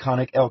at the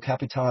iconic El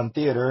Capitan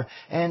Theater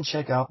and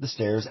check out the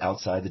stairs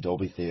outside the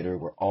Dolby Theater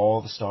where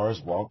all the stars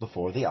walk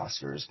before the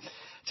Oscars.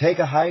 Take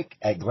a hike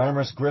at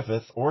glamorous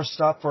Griffith or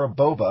stop for a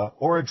boba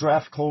or a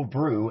draft cold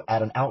brew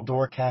at an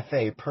outdoor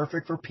cafe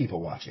perfect for people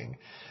watching.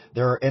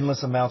 There are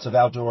endless amounts of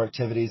outdoor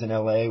activities in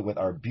LA with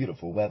our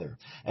beautiful weather.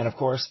 And of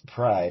course,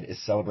 Pride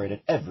is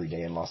celebrated every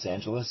day in Los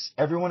Angeles.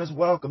 Everyone is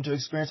welcome to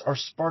experience our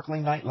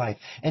sparkling nightlife,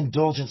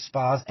 indulgent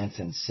spas, and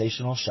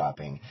sensational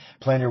shopping.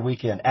 Plan your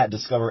weekend at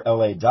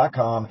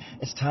DiscoverLA.com.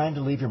 It's time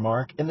to leave your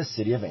mark in the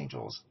City of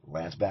Angels.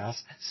 Lance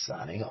Bass,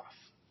 signing off.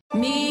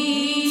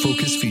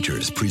 Focus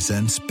Features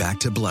presents Back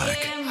to Black.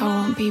 I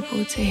want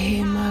people to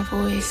hear my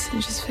voice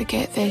and just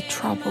forget their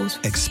troubles.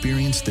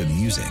 Experience the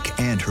music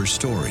and her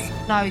story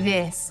Know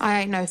this,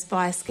 I ain't no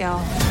Spice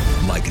Girl.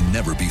 like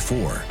never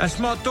before That's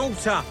my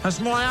daughter. That's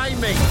my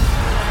Amy.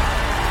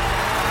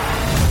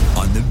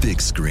 on the big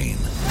screen.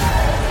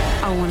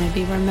 I want to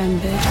be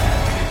remembered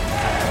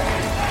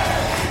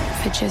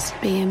for just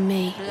being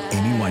me.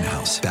 Amy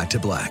Winehouse, Back to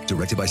Black,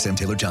 directed by Sam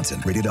Taylor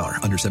Johnson. Rated R,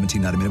 under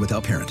 17, not a minute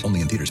without parent.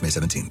 Only in theaters May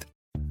 17th.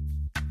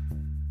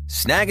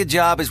 Snag a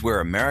Job is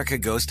where America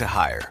goes to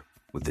hire,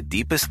 with the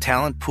deepest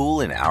talent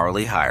pool in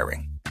hourly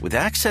hiring. With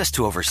access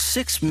to over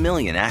 6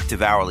 million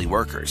active hourly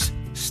workers,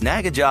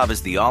 Snag a Job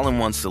is the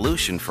all-in-one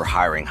solution for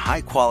hiring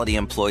high-quality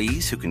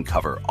employees who can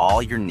cover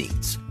all your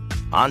needs.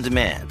 On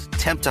demand,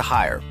 temp to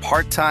hire,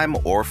 part-time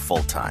or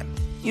full-time.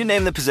 You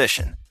name the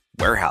position.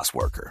 Warehouse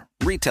worker,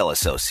 retail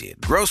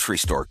associate, grocery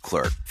store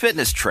clerk,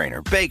 fitness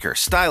trainer, baker,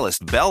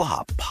 stylist,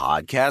 bellhop,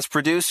 podcast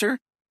producer.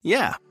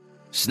 Yeah,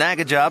 Snag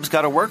a Job's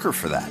got a worker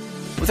for that.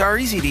 With our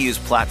easy-to-use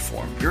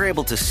platform, you're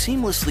able to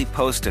seamlessly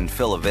post and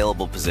fill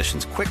available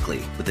positions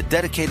quickly with a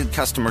dedicated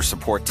customer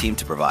support team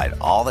to provide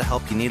all the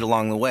help you need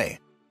along the way.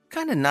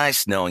 Kind of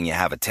nice knowing you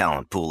have a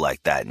talent pool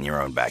like that in your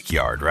own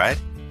backyard,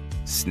 right?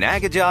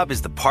 Snagajob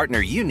is the partner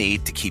you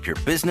need to keep your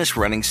business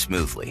running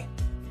smoothly.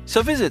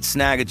 So visit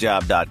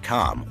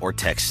snagajob.com or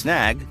text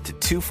snag to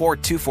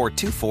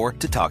 242424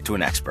 to talk to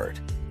an expert.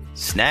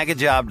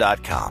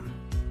 Snagajob.com,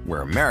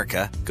 where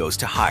America goes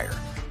to hire.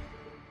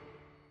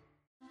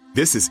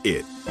 This is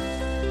it.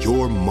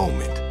 Your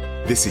moment.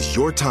 This is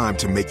your time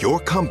to make your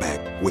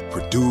comeback with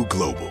Purdue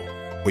Global.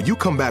 When you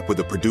come back with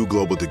a Purdue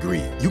Global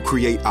degree, you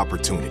create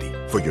opportunity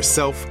for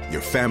yourself,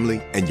 your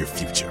family, and your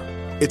future.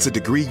 It's a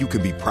degree you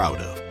can be proud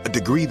of, a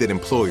degree that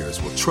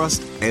employers will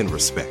trust and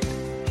respect.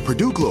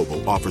 Purdue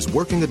Global offers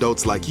working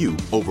adults like you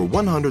over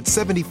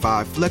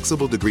 175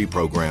 flexible degree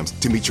programs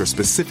to meet your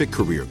specific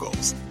career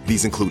goals.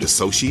 These include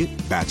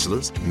associate,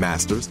 bachelor's,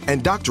 master's,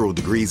 and doctoral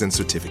degrees and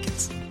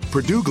certificates.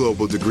 Purdue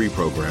Global degree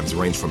programs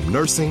range from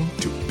nursing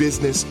to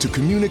business to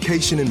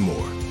communication and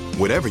more.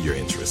 Whatever your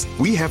interest,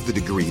 we have the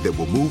degree that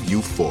will move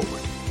you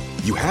forward.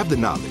 You have the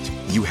knowledge,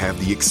 you have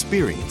the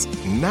experience.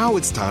 Now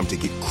it's time to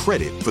get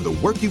credit for the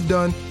work you've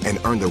done and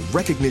earn the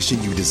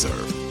recognition you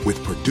deserve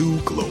with Purdue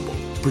Global,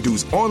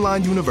 Purdue's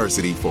online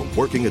university for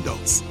working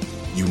adults.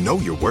 You know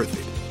you're worth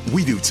it.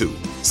 We do too.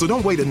 So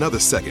don't wait another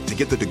second to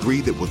get the degree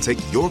that will take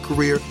your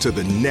career to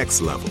the next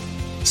level.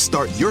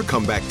 Start your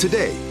comeback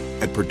today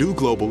at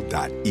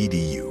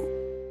purdueglobal.edu.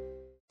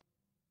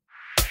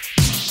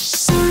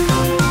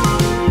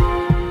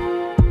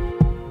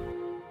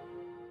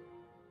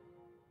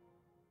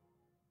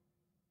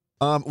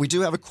 We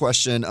do have a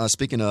question.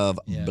 Speaking of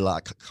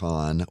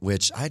BlackCon,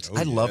 which I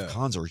love,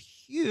 cons are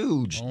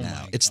huge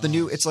now. It's the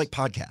new. It's like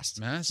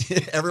podcasts.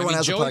 Everyone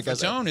has a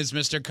podcast. Joey Fatone is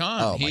Mr.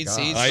 Con. Oh my God.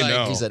 I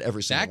know. He's at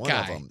every single one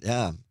of them.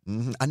 Yeah,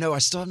 I know. I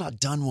still have not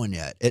done one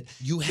yet.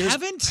 You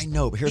haven't? I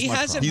know. But here's he my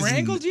hasn't problem.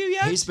 wrangled you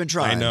yet. He's been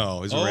trying. I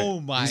know.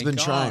 He's been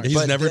trying.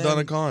 He's never done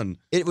a con.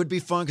 It would be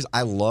fun because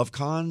I love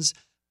cons.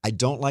 I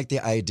don't like the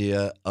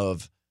idea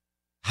of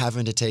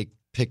having to take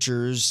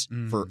pictures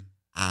for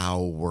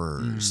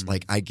hours.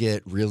 Like I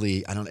get really,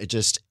 you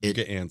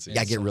get antsy.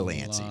 I get really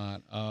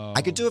antsy.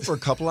 I could do it for a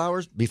couple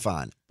hours, be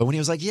fine. But when he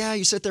was like, "Yeah,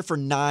 you sit there for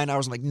 9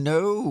 hours," I'm like,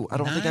 "No, I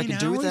don't think I can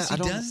do that." He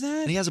does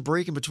that? And he has a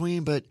break in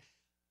between, but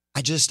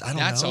I don't know.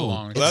 That's a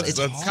long. It's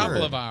a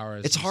couple of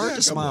hours. It's hard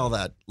to smile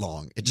that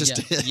long. It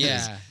just is.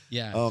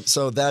 Yeah.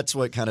 So that's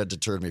what kind of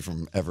deterred me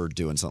from ever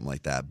doing something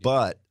like that.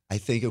 But I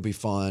think it would be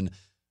fun,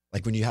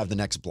 like when you have the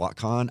next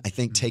BlockCon. I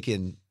think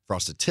taking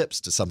Frosted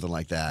Tips to something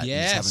like that.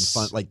 Yes. And just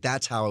having fun. Like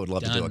that's how I would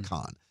love to do a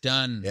con.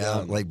 Done.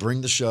 Yeah. Like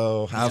bring the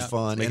show, have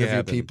fun, Make it interview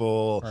happen.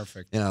 people.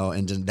 Perfect.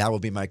 And then that will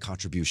be my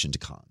contribution to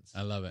cons.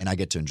 I love it. And I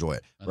get to enjoy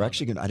it. We're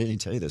actually going to, I didn't even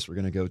tell you this. We're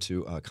going to go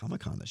to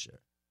Comic-Con this year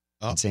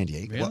in San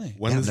Diego. Really?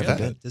 When is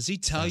that? Does he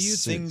tell you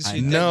things?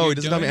 No, he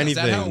doesn't tell me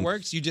anything. Is that how it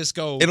works? You just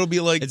go. It'll be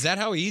like. Is that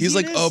how easy He's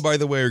like, it is? "Oh, by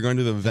the way, we're going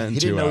to the event." He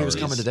didn't know he was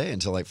hours." coming today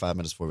until like 5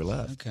 minutes before we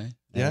left. Okay.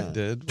 Yeah, I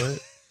did. But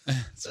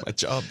it's my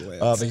job,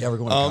 Lance. But yeah, we're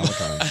going to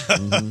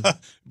Comic-Con.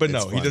 But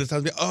no, he just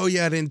tells me, "Oh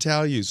yeah, I didn't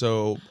tell you."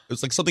 So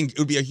it's like something. It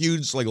would be a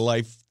huge like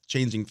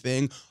life-changing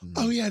thing.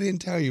 Oh yeah, I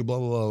didn't tell you. Blah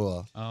blah blah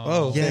blah.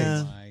 Oh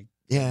yeah. My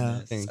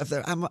Yeah, goodness.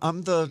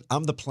 I'm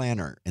the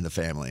planner in the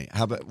family.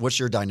 How about what's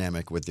your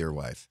dynamic with your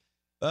wife?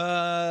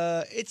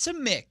 It's a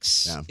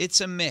mix. Yeah.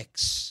 It's a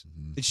mix.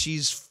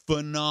 She's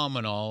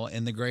phenomenal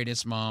and the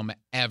greatest mom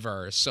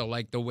ever. So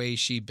like the way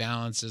she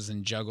balances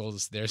and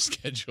juggles their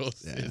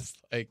schedules is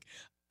like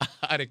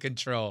out of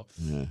control.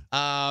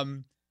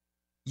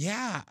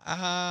 Yeah.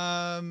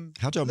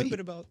 How'd y'all meet?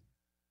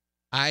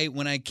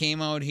 When I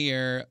came out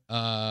here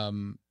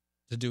to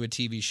do a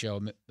TV show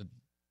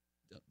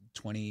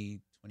 20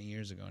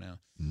 years ago now.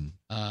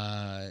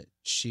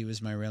 She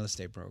was my real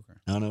estate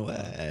broker. Oh, no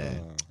way.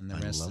 And the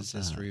rest is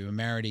history. We were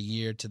married a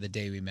year to the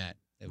day we met.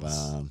 It was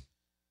Wow.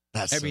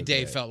 That's every so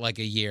day great. felt like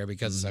a year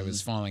because I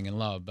was falling in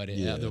love, but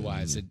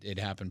otherwise it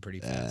happened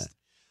pretty fast.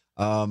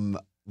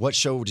 What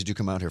show did you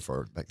come out here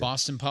for back then?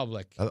 Boston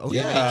Public. Oh,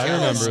 yeah, I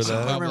remember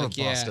that. I remember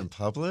yeah. Boston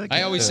Public.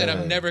 I always said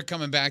I'm Yeah. never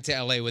coming back to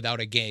LA without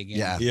a gig.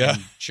 And, Yeah.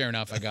 and sure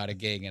enough, I got a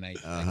gig and I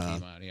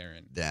came out here.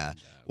 And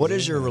What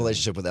is your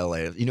relationship with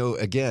LA? You know,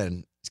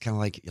 again, it's kind of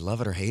like you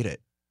love it or hate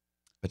it.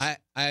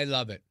 I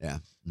love it. Yeah.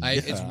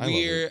 It's I love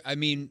weird. I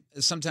mean,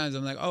 sometimes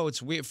I'm like, oh,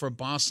 it's weird for a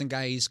Boston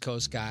guy, East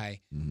Coast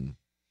guy.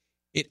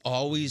 It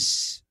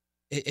always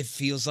it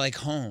feels like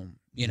home.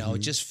 You know, it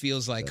just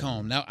feels like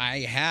home. Now, I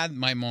had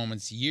my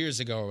moments years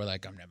ago where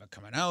like, I'm never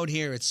coming out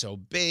here. It's so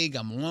big.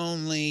 I'm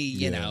lonely.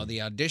 You know,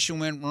 the audition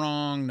went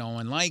wrong. No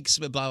one likes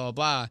me, blah,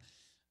 blah,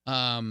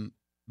 blah.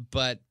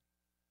 But,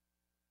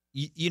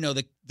 you know,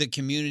 the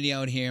community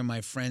out here,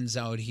 my friends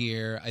out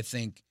here, I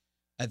think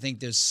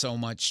there's so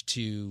much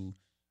to,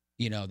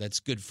 you know, that's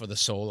good for the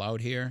soul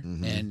out here.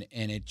 And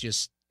it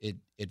just,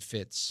 it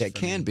fits. Yeah, it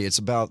can be. It's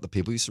about the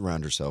people you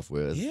surround yourself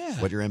with,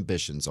 what your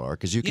ambitions are.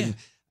 Because you can,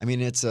 I mean,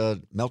 it's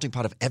a melting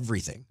pot of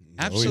everything.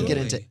 Absolutely. You can get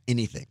into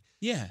anything.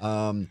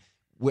 Yeah.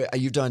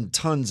 You've done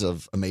tons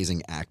of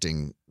amazing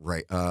acting,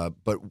 right?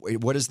 But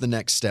what is the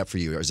next step for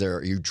you?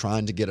 Are you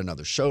trying to get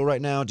another show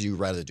right now? Do you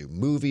rather do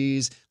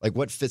movies? Like,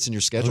 what fits in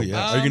your schedule? Oh,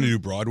 yeah. Are you going to do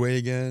Broadway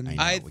again?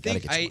 I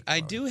think I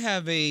do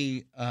have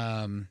a.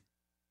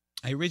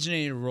 I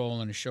originated a role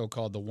in a show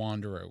called The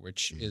Wanderer,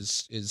 which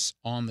is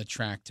on the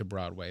track to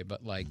Broadway,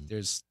 but like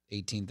there's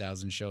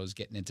 18,000 shows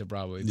getting into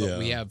Broadway. But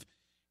we have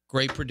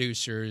great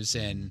producers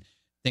and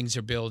things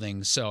are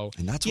building. So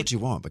and that's what you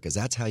want, because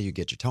that's how you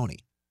get your Tony.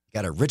 You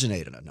got to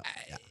originate in it.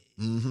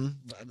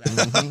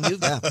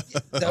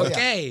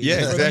 Okay.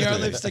 Yeah, From exactly. your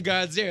lips to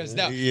God's ears.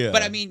 No. Yeah.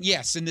 But I mean,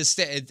 yes, in this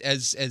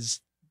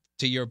as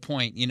to your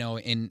point,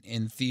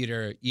 in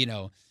theater,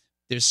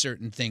 there's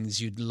certain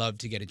things you'd love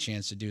to get a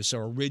chance to do. So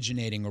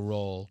originating a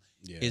role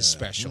is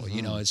special.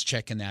 Is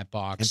checking that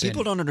box. And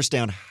people don't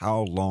understand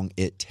how long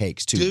it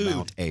takes to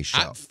mount a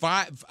show.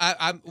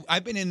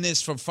 I've been in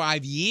this for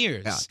 5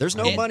 years. Yeah, there's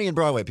no money in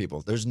Broadway,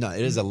 people. There's not.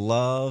 It is a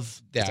love.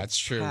 That's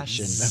true.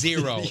 Passion.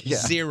 Zero.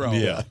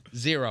 Yeah.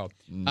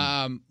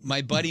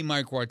 My buddy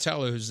Mike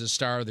Wartella, who's the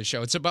star of the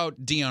show, it's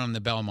about Dion and the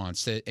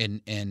Belmonts,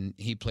 and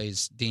he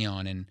plays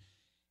Dion,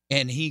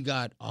 and he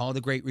got all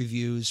the great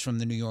reviews from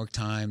the New York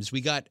Times.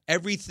 We got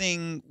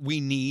everything we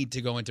need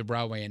to go into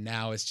Broadway, and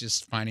now it's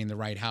just finding the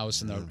right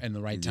house and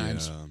the right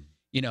times.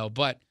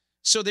 But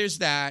so there's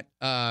that.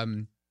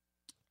 Put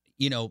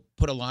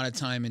a lot of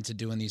time into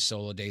doing these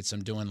solo dates.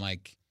 I'm doing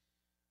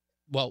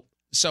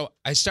so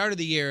I started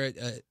the year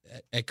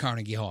at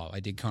Carnegie Hall. I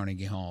did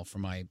Carnegie Hall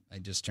I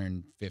just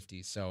turned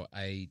 50, so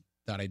I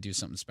thought I'd do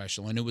something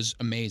special, and it was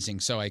amazing.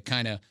 So I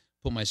kind of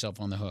put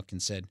myself on the hook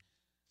and said,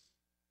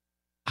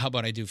 how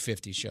about I do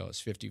 50 shows,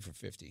 50 for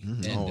 50?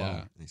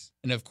 Nice.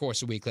 And of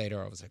course, a week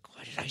later, I was like,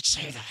 why did I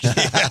say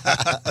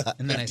that?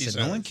 And then I said,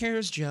 no one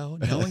cares, Joe.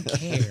 No one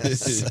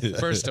cares,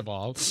 first of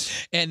all.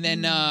 And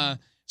then,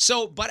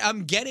 but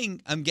I'm getting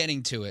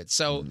to it.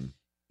 So,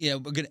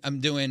 I'm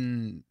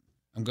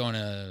going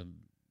to a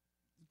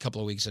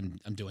couple of weeks. I'm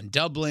doing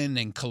Dublin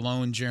and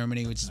Cologne,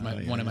 Germany, which is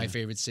one of my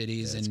favorite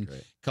cities, and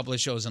a couple of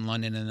shows in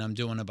London. And I'm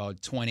doing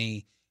about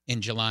 20 in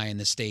July in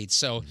the States.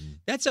 So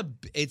it's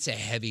a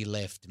heavy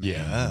lift, man.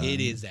 Yeah. It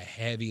is a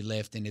heavy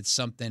lift, and it's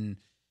something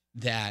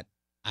that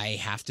I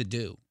have to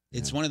do.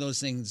 It's one of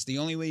those things, the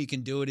only way you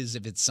can do it is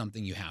if it's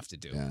something you have to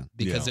do. Yeah.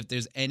 Because if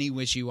there's any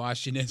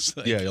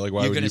wishy-washiness, you're like,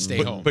 why you're would going to you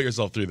stay home. Put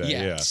yourself through that.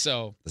 Yeah.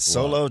 So the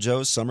Solo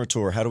Joe's Summer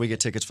Tour, how do we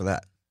get tickets for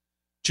that?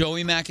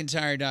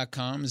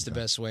 JoeyMcIntyre.com is the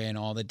best way, and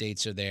all the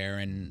dates are there.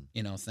 And,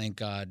 thank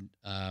God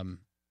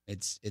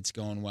it's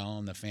going well,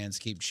 and the fans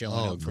keep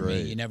showing up for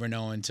me. You never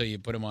know until you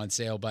put them on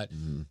sale, but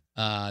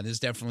there's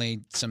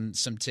definitely some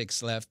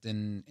ticks left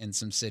in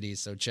some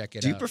cities, so check it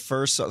out. Do you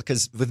prefer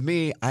because with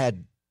me, I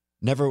had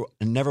never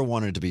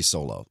wanted to be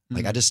solo.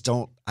 Like I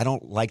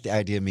don't like the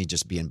idea of me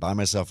just being by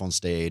myself on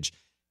stage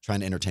trying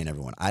to entertain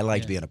everyone. I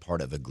liked being a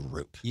part of a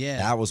group. Yeah.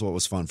 That was what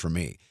was fun for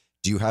me.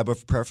 Do you have a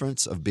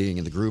preference of being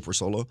in the group or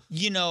solo?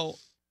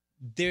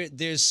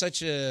 There's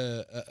such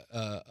a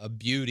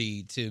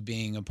beauty to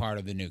being a part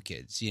of the New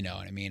Kids. You know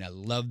what I mean? I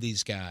love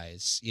these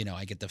guys.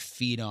 I get to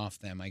feed off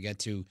them. I get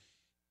to,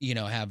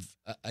 have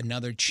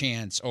another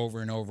chance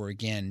over and over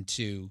again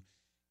to,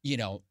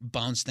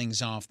 bounce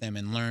things off them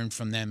and learn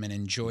from them and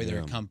enjoy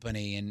their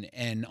company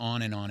and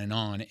on and on and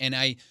on. And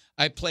I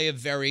play a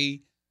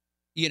very,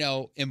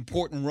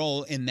 important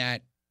role in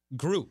that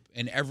group.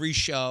 In every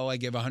show, I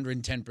give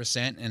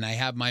 110%, and I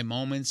have my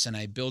moments, and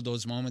I build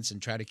those moments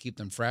and try to keep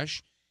them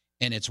fresh.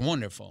 And it's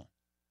wonderful.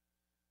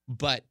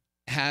 But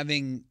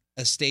having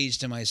a stage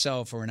to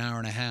myself for an hour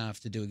and a half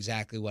to do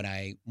exactly what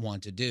I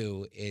want to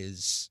do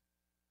is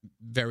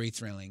very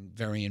thrilling,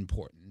 very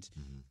important.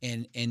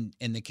 And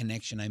the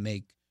connection I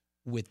make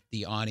with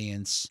the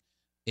audience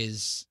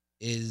is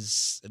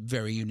a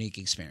very unique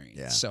experience.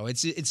 Yeah. So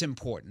it's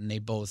important. They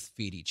both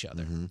feed each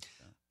other.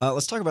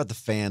 Let's talk about the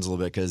fans a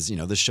little bit, because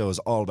this show is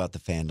all about the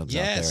fandoms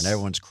out there, and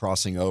everyone's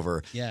crossing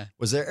over. Yeah.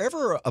 Was there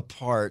ever a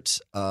part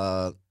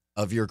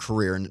of your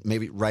career, and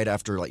maybe right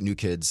after like New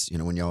Kids,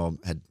 when y'all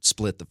had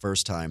split the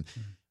first time,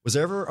 was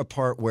there ever a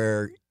part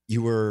where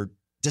you were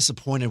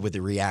disappointed with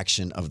the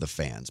reaction of the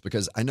fans?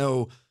 Because I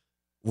know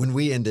when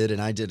we ended,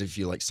 and I did a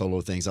few like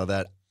solo things, all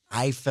that,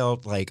 I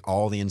felt like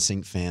all the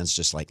NSYNC fans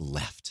just like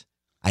left.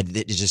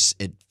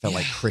 It felt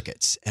like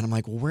crickets, and I'm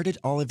like, well, where did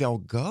all of y'all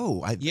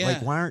go?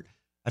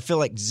 I feel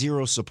like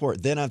zero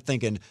support. Then I'm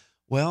thinking,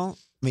 well,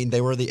 I mean,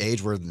 they were the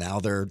age where now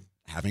they're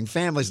having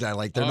families now.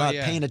 Like they're not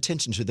paying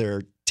attention to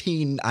their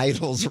teen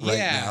idols right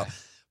now.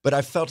 But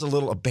I felt a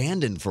little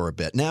abandoned for a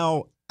bit.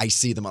 Now I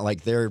see them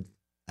like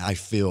I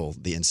feel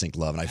the NSYNC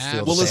love, and I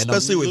feel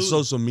especially with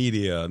social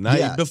media.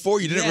 Now, before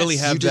you didn't really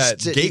have that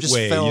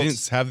gateway. You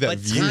didn't have that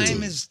view.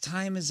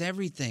 Time is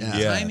everything.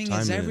 Yeah. Timing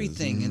is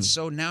everything. And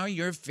so now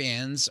your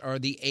fans are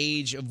the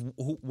age of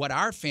what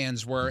our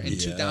fans were in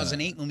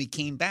 2008 when we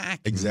came back.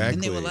 Exactly.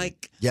 And they were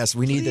like, yes,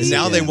 we need this.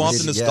 Now they want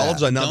the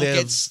nostalgia. Now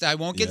I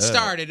won't get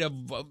started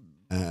of what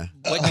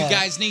you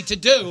guys need to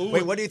do.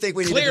 Wait, what do you think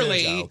we need to do,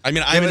 Joe? I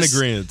mean, I'm in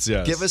agreement,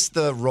 yes. Give us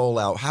the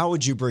rollout. How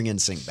would you bring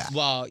NSYNC back?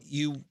 Well,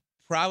 you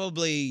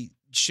probably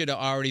should have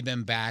already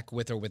been back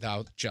with or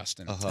without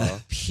Justin.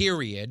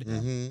 Period.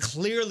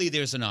 Clearly,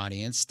 there's an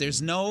audience.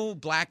 There's no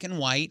black and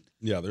white.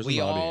 Yeah, there's we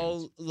an audience.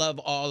 all love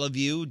all of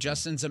you.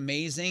 Justin's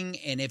amazing,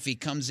 and if he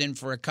comes in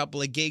for a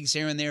couple of gigs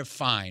here and there,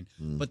 fine.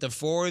 But the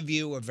four of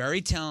you are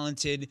very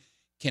talented,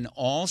 can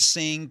all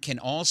sing, can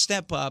all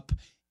step up,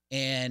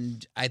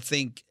 and I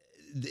think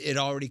it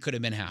already could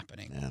have been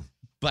happening. Yeah.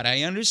 But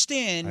I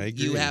understand I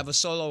agree. you have a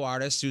solo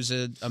artist who's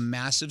a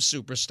massive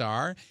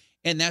superstar,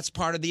 and that's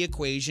part of the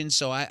equation.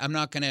 So I'm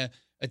not going to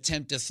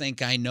attempt to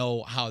think I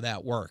know how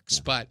that works.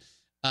 Yeah. But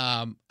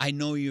I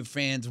know your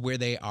fans where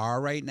they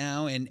are right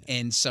now,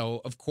 and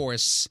so of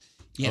course,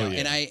 you know,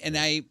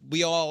 and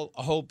we all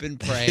hope and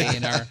pray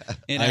in our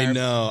I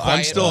know.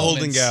 I'm still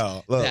holding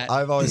out. Look,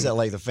 I've always said,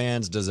 like, the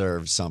fans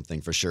deserve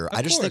something for sure.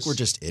 I just think we're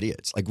just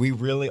idiots. Like, we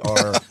really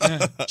are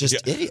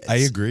just idiots. I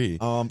agree.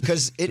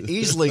 Because it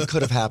easily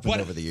could have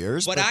happened over the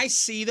years. What I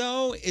see,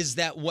 though, is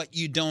that what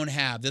you don't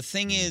have. The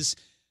thing is,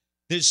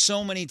 there's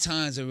so many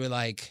times that we're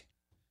like,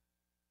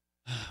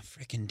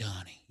 freaking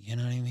Donnie. You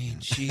know what I mean?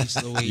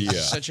 Jeez Louise.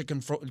 He's such a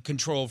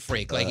control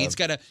freak. Like, he's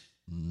got to...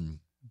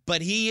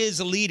 But he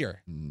is a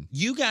leader.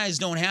 You guys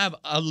don't have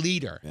a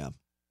leader. Yeah.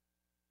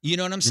 You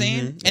know what I'm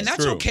saying? And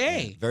that's true.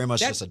 okay. Yeah. Very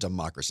much just a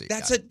democracy.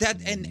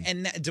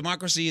 And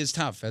democracy is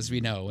tough, as we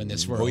know, in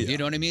this world. You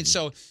know what I mean?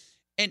 So,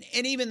 and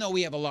even though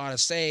we have a lot of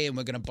say and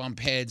we're going to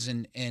bump heads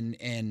and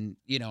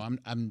you know,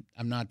 I'm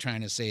not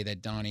trying to say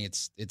that Donnie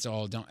it's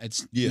all done.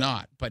 It's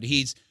not. But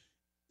he's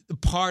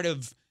part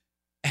of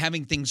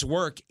having things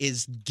work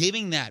is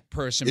giving that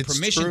person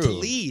permission to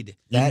lead.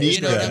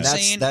 You know what I'm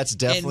saying? That's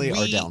definitely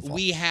our downfall.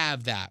 We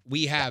have that.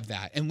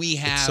 And we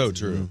have so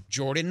true.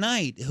 Jordan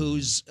Knight,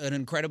 who's an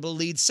incredible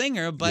lead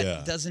singer,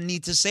 but doesn't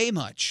need to say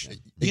much.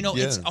 You know,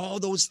 it's all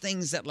those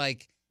things that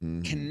like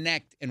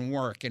connect and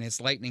work, and it's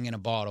lightning in a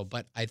bottle.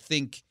 But I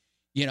think,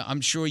 you know,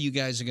 I'm sure you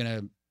guys are going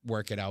to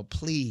work it out.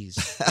 Please.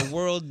 The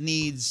world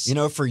needs... You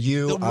know, for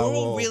you, the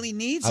world really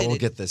needs it. I will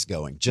get this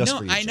going just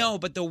for you. I know,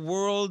 but the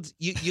world,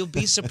 you'll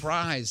be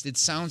surprised. It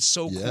sounds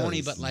so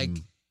corny, but like,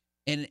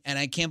 and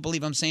I can't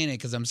believe I'm saying it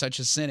because I'm such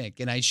a cynic,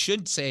 and I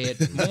should say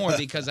it more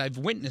because I've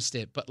witnessed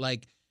it, but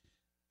like,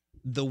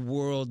 the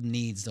world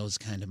needs those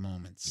kind of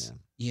moments,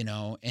 you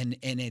know, and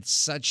it's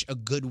such a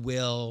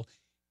goodwill,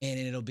 and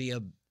it'll be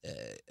an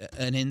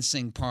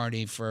NSYNC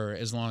party for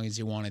as long as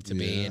you want it to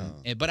be.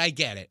 But I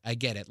get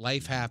it.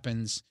 Life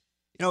happens.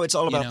 You know, it's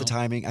all about the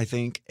timing, I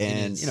think.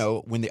 And, you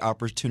know, when the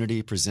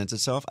opportunity presents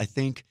itself, I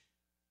think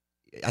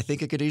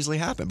it could easily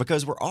happen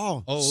because we're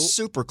all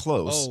super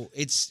close.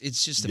 It's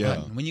just a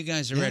button. When you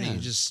guys are ready, you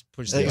just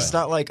push the button. It's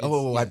not like,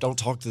 I don't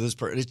talk to this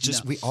person. It's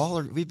just we've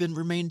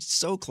remained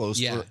so close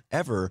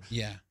forever.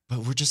 Yeah. But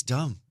we're just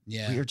dumb.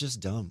 Yeah. We are just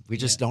dumb. We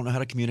just don't know how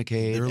to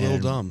communicate. They're a little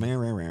dumb.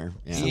 Yeah.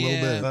 Just a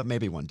little bit. But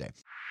maybe one day.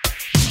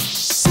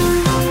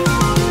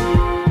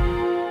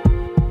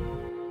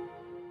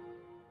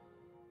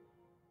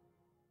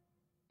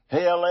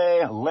 Hey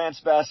LA,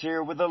 Lance Bass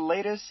here with the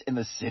latest in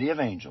the City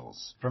of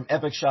Angels. From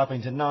epic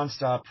shopping to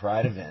nonstop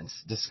Pride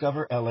events,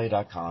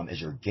 DiscoverLA.com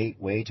is your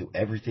gateway to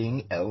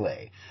everything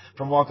LA.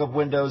 From walk-up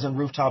windows and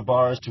rooftop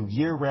bars to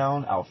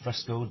year-round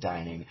alfresco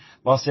dining,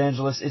 Los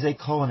Angeles is a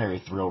culinary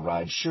thrill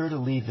ride sure to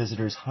leave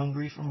visitors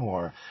hungry for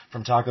more.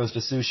 From tacos to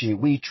sushi,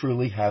 we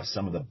truly have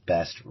some of the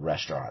best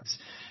restaurants.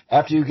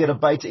 After you get a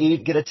bite to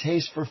eat, get a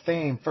taste for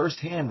fame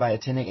firsthand by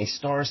attending a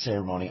star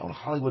ceremony on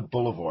Hollywood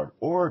Boulevard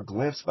or a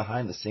glimpse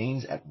behind the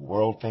scenes at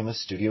world-famous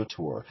Studio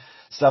Tour.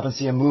 Stop and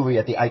see a movie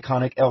at the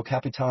iconic El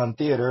Capitan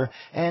Theater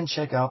and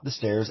check out the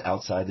stairs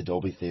outside the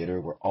Dolby Theater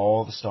where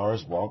all the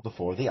stars walk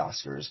before the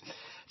Oscars.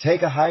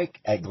 Take a hike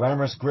at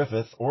glamorous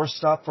Griffith or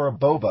stop for a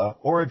boba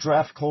or a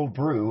draft cold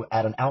brew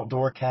at an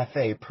outdoor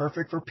cafe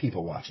perfect for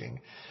people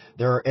watching.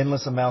 There are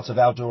endless amounts of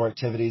outdoor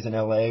activities in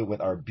LA with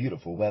our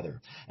beautiful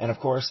weather. And of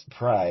course,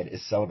 Pride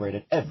is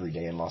celebrated every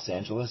day in Los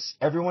Angeles.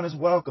 Everyone is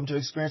welcome to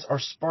experience our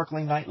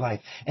sparkling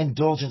nightlife,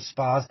 indulgent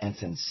spas, and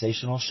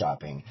sensational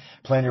shopping.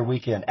 Plan your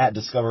weekend at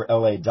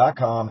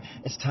DiscoverLA.com.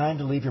 It's time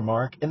to leave your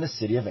mark in the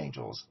City of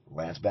Angels.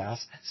 Lance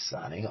Bass,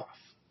 signing off.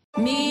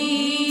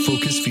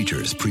 Focus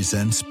Features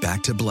presents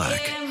Back to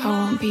Black. I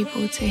want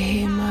people to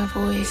hear my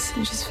voice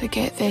and just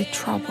forget their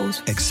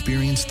troubles.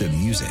 Experience the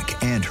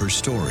music and her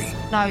story.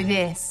 Know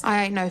this,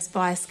 I ain't no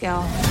Spice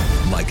Girl.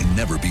 Like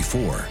never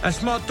before.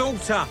 That's my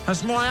daughter.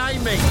 That's my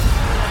Amy.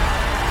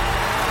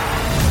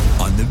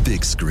 On the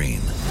big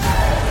screen.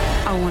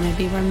 I want to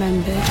be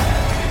remembered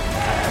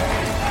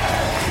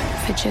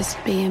for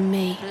just being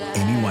me.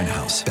 Amy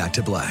Winehouse, Back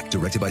to Black,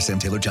 directed by Sam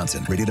Taylor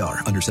Johnson. Rated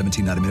R, under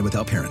 17, not a minute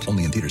without parent.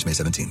 Only in theaters May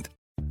 17th.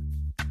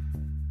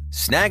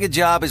 Snag a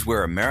Job is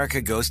where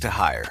America goes to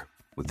hire,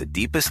 with the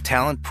deepest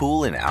talent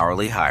pool in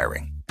hourly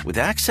hiring. With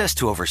access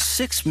to over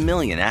 6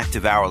 million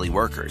active hourly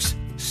workers,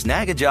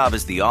 Snag a Job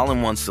is the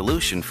all-in-one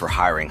solution for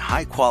hiring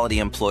high-quality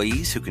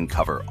employees who can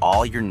cover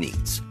all your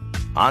needs.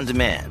 On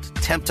demand,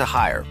 temp to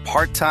hire,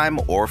 part-time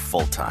or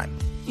full-time.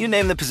 You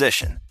name the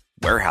position.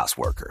 Warehouse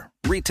worker,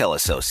 retail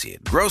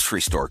associate, grocery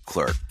store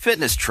clerk,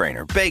 fitness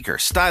trainer, baker,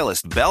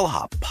 stylist,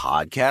 bellhop,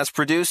 podcast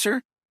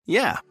producer.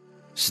 Yeah,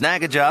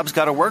 Snag-a-Job's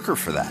got a worker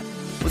for that.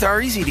 With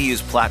our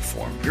easy-to-use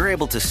platform, you're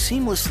able to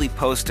seamlessly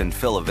post and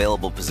fill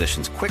available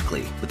positions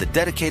quickly with a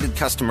dedicated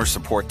customer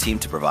support team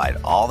to provide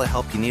all the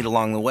help you need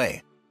along the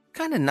way.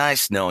 Kind of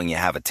nice knowing you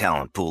have a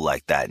talent pool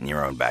like that in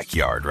your own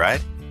backyard,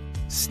 right?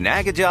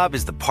 Snag-a-Job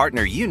is the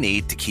partner you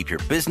need to keep your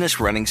business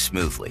running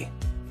smoothly.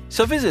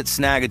 So visit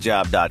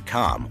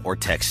snagajob.com or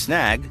text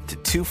snag to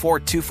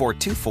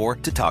 242424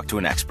 to talk to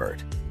an expert.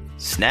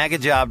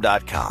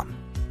 Snagajob.com,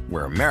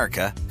 where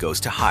America goes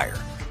to hire.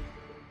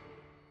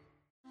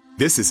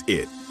 This is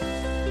it.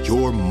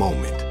 Your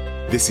moment.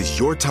 This is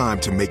your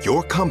time to make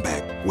your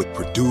comeback with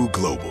Purdue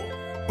Global.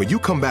 When you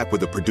come back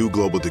with a Purdue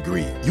Global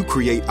degree, you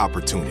create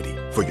opportunity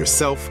for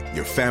yourself,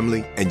 your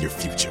family, and your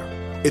future.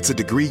 It's a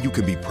degree you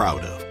can be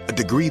proud of, a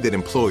degree that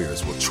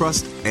employers will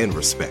trust and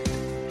respect.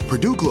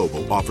 Purdue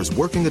Global offers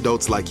working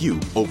adults like you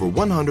over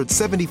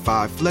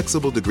 175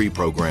 flexible degree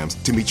programs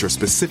to meet your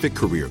specific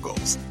career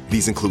goals.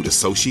 These include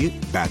associate,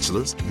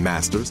 bachelor's,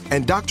 master's,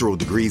 and doctoral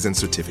degrees and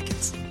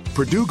certificates.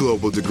 Purdue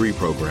Global degree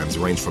programs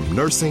range from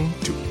nursing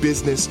to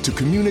business to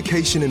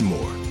communication and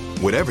more.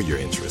 Whatever your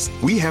interest,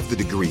 we have the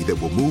degree that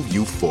will move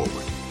you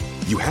forward.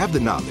 You have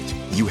the knowledge,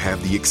 you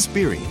have the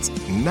experience.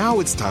 Now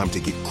it's time to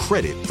get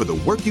credit for the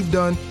work you've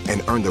done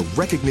and earn the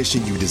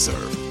recognition you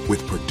deserve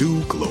with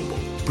Purdue Global,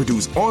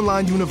 Purdue's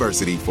online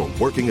university for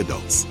working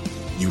adults.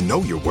 You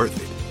know you're worth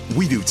it.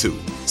 We do too.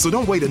 So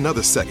don't wait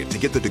another second to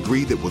get the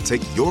degree that will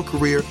take your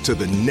career to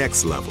the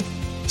next level.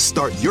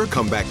 Start your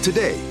comeback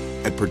today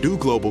at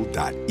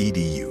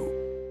purdueglobal.edu.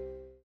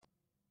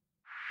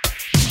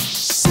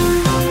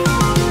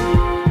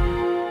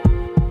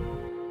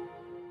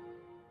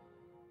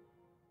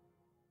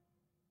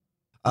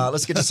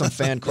 Let's get to some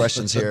fan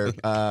questions here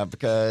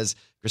because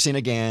Christina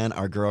Gann,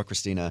 our girl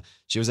Christina,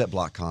 she was at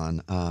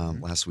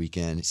BlockCon last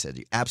weekend. He said,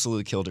 you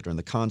absolutely killed it during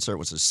the concert.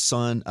 Was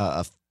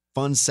a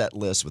fun set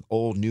list with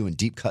old, new, and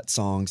deep cut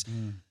songs.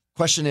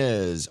 Question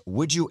is,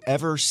 would you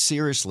ever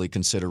seriously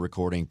consider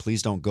recording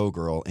Please Don't Go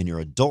Girl in your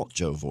adult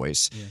Joe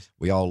voice? Yes.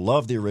 We all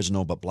love the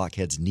original, but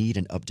Blockheads need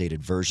an updated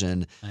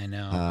version. I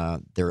know.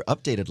 There are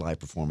updated live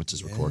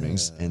performances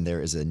recordings, and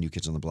there is a New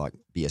Kids on the Block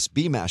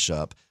BSB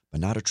mashup,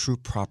 but not a true,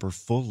 proper,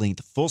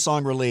 full-length,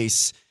 full-song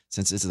release.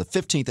 Since it's the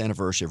 15th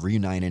anniversary of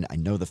Reuniting, I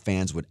know the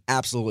fans would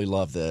absolutely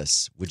love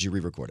this. Would you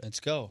re-record it?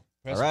 Let's go.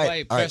 Press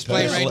play. Press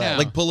play right now.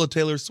 Like pull a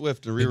Taylor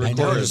Swift and re-record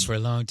I know this for a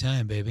long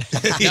time, baby.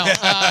 No,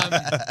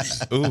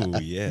 ooh,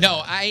 yeah.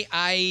 No,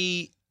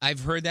 I've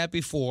heard that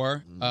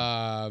before.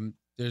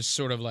 There's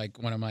sort of like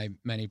one of my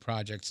many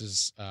projects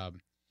is,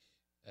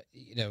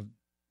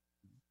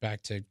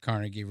 back to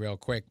Carnegie real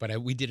quick,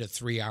 but we did a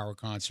 3-hour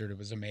concert. It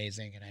was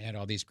amazing, and I had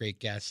all these great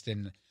guests,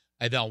 and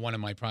I thought one of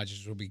my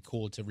projects would be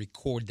cool to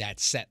record that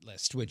set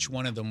list, which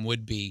one of them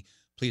would be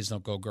Please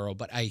Don't Go Girl.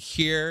 But I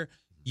hear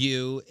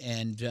you,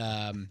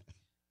 and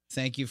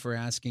thank you for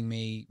asking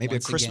me. Maybe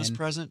once a Christmas again.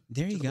 Present.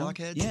 There you to go. The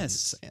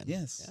Blockheads?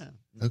 Yes. Yeah.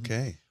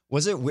 Okay.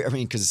 Was it weird? I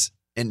mean, because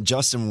and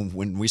Justin,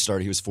 when we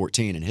started, he was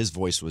 14, and his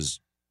voice was,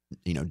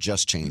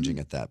 just changing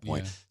at that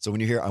point. Yeah. So when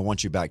you hear "I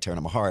Want You Back," tearing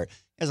on my heart,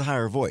 he has a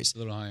higher voice. A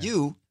little higher.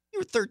 You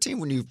were 13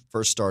 when you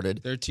first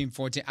started. 13,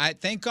 14.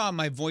 Thank God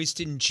my voice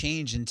didn't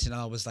change until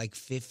I was like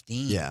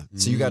 15. Yeah.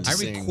 So you got to I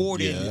sing.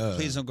 recorded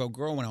Please Don't Go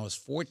Girl when I was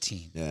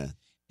 14. Yeah.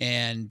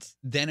 And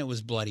then it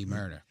was bloody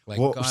murder. Like,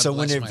 well, God so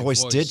when bless your my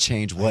voice did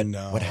change,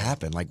 what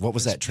happened? Like, what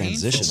was that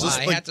transition? Well,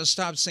 I had to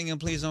stop singing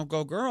Please Don't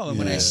Go Girl. And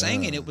when I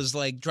sang it, it was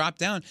like dropped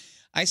down.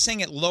 I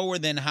sang it lower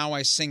than how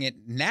I sing it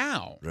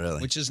now,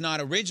 which is not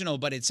original,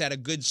 but it's at a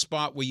good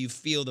spot where you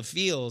feel the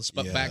feels.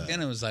 But back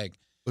then it was like,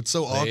 it's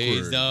so Please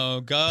awkward.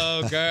 Don't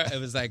go, girl. It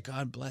was like,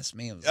 God bless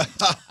me. It was like,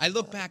 I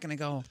look back and I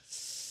go,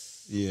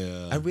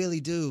 yeah, I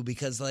really do,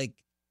 because like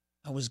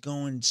I was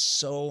going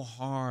so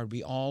hard.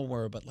 We all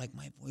were, but like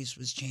my voice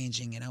was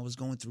changing and I was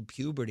going through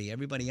puberty.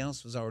 Everybody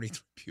else was already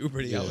through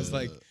puberty. Yeah. I was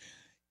like,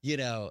 it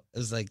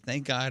was like,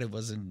 thank God it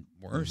wasn't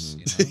worse.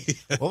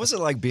 What was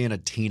it like being a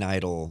teen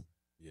idol?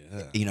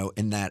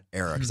 In that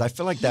era, because I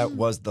feel like that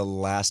was the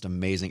last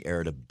amazing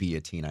era to be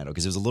a teen idol,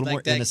 because it was a little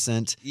more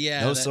innocent.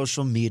 Yeah, no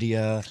social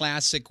media.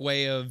 Classic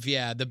way of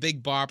the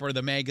Big Bopper,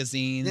 the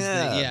magazines.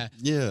 Yeah.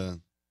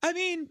 I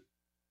mean,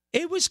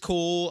 it was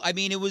cool. I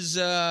mean, it was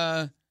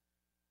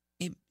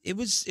it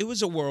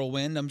was a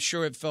whirlwind. I'm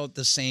sure it felt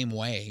the same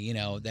way.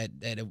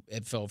 That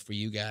it felt for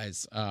you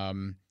guys.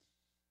 Some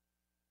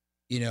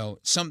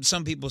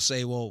people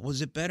say, well,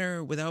 was it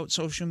better without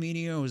social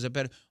media, or was it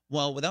better?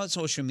 Well, without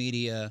social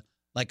media,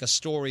 like a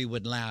story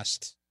would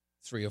last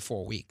 3 or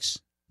 4 weeks.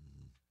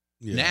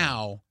 Yeah.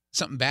 Now,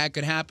 something bad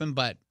could happen,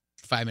 but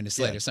 5 minutes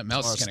later, something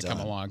else is going to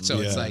come along. So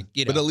it's like,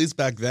 But at least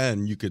back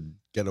then, you could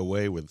get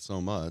away with so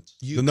much.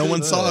 No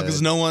one saw,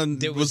 because no one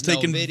was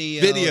taking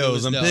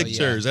videos and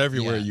pictures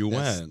everywhere you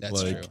went.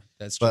 That's true.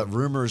 That's true. But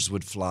rumors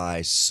would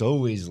fly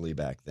so easily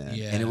back then,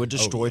 and it would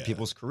destroy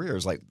people's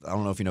careers. Like, I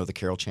don't know if you know the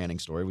Carol Channing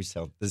story. We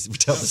tell the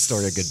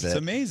story a good bit. It's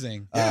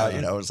amazing.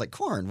 It was like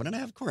corn. Why didn't I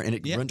have corn? And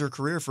it ruined her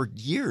career for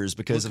years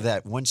because of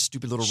that one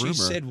stupid little rumor.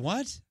 She said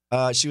what?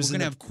 She was We're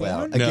gonna have corn.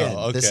 Well, again, No,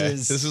 okay.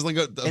 this is like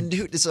a and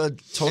dude, it's a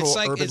total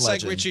urban it's legend.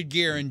 like Richard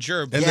Gere and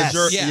Jerb. And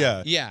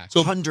Yes. Yeah.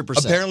 So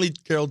 100%. apparently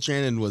Carol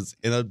Channing was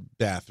in a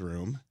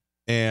bathroom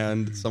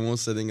and someone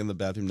was sitting in the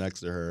bathroom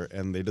next to her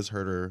and they just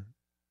heard her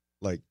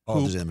like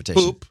there's an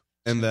imitation. poop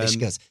and then she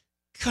goes,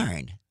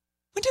 corn.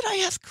 When did I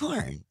have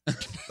corn?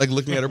 like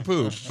looking at her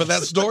poop. But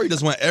that story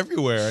just went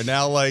everywhere. And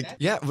now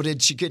Yeah, but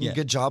did she get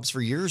good jobs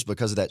for years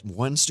because of that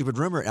one stupid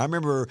rumor? And I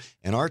remember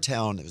in our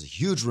town, there was a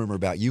huge rumor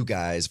about you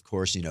guys, of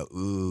course,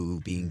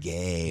 being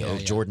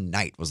gay. Jordan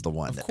Knight was the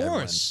one. Of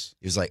course.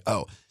 He was like,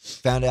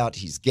 found out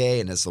he's gay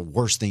and it's the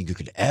worst thing you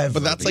could ever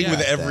But that's like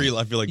with every,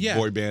 I feel like,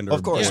 boy band or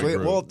of course. boy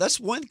group. Well,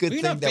 that's one good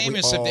You're thing not that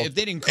famous we all... if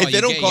they didn't call if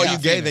they don't call you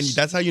gay, famous.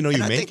 then that's how you know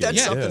you I make think it.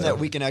 that's something that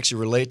we can actually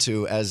relate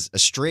to as a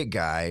straight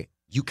guy.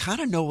 You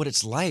kind of know what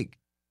it's like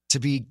to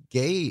be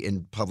gay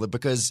in public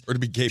because or to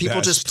be gay people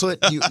bashed. just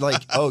put you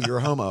like, you're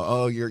a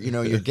homo, you're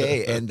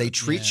gay, and they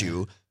treat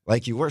you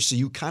like you were. So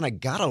you kind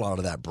of got a lot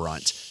of that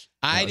brunt.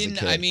 I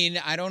didn't. I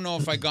mean, I don't know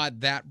if I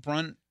got that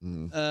brunt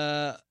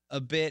a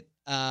bit.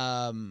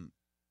 I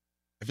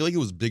feel like it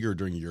was bigger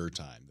during your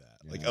time.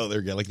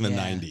 They're gay, like in the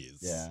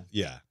 90s.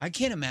 Yeah. I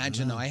can't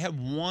imagine though. I had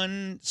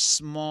one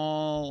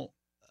small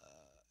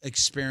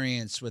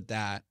experience with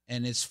that,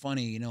 and it's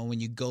funny, when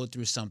you go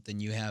through something,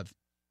 you have.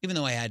 Even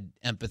though I had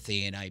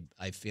empathy and I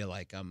feel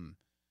like I'm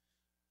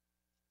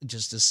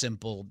just a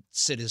simple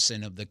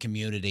citizen of the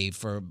community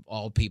for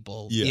all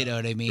people, you know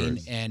what I mean?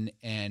 Sure.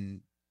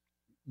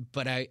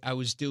 But I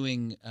was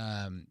doing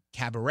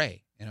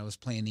cabaret and I was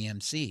playing the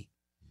MC.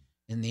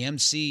 And the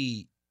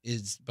MC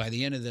is, by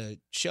the end of the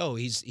show,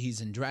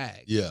 he's in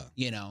drag. Yeah.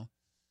 And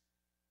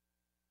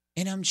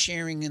I'm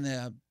sharing in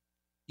the,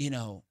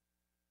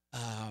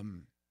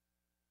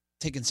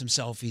 taking some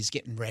selfies,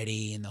 getting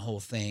ready and the whole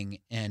thing.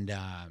 And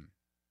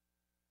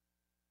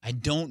I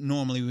don't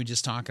normally, we were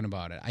just talking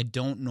about it, I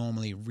don't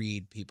normally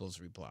read people's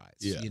replies.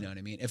 Yeah. You know what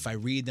I mean? If I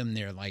read them,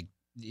 they're like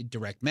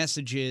direct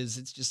messages.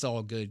 It's just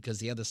all good because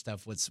the other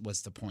stuff, what's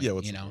the point? Yeah,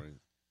 what's the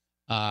point?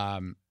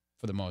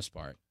 For the most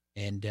part.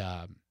 And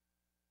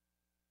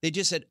they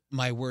just said,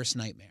 my worst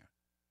nightmare.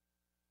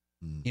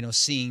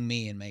 Seeing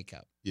me in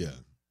makeup. Yeah.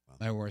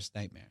 My worst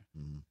nightmare.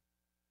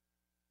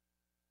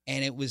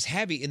 And it was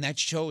heavy, and that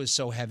show is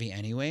so heavy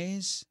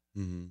anyways.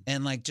 Mm-hmm.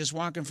 And like just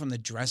walking from the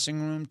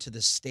dressing room to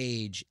the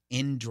stage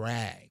in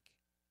drag,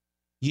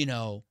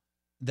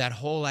 that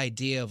whole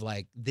idea of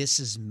like, this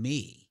is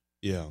me.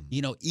 Yeah.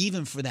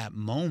 Even for that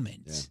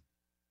moment,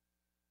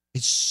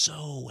 it's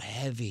so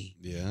heavy.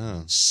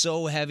 Yeah.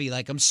 So heavy.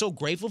 Like, I'm so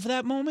grateful for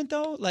that moment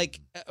though. Like,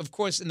 of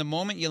course, in the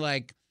moment you're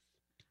like,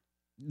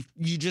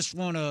 you just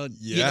want to,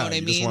 you know what I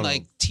mean?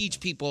 Like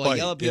teach people or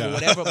yell at people,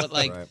 whatever. But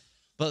like,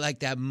 but like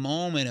that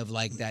moment of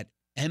like that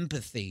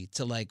empathy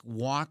to like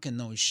walk in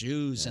those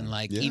shoes and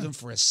like even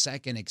for a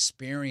second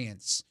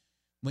experience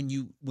when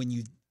you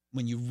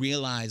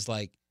realize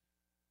like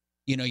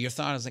your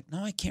thought is like,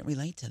 no, I can't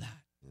relate to that.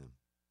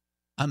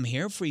 I'm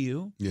here for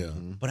you,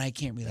 but I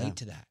can't relate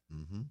to that.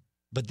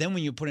 But then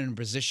when you put in a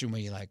position where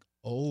you're like,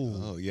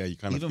 you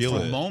kind of even feel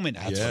for it. a moment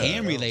I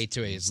can relate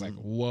to it. It's like,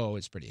 whoa,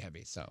 it's pretty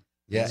heavy. So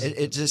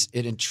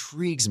it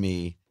intrigues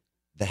me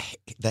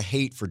the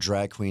hate for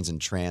drag queens and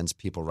trans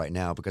people right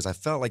now because I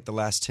felt like the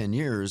last 10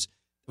 years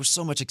there was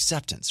so much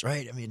acceptance,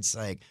 right? I mean, it's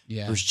like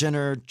there's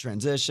gender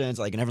transitions,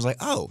 like, and everyone's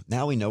like, oh,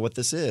 now we know what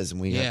this is, and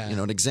we have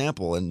an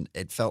example, and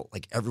it felt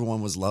like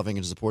everyone was loving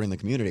and supporting the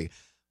community.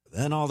 But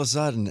then all of a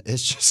sudden,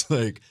 it's just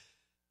like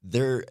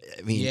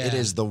it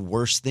is the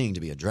worst thing to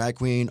be a drag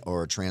queen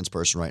or a trans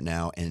person right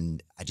now,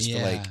 and I just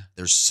feel like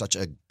there's such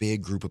a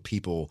big group of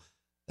people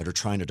that are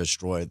trying to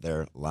destroy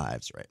their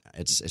lives right now.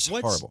 It's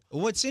horrible.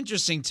 What's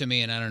interesting to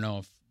me, and I don't know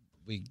if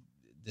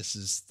this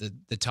is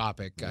the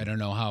topic. I don't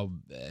know how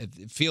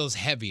it feels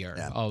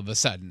heavier all of a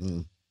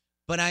sudden.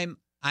 But I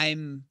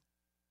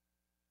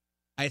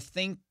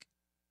think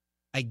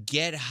I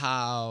get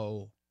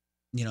how,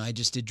 I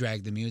just did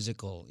Drag the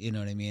Musical, you know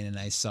what I mean? And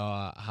I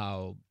saw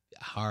how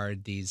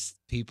hard these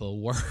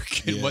people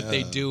work and what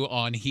they do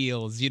on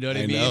heels, you know what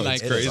I mean? Know,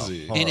 like it's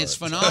crazy. And it's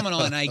phenomenal.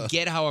 And I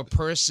get how a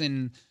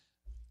person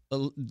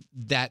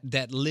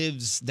that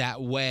lives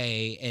that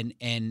way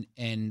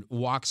and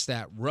walks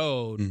that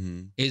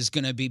road is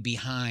going to be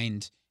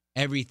behind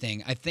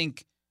everything. I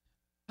think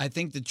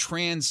the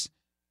trans,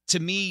 to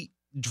me,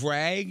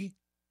 drag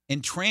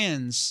and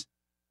trans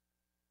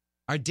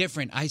are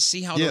different. I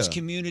see how those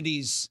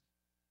communities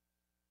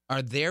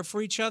are there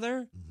for each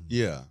other.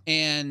 Yeah.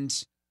 And,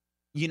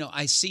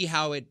 I see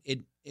how it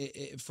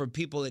for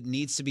people, it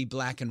needs to be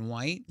black and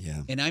white.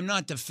 Yeah. And I'm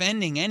not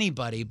defending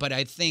anybody, but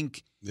I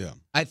think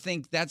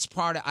that's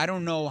part of, I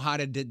don't know I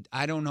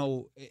don't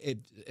know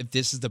if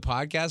this is the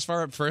podcast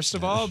for it, first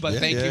of all, but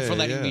thank you for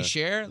letting me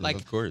share. Like,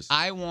 of course.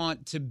 I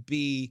want to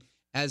be,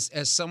 as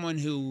someone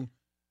who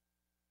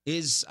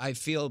is, I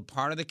feel,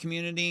 part of the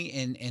community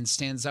and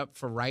stands up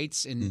for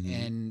rights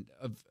and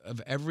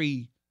of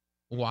every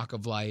walk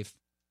of life,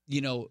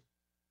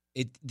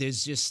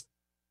 there's just,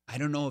 I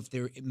don't know if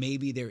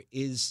maybe there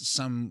is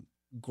some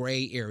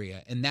gray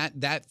area, and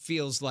that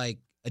feels like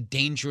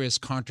dangerous,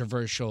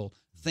 controversial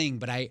thing.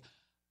 But I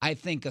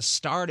think a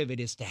start of it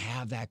is to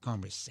have that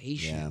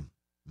conversation. Yeah.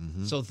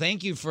 Mm-hmm. So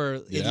thank you for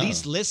at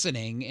least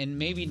listening, and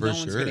maybe no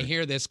one's going to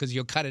hear this because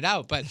you'll cut it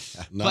out. But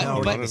we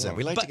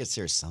like to get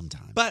serious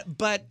sometimes.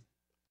 But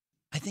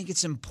I think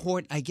it's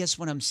important. I guess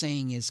what I'm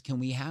saying is, can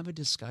we have a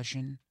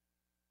discussion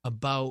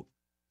about?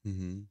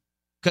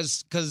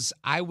 Because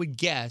I would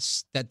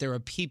guess that there are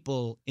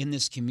people in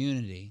this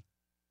community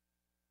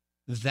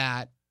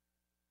that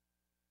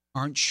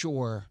aren't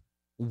sure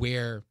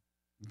where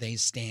they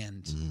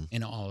stand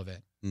in all of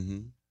it,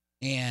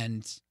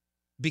 and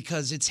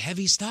because it's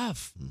heavy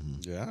stuff.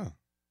 Yeah,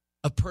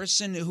 a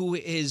person who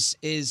is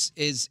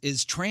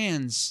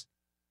trans,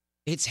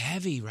 it's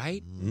heavy,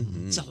 right?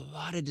 It's a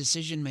lot of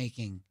decision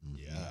making.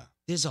 Yeah,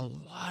 there's a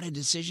lot of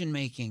decision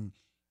making,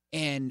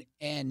 and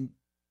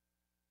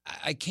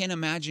I can't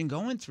imagine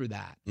going through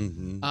that.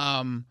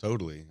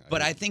 Totally.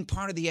 But I think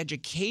part of the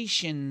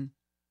education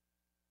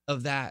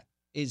of that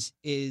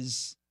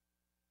is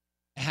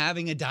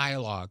having a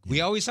dialogue.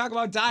 We always talk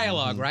about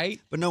dialogue, right?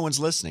 But no one's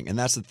listening, and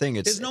that's the thing.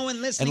 There's no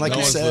one listening. And like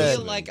you said, I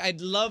feel like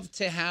I'd love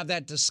to have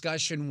that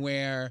discussion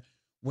where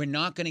we're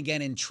not going to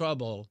get in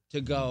trouble to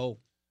go,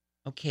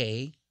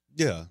 okay.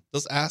 Yeah,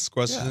 just ask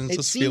questions. It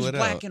just seems feel it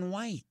black out. and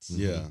white.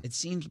 Yeah. It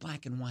seems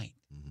black and white.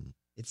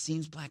 It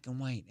seems black and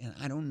white, and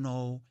I don't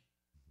know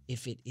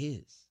if it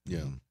is.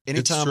 Yeah.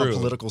 Anytime a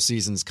political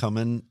season's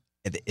coming,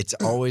 it's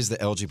always the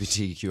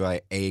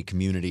LGBTQIA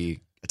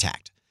community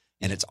attacked.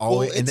 And it's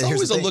always it's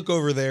always a look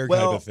over there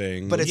kind of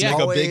thing. But it's make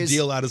always a big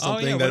deal out of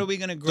something. What are we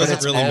going to grow? But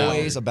it's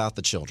always about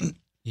the children.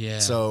 Yeah.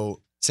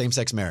 So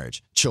same-sex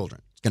marriage,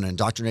 children. It's going to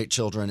indoctrinate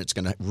children. It's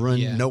going to ruin.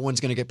 Yeah. No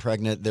one's going to get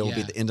pregnant. There will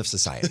be the end of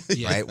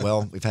society, right?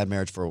 Well, we've had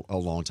marriage for a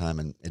long time,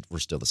 and we're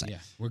still the same. Yeah,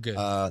 we're good.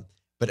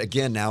 But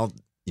again, now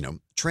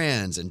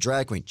trans and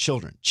drag queen,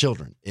 children.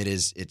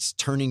 It's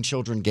turning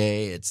children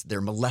gay.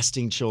 They're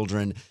molesting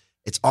children.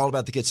 It's all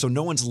about the kids. So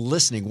no one's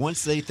listening.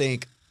 Once they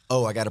think,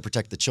 oh, I got to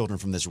protect the children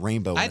from this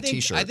rainbow on a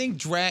T-shirt. I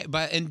think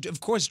and of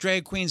course,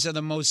 drag queens are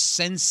the most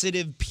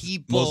sensitive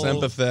people, most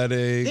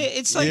empathetic.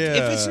 It's like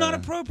if it's not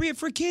appropriate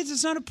for kids,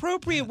 it's not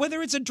appropriate.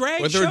 Whether it's a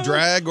drag Whether show, a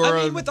drag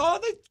or with all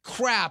the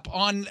crap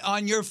on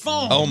your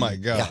phone. Oh my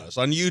gosh,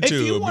 on YouTube,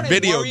 if you want to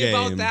video worry game.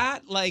 about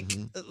that,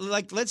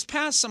 like let's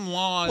pass some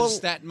laws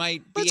that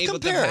might be able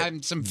to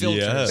have some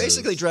filters. Yes.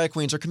 Basically, drag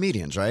queens are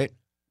comedians, right?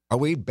 Are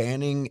we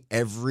banning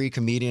every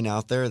comedian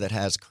out there that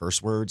has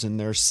curse words in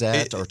their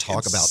set or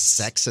talk about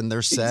sex in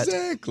their set?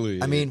 Exactly.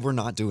 I mean, we're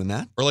not doing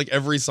that. Or like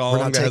every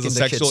song that has a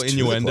sexual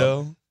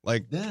innuendo.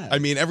 Like, I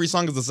mean, every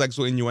song is a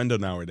sexual innuendo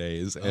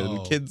nowadays,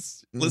 and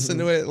kids listen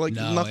to it like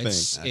nothing.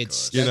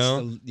 It's you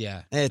know,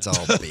 it's all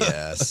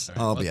BS.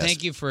 All BS.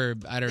 Thank you for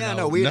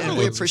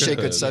we appreciate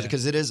good stuff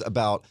because it is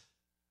about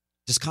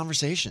just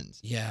conversations.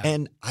 Yeah,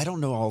 and I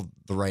don't know all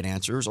the right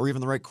answers or even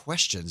the right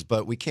questions,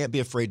 but we can't be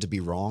afraid to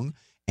be wrong.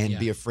 And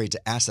be afraid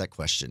to ask that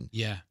question.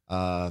 Yeah.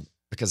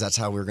 Because that's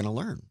how we're going to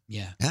learn.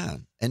 Yeah. Yeah.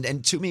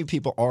 And too many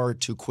people are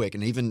too quick.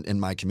 And even in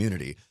my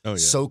community,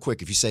 so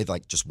quick. If you say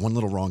like just one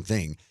little wrong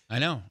thing, I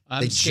know.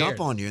 They jump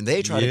on you and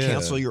they try to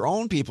cancel your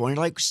own people. And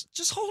you're like,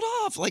 just hold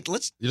off. Like,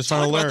 let's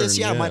talk about this.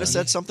 Yeah, I might have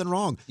said something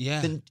wrong. Yeah.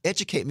 Then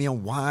educate me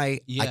on why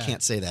I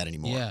can't say that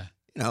anymore.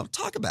 Yeah.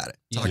 Talk about it.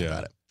 Talk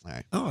about it. All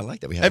right. Oh, I like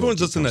that. We have everyone's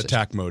just in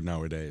attack mode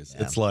nowadays.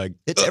 Yeah. It's like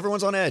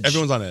everyone's on edge.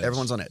 Everyone's on edge.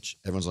 Everyone's on edge.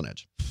 Everyone's on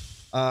edge.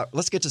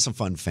 Let's get to some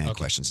fun fan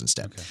questions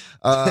instead. Okay.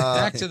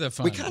 Back to the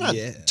fun. We kind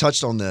of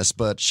touched on this,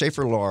 but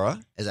Schaefer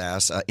Laura has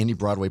asked, any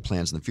Broadway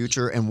plans in the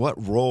future, and what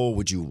role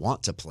would you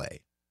want to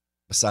play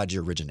besides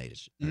your originated?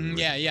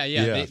 Yeah.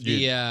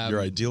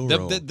 Your ideal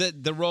role.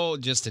 The role,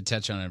 just to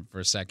touch on it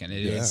for a second,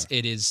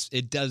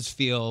 it does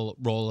feel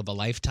role of a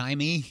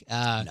lifetime-y.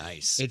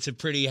 Nice. It's a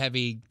pretty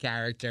heavy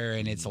character,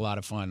 and it's a lot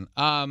of fun.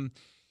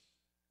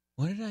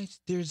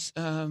 There's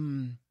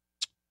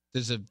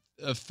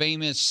a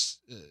famous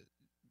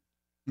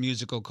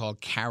musical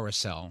called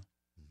Carousel,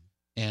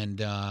 and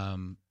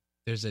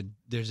there's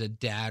a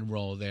dad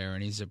role there,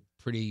 and he's a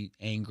pretty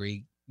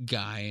angry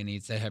guy, and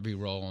it's a heavy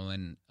role,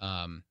 and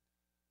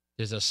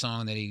there's a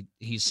song that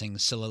he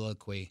sings,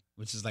 Soliloquy,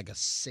 which is like a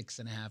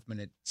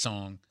 6.5-minute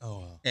song.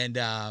 Oh, wow. And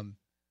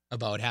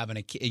about having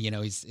a kid,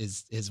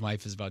 his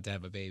wife is about to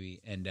have a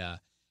baby, and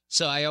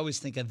so I always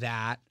think of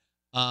that.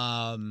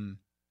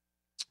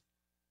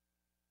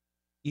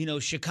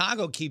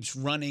 Chicago keeps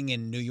running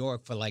in New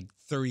York for like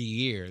 30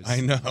 years. I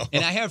know.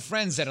 And I have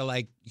friends that are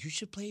like, you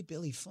should play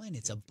Billy Flynn.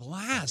 It's a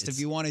blast if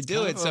you want to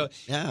do it. So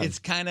it's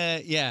kind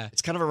of,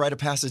 It's kind of a rite of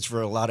passage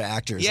for a lot of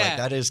actors. Yeah. Like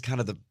that is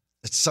kind of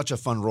it's such a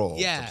fun role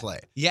to play.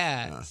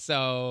 Yeah.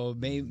 So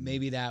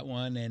maybe that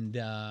one. And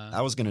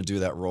I was going to do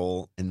that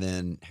role, and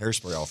then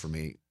Hairspray offered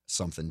me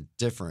something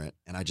different.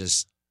 And I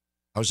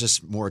was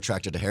just more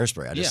attracted to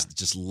Hairspray. I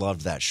just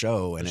loved that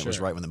show, and it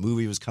was right when the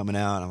movie was coming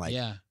out. And I'm like,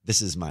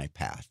 this is my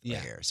path right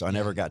here. So I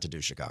never got to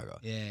do Chicago.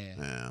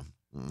 Yeah.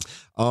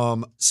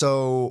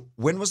 So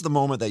when was the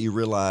moment that you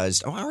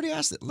realized, I already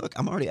asked it. Look,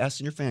 I'm already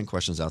asking your fan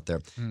questions out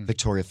there.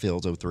 Victoria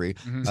Fields 03.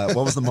 What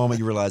was the moment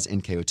you realized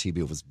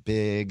NKOTB was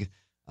big?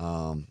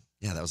 That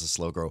was a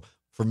slow grow.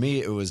 For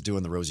me, it was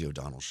doing the Rosie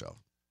O'Donnell show.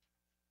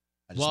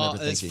 Well,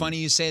 it's funny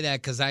you say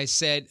that because I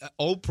said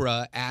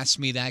Oprah asked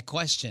me that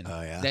question.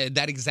 Oh, yeah.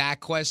 That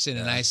exact question.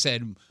 Yeah. And I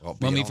said, well,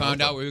 when we found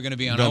out we were going to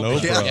be on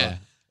Oprah.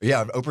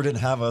 Yeah, Oprah didn't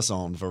have us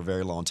on for a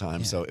very long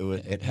time. So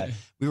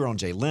we were on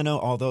Jay Leno,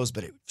 all those,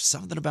 but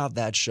something about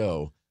that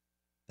show.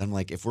 I'm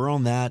like, if we're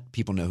on that,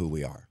 people know who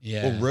we are.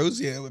 Yeah. Well,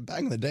 Rosie,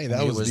 back in the day,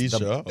 that was the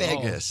show.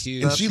 Biggest.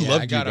 And she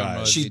loved you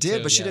guys. She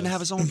did, but she didn't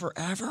have us on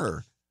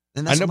forever.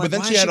 And I know, but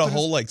then she had a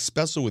whole like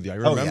special with you. I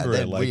remember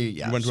it. Like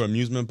you went to an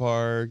amusement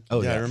park.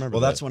 Oh yeah, I remember.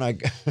 Well, that's when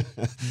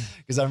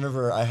because I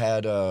remember I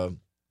had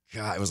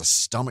it was a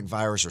stomach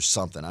virus or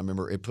something. I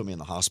remember it put me in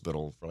the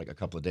hospital for like a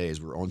couple of days.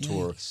 We were on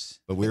tour,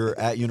 but we were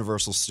at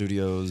Universal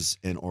Studios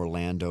in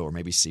Orlando or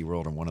maybe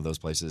SeaWorld or one of those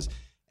places.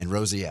 And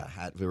Rosie,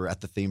 we were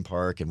at the theme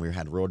park and we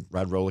had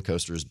ride roller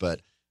coasters. But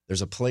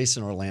there's a place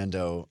in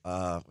Orlando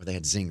where they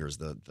had zingers,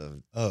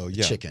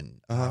 the chicken.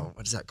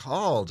 What is that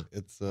called?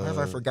 Why have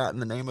I forgotten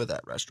the name of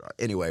that restaurant?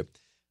 Anyway,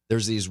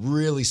 there's these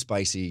really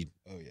spicy,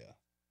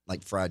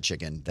 like fried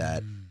chicken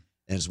and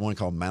there's one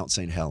called Mount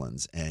St.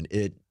 Helens, and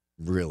it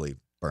really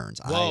burns.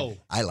 Whoa.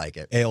 I like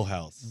it. Ale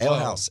House.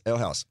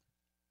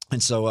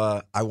 And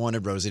so I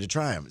wanted Rosie to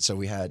try them. So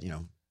we had,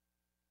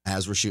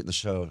 as we're shooting the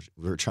show,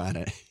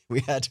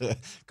 we had to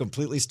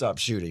completely stop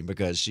shooting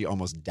because she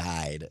almost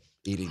died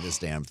eating this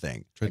damn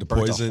thing. Tried to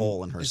poison. A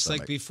hole in her it's stomach.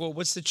 Like before,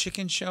 what's the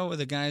chicken show where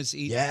the guys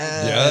eat?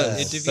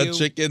 Yes. Interview? That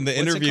chicken, the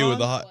interview with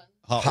the hot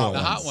ones. The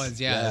hot ones,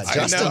 yeah.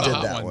 Justin did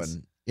that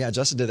one. Yeah,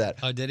 Justin did that.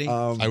 Oh, did he?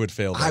 I would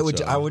fail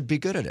that I would be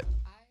good at it.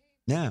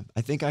 Yeah,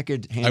 I think I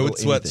could handle I would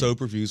sweat anything. so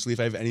profusely if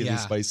I have anything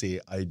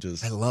spicy. I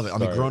love it. I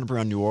mean, growing up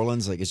around New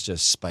Orleans, like it's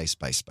just spice.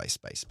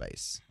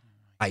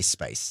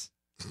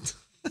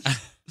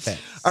 Okay.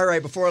 All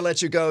right, before I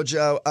let you go,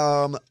 Joe,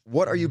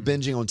 what are you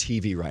binging on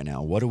TV right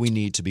now? What do we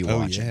need to be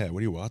watching? Oh, yeah. What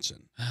are you watching?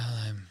 Well,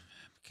 I'm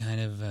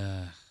kind of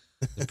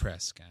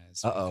depressed,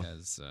 guys. Uh-oh.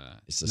 Because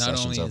Succession's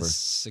not only over. is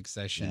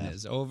Succession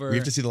is over. We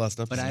have to see the last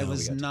episode. But I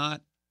was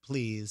not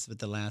pleased with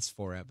the last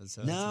 4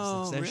 episodes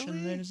of Succession,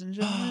 really? ladies and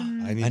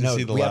gentlemen. I need to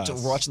see the last.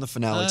 We're watching the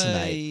finale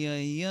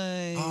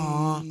tonight.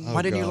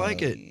 Why didn't you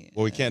like it?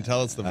 Well, we can't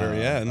tell it's the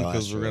very end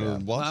because we're going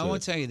to watch it. I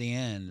won't tell you the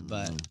end,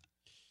 but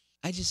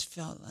I just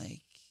felt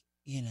like,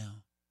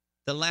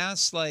 the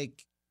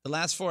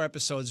last 4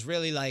 episodes,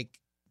 really like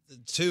the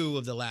 2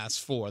 of the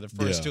last 4, the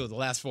first 2 of the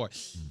last 4,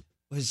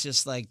 was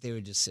just like they were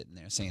just sitting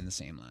there saying the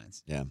same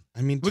lines. Yeah.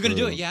 I mean, we're going to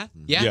do it. Yeah.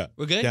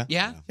 We're good.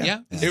 Yeah.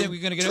 We're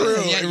going to get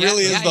it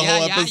really is the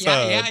whole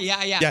episode.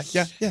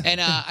 Yeah. And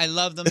I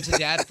love them to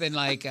death. And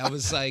like, I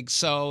was like,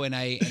 and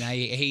I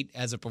hate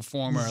as a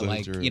performer, So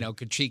like, true.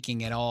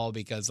 critiquing it all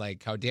because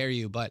like, how dare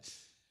you? But,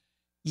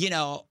 it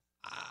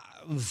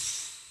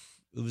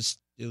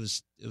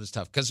was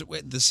tough because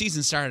the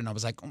season started and I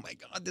was like, oh my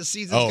God, this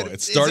season it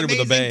started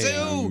with a bang.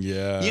 Too.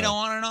 Yeah.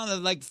 On and on, the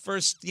like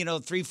first,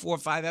 3, 4,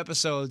 5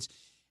 episodes.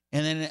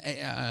 And then,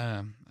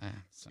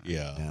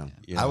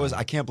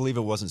 I can't believe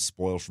it wasn't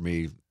spoiled for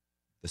me.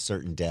 The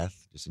certain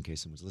death, just in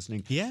case someone's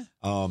listening. Yeah.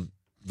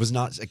 Was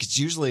not, it's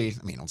usually,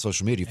 on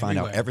social media, you find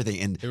out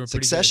everything. And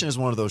Succession is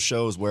one of those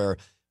shows where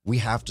we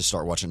have to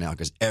start watching now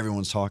because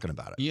everyone's talking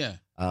about it. Yeah.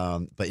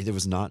 But it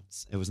was not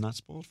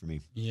spoiled for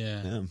me.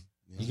 Yeah.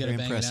 You got to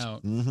bang it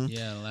out. Mm-hmm.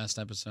 Yeah, the last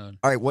episode.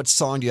 All right, what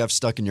song do you have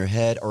stuck in your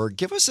head? Or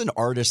give us an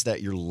artist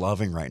that you're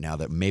loving right now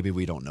that maybe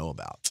we don't know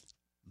about.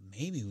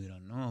 Maybe we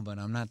don't know, but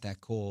I'm not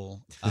that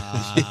cool.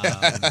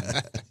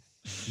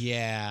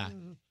 Yeah.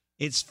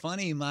 It's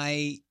funny.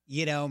 My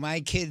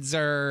kids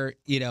are,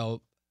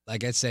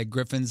 like I said,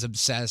 Griffin's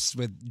obsessed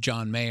with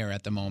John Mayer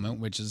at the moment,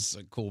 which is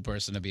a cool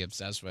person to be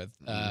obsessed with.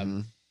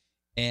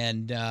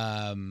 And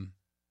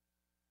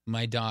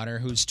my daughter,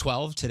 who's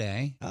 12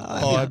 today.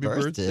 Happy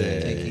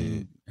birthday.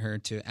 Taking her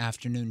to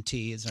afternoon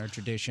tea is our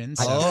tradition.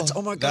 So.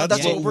 Oh my God,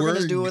 that's what we're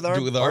going to do with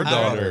our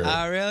daughter.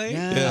 Oh, really?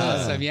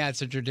 Yeah. Awesome. Yeah,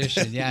 it's a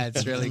tradition. Yeah,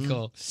 it's really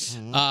cool.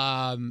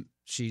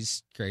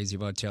 She's crazy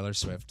about Taylor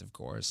Swift, of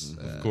course.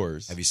 Of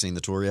course. Have you seen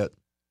the tour yet?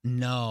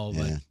 No,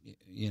 but,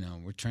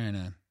 we're trying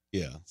to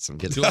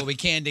do what we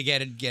can to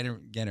get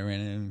her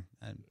in.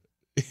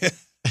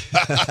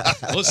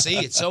 We'll see.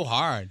 It's so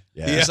hard.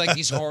 Yeah. It's like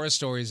these horror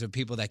stories of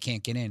people that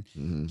can't get in.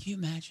 Can you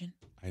imagine?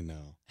 I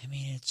know. I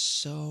mean, it's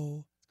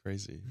so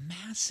crazy,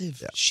 massive.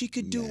 Yeah. She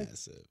could do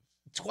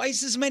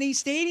twice as many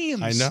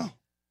stadiums. I know.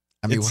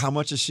 I mean, how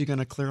much is she going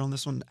to clear on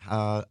this one?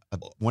 1.2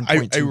 I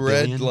read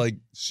billion? like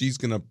she's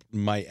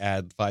might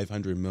add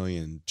 500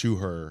 million to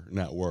her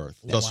net worth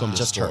from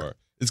the tour.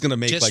 It's going to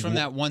make just like from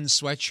that one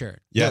sweatshirt.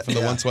 Yeah, from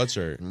the one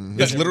sweatshirt.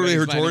 Because literally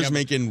her tour is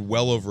making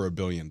well over $1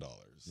 billion.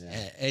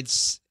 Yeah.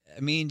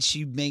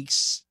 She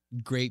makes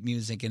great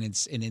music, and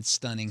it's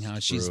stunning how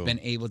she's been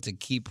able to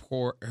keep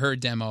her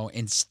demo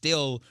and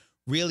still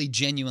really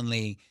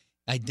genuinely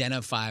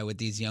identify with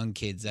these young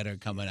kids that are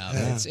coming up.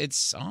 Yeah.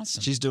 It's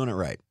awesome. She's doing it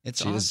right.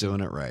 She is doing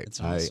it right. It's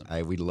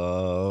awesome. We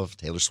love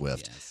Taylor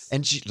Swift,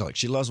 and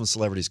she loves when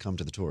celebrities come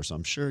to the tour. So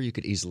I'm sure you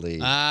could easily.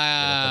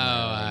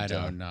 I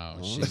don't know.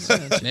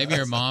 Maybe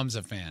her mom's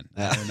a fan.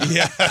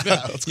 Yeah,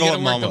 let's go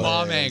with the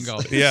mom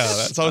angle. Yeah,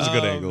 that's always a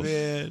good angle.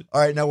 Man.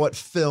 All right, now what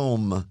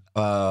film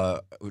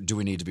do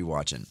we need to be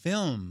watching?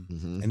 Film.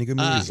 Mm-hmm. Any good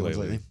movies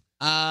lately?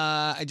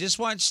 I just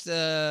watched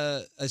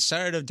I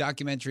started a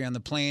documentary on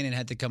the plane and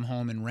had to come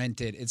home and rent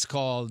it. It's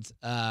called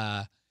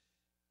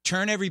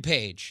Turn Every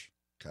Page.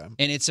 Okay.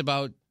 And it's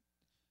about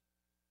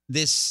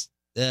this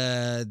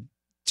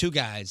two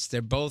guys.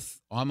 They're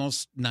both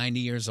almost 90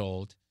 years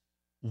old.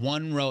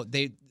 One wrote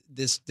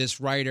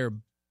this writer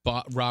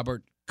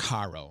Robert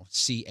Caro,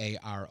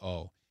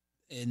 Caro.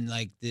 In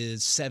like the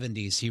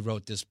 70s, he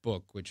wrote this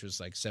book, which was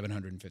like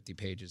 750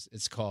 pages.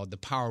 It's called The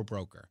Power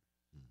Broker.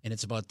 And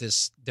it's about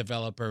this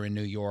developer in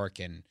New York,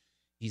 and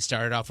he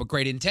started off with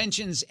great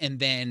intentions, and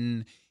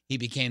then he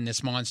became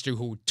this monster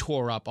who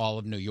tore up all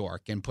of New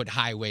York and put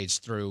highways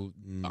through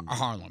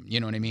Harlem.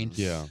 You know what I mean?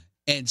 Yeah.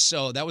 And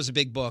so that was a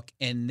big book,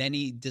 and then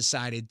he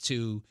decided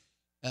to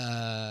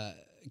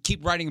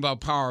keep writing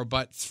about power,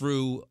 but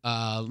through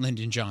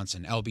Lyndon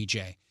Johnson,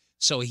 LBJ.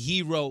 So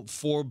he wrote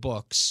 4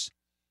 books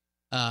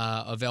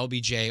of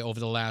LBJ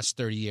over the last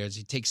 30 years.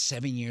 It takes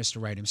 7 years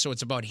to write him. So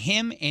it's about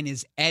him and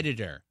his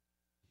editor.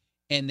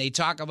 And they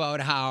talk about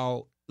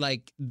how,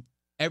 like,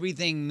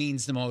 everything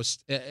means the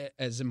most,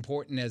 as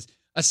important as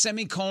a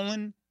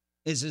semicolon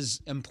is as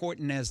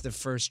important as the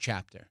first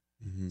chapter.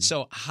 Mm-hmm.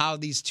 So how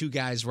these two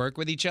guys work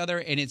with each other.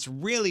 And it's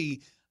really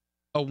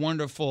a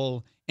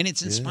wonderful, and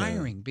it's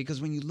inspiring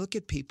because when you look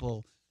at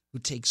people who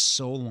take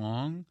so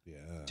long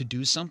to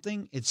do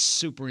something, it's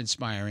super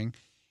inspiring.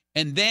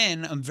 And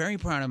then I'm very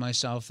proud of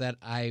myself that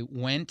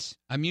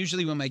I'm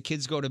usually, when my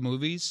kids go to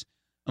movies,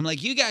 I'm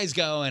like, you guys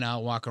go, and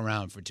I'll walk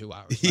around for 2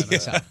 hours by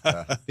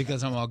myself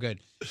because I'm all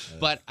good.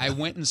 But I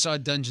went and saw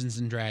Dungeons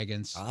and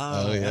Dragons.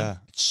 Oh, yeah.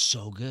 It's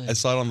so good. I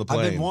saw it on the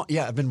plane.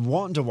 I've been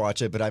wanting to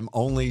watch it, but I'm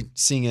only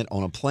seeing it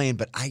on a plane.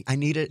 But I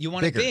need it. You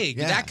want bigger. it big.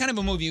 Yeah. That kind of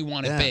a movie, you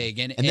want it big.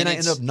 And then I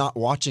end up not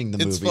watching the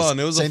movie. It's fun.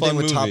 It was Same a fun thing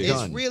with movie. Top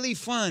Gun. It's really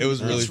fun. It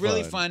was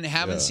really fun.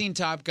 Haven't seen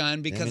Top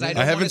Gun because I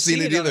haven't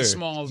seen it either. On a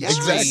small screen.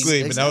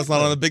 Exactly, but now it's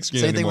not on a big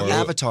screen Same thing anymore. with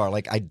Avatar.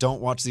 Like, I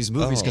don't watch these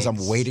movies because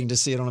I'm waiting to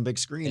see it on a big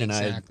screen.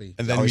 Exactly.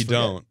 And then we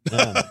don't.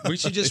 We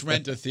should just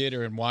rent a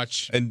theater and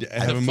watch and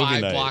have the a movie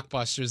 5 night.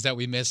 blockbusters that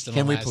we missed in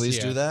Can the we last please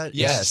year. do that?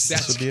 Yes.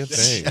 That should be a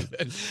thing.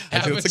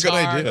 Avatar, it's a good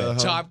idea.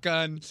 Top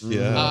Gun.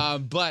 Yeah.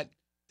 But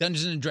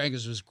Dungeons and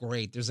Dragons was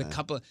great. There's a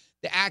couple.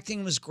 The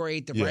acting was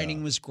great. The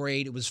writing was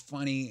great. It was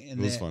funny.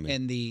 And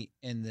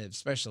And the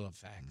special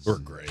effects were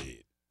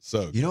great.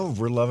 So you know what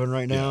we're loving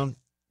right now?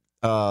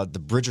 The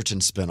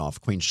Bridgerton spinoff,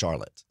 Queen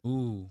Charlotte.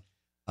 Ooh.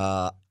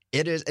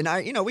 It is,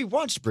 and we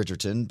watched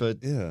Bridgerton, but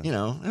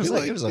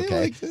it was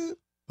okay.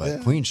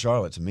 But Queen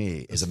Charlotte to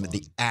me is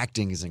the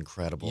acting is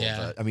incredible. Yeah.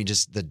 But, I mean,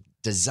 just the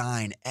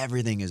design,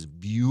 everything is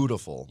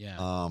beautiful.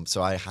 Yeah.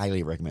 So I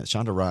highly recommend it.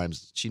 Shonda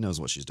Rhimes, she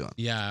knows what she's doing.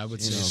 Yeah, I would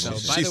say so.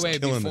 By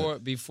the way,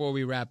 before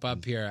we wrap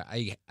up here,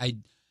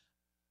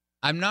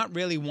 I'm not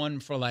really one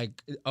for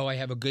like, I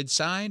have a good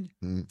side.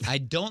 I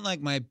don't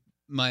like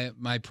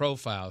my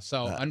profile.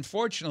 So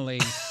unfortunately,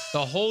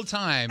 the whole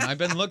time I've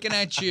been looking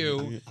at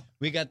you.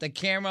 We got the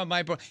camera,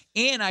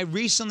 and I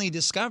recently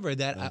discovered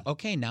that.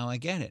 Now I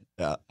get it.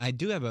 Yeah. I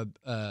do have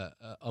a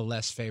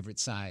less favorite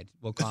side.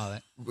 We'll call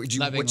it. Which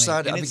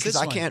side? Because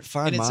I can't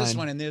find mine. It's this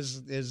one, and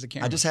there's the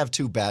camera. I just have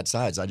 2 bad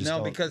sides. I just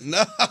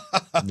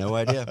no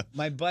idea.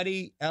 My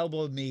buddy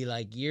elbowed me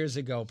like years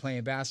ago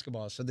playing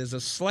basketball, so there's a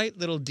slight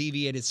little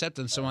deviated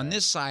septum. So on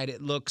this side,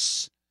 it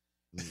looks.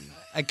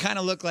 I kind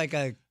of look like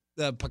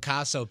the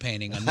Picasso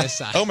painting on this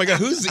side. Oh my God,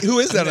 who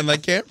is that on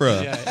that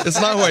camera? It's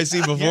not who I see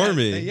before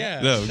me.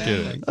 Yeah, no, I'm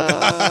kidding.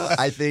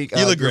 I think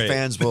you look your great.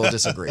 Fans will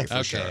disagree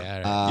for sure. All right.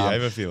 Yeah, I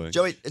have a feeling.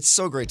 Joey, it's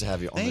so great to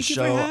have you on Thank the you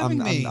show. for having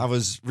me. I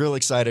was real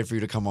excited for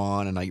you to come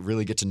on, and I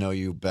really get to know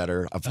you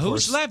better. Of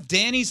course. Who's left?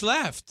 Danny's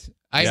left.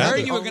 I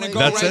heard you were going to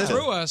go right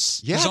through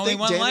us. Yeah, There's only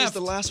one Danny's left.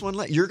 the last one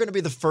left. You're going to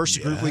be the first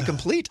group we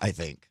complete, I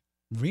think.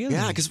 Really?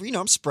 Yeah, because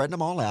I'm spreading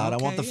them all out. I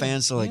want the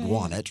fans to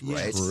want it,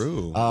 right?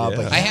 True.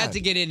 But I had to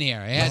get in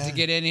here.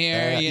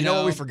 You know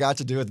what we forgot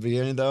to do at the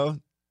beginning though?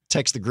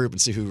 Text the group and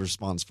see who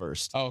responds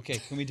first. Oh, okay.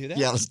 Can we do that?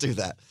 Yeah, let's do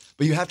that.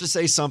 But you have to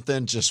say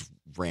something just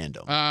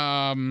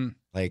random.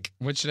 Like,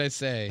 what should I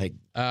say?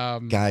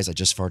 Like, guys, I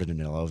just farted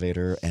in an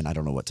elevator and I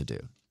don't know what to do.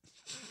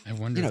 I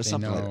wonder if they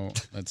know.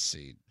 Like Let's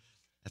see.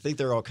 I think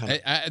they're all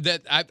kind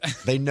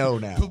of. They know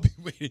now.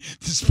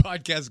 This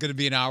podcast is going to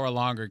be an hour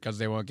longer because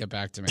they won't get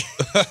back to me.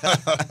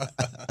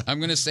 I'm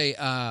going to say.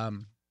 Do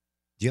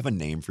you have a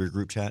name for your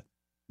group chat?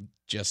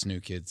 Just New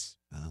Kids.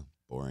 Oh,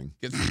 boring.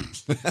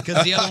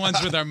 Because the other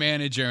one's with our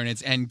manager and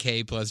it's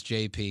NK plus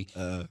JP.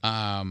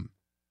 I'm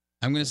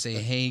going to say,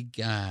 hey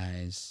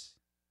guys,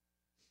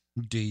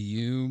 do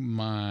you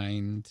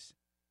mind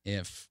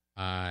if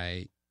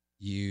I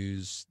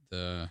use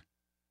the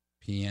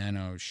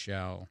piano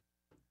shell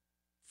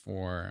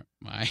for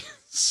my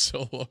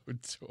solo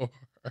tour?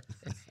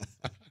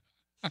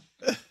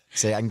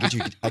 Say, I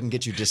can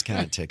get you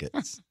discounted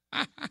tickets.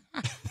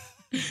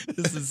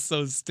 This is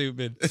so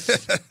stupid.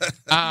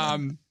 I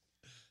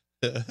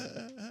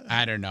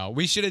don't know.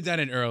 We should have done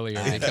it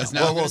earlier because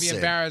now I'm going to be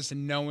embarrassed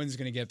and no one's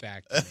going to get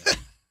back to me.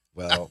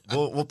 Well,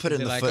 we'll put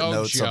in the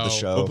footnotes of the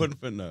show. We'll put in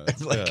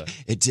footnotes.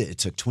 It did. It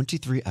took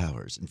 23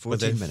 hours and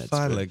 14 minutes.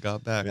 Finally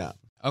got back. Yeah.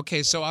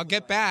 Okay, so I'll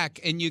get back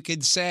and you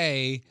could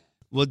say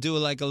we'll do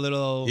like a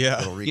little,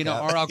 little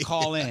or I'll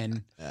call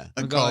in.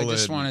 I'll go, I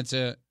just wanted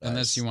to,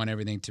 unless you want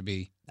everything to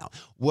be. No.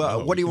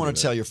 Well, what do you want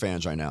to tell your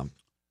fans right now?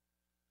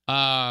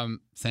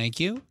 Thank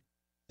you.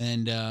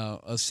 And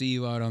I'll see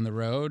you out on the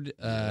road.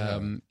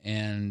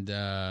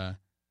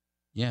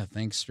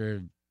 Thanks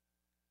for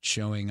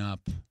showing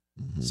up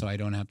so I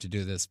don't have to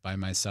do this by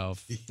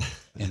myself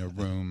in a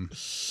room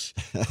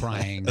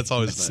crying. That's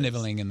always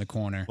sniveling in the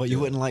corner. Well, you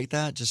wouldn't like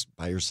that? Just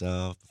by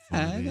yourself?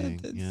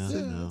 Sometimes.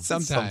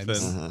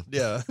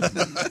 Yeah.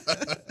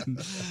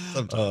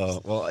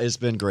 Sometimes. Well, it's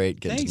been great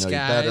getting to know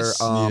guys. you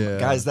better.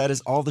 Guys, that is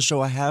all the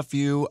show I have for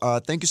you.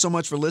 Thank you so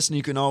much for listening.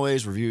 You can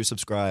always review,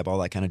 subscribe, all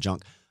that kind of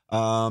junk.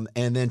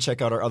 And then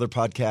check out our other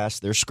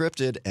podcasts. They're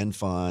scripted and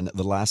fun.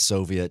 The Last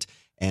Soviet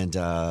and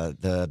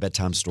the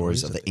Bedtime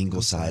Stories of the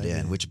Ingleside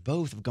Inn, which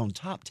both have gone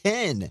top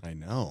 10. I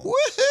know.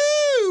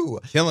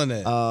 Woohoo! Killing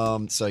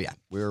it. So yeah,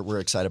 we're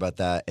excited about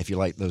that. If you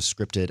like those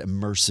scripted,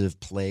 immersive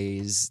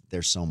plays,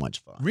 they're so much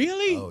fun.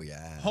 Really? Oh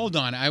yeah. Hold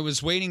on, I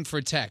was waiting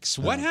for text.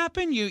 What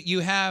happened?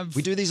 You have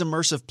we do these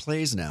immersive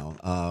plays now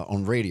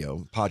on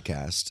radio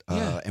podcast,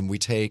 and we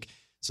take.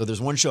 So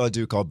there's one show I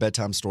do called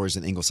Bedtime Stories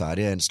in Ingleside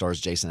Inn. It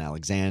stars Jason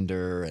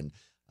Alexander and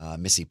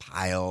Missy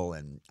Pyle,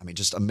 and I mean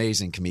just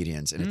amazing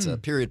comedians. And it's a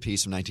period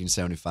piece from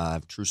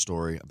 1975, true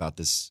story about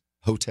this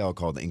hotel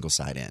called the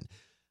Ingleside Inn.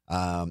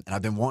 And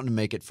I've been wanting to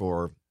make it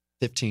for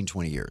 15,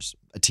 20 years,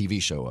 a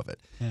TV show of it.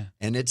 Yeah.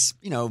 And it's,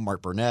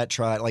 Mark Burnett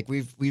tried, like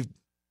we've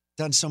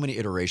done so many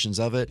iterations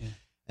of it. Yeah.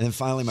 And then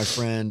finally my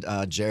friend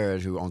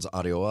Jared, who owns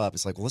Audio Up,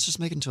 is like, well, let's just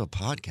make it into a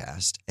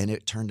podcast. And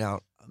it turned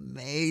out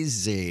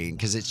amazing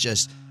because it's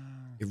just,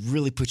 it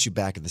really puts you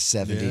back in the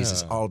 70s. Yeah.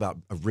 It's all about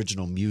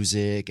original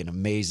music and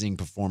amazing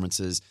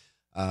performances.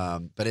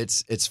 But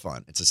it's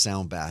fun. It's a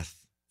sound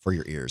bath for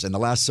your ears. And The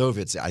Last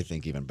Soviet's, I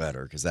think, even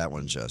better because that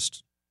one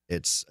just...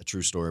 It's a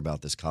true story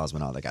about this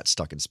cosmonaut that got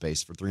stuck in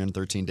space for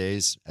 313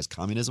 days as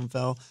communism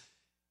fell.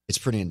 It's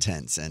pretty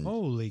intense and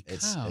holy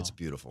cow. It's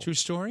beautiful. True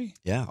story?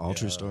 Yeah, all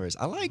true stories.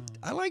 I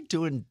like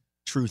doing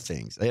true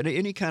things.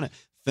 Any kind of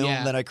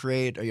film that I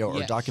create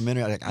or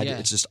documentary,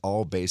 it's just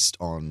all based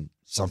on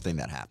something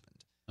that happened.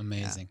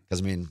 Amazing.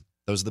 Because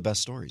those are the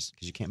best stories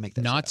because you can't make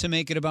that. Not to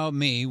make it about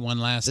me one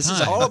last time. This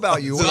is all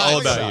about you. This is all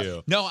about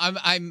you. No,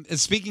 I'm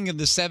speaking of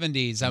the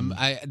 70s. And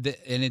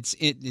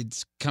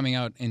it's coming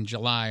out in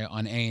July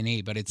on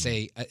A&E, but it's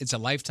a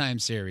Lifetime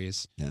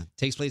series. Yeah,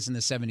 takes place in the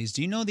 70s.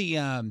 Do you know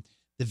the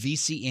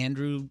V.C.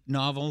 Andrew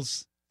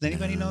novels? Does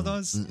anybody know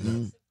those?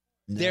 Mm-mm.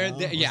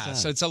 No,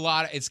 so it's a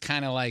lot. It's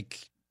kind of like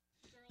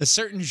a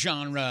certain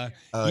genre,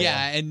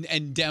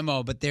 and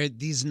demo, but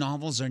these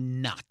novels are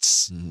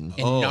nuts and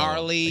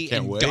gnarly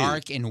and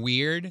dark and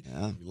weird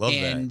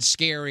and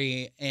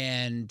scary,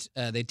 and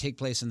they take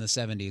place in the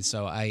 70s.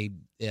 So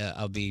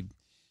I'll be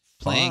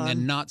playing a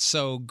not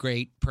so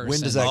great person. When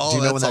does that? Do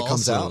you know when that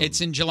comes out?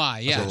 It's in July.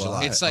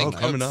 Yeah, it's like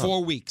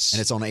 4 weeks, and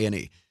it's on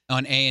A&E.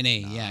 On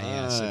A&E,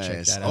 yeah. So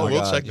check that out.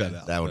 We'll check that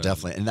out. That will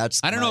definitely, and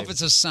that's. I don't know if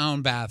it's a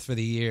sound bath for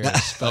the years.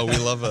 But we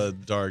love a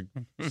dark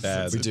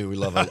bad. We do. We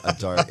love a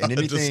dark and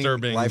anything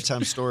disturbing.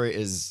 Lifetime story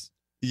is.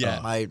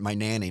 My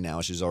nanny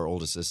now. She's our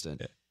old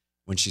assistant. Yeah.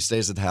 When she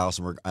stays at the house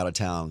and we're out of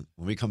town,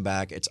 when we come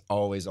back, it's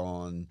always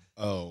on.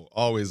 Oh,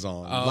 always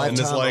on. Lifetime, and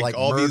it's like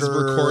all murder, these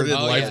recorded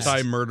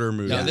Lifetime murder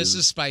movies. No, this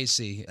is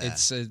spicy. Yeah.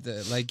 It's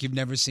like you've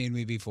never seen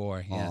me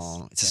before.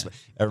 Yes.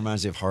 It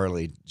reminds me of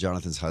Harley,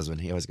 Jonathan's husband.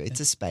 He always goes,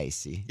 "It's a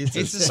spicy. It's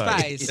a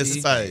spicy. It's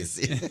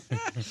spicy."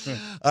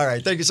 All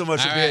right. Thank you so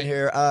much for being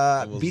here.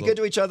 Be good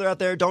to each other out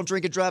there. Don't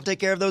drink and drive. Take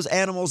care of those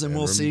animals, and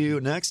we'll see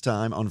you next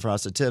time on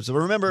Frosted Tips. So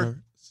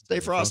remember, stay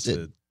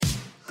frosted.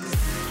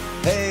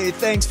 Hey,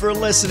 thanks for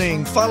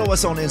listening. Follow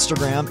us on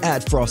Instagram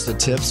at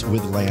Frosted Tips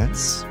with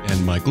Lance.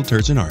 And Michael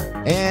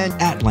Turgeonart. And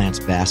at Lance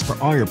Bass for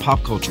all your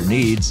pop culture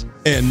needs.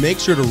 And make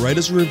sure to write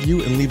us a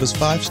review and leave us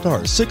 5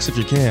 stars, 6 if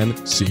you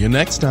can. See you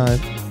next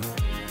time.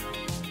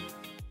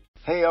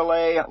 Hey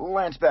LA,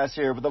 Lance Bass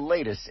here with the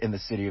latest in the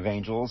City of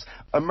Angels.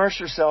 Immerse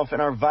yourself in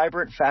our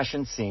vibrant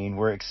fashion scene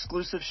where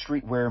exclusive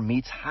streetwear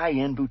meets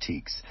high-end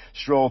boutiques.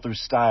 Stroll through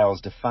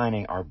styles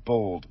defining our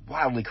bold,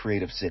 wildly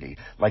creative city,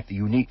 like the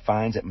unique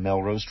finds at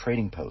Melrose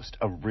Trading Post,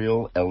 a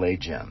real LA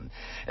gem.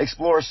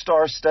 Explore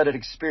star-studded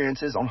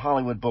experiences on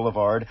Hollywood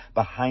Boulevard,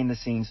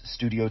 behind-the-scenes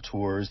studio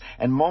tours,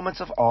 and moments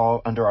of awe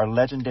under our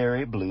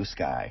legendary blue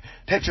sky.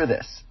 Picture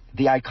this.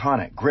 The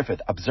iconic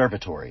Griffith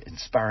Observatory,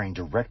 inspiring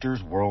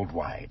directors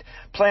worldwide.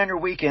 Plan your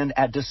weekend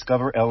at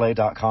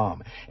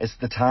discoverla.com. It's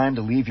the time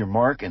to leave your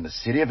mark in the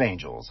City of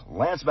Angels.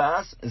 Lance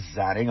Bass is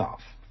signing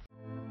off.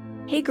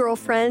 Hey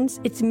girlfriends,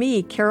 it's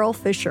me, Carol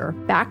Fisher,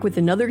 back with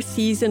another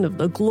season of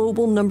the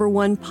global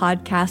 #1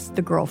 podcast,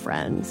 The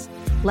Girlfriends.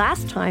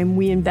 Last time,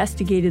 we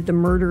investigated the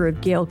murder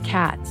of Gail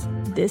Katz.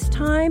 This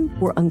time,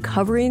 we're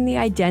uncovering the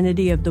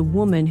identity of the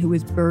woman who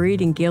was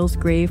buried in Gail's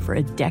grave for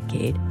a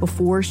decade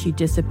before she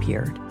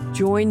disappeared.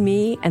 Join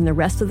me and the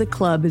rest of the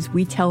club as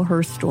we tell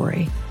her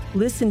story.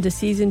 Listen to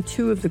Season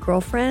 2 of The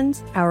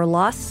Girlfriends, Our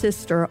Lost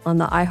Sister on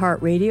the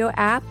iHeartRadio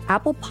app,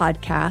 Apple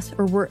Podcasts,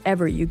 or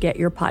wherever you get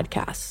your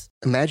podcasts.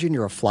 Imagine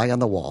you're a fly on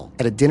the wall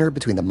at a dinner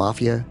between the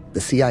Mafia,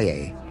 the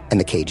CIA, and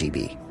the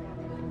KGB.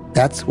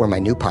 That's where my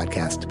new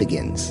podcast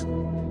begins.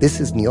 This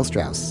is Neil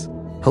Strauss,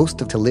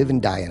 host of To Live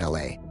and Die in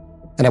LA,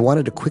 and I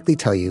wanted to quickly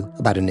tell you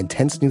about an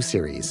intense new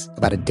series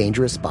about a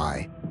dangerous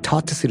spy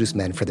taught to seduce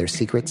men for their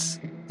secrets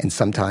and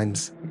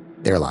sometimes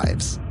their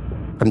lives.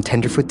 From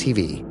Tenderfoot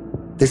TV,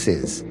 this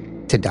is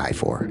To Die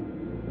For.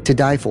 To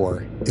Die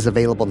For is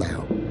available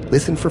now.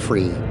 Listen for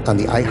free on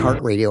the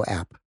iHeartRadio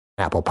app,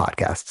 Apple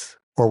Podcasts,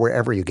 or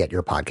wherever you get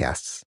your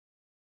podcasts.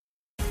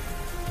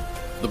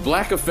 The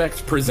Black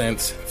Effect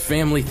presents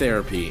Family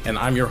Therapy, and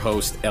I'm your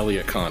host,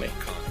 Elliot Connie.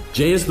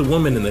 Jay is the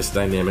woman in this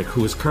dynamic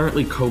who is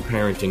currently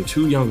co-parenting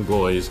 2 young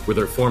boys with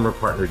her former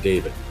partner,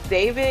 David.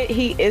 David,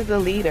 he is a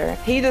leader.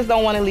 He just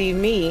don't want to leave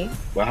me.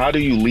 But how do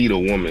you lead a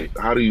woman?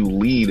 How do you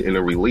lead in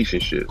a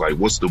relationship? Like,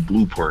 what's the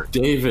blueprint?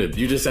 David,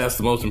 you just asked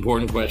the most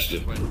important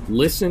question.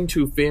 Listen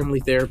to Family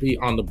Therapy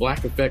on the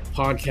Black Effect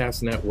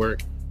Podcast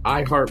Network,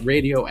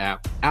 iHeartRadio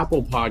app,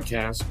 Apple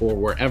Podcasts, or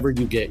wherever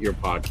you get your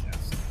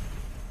podcasts.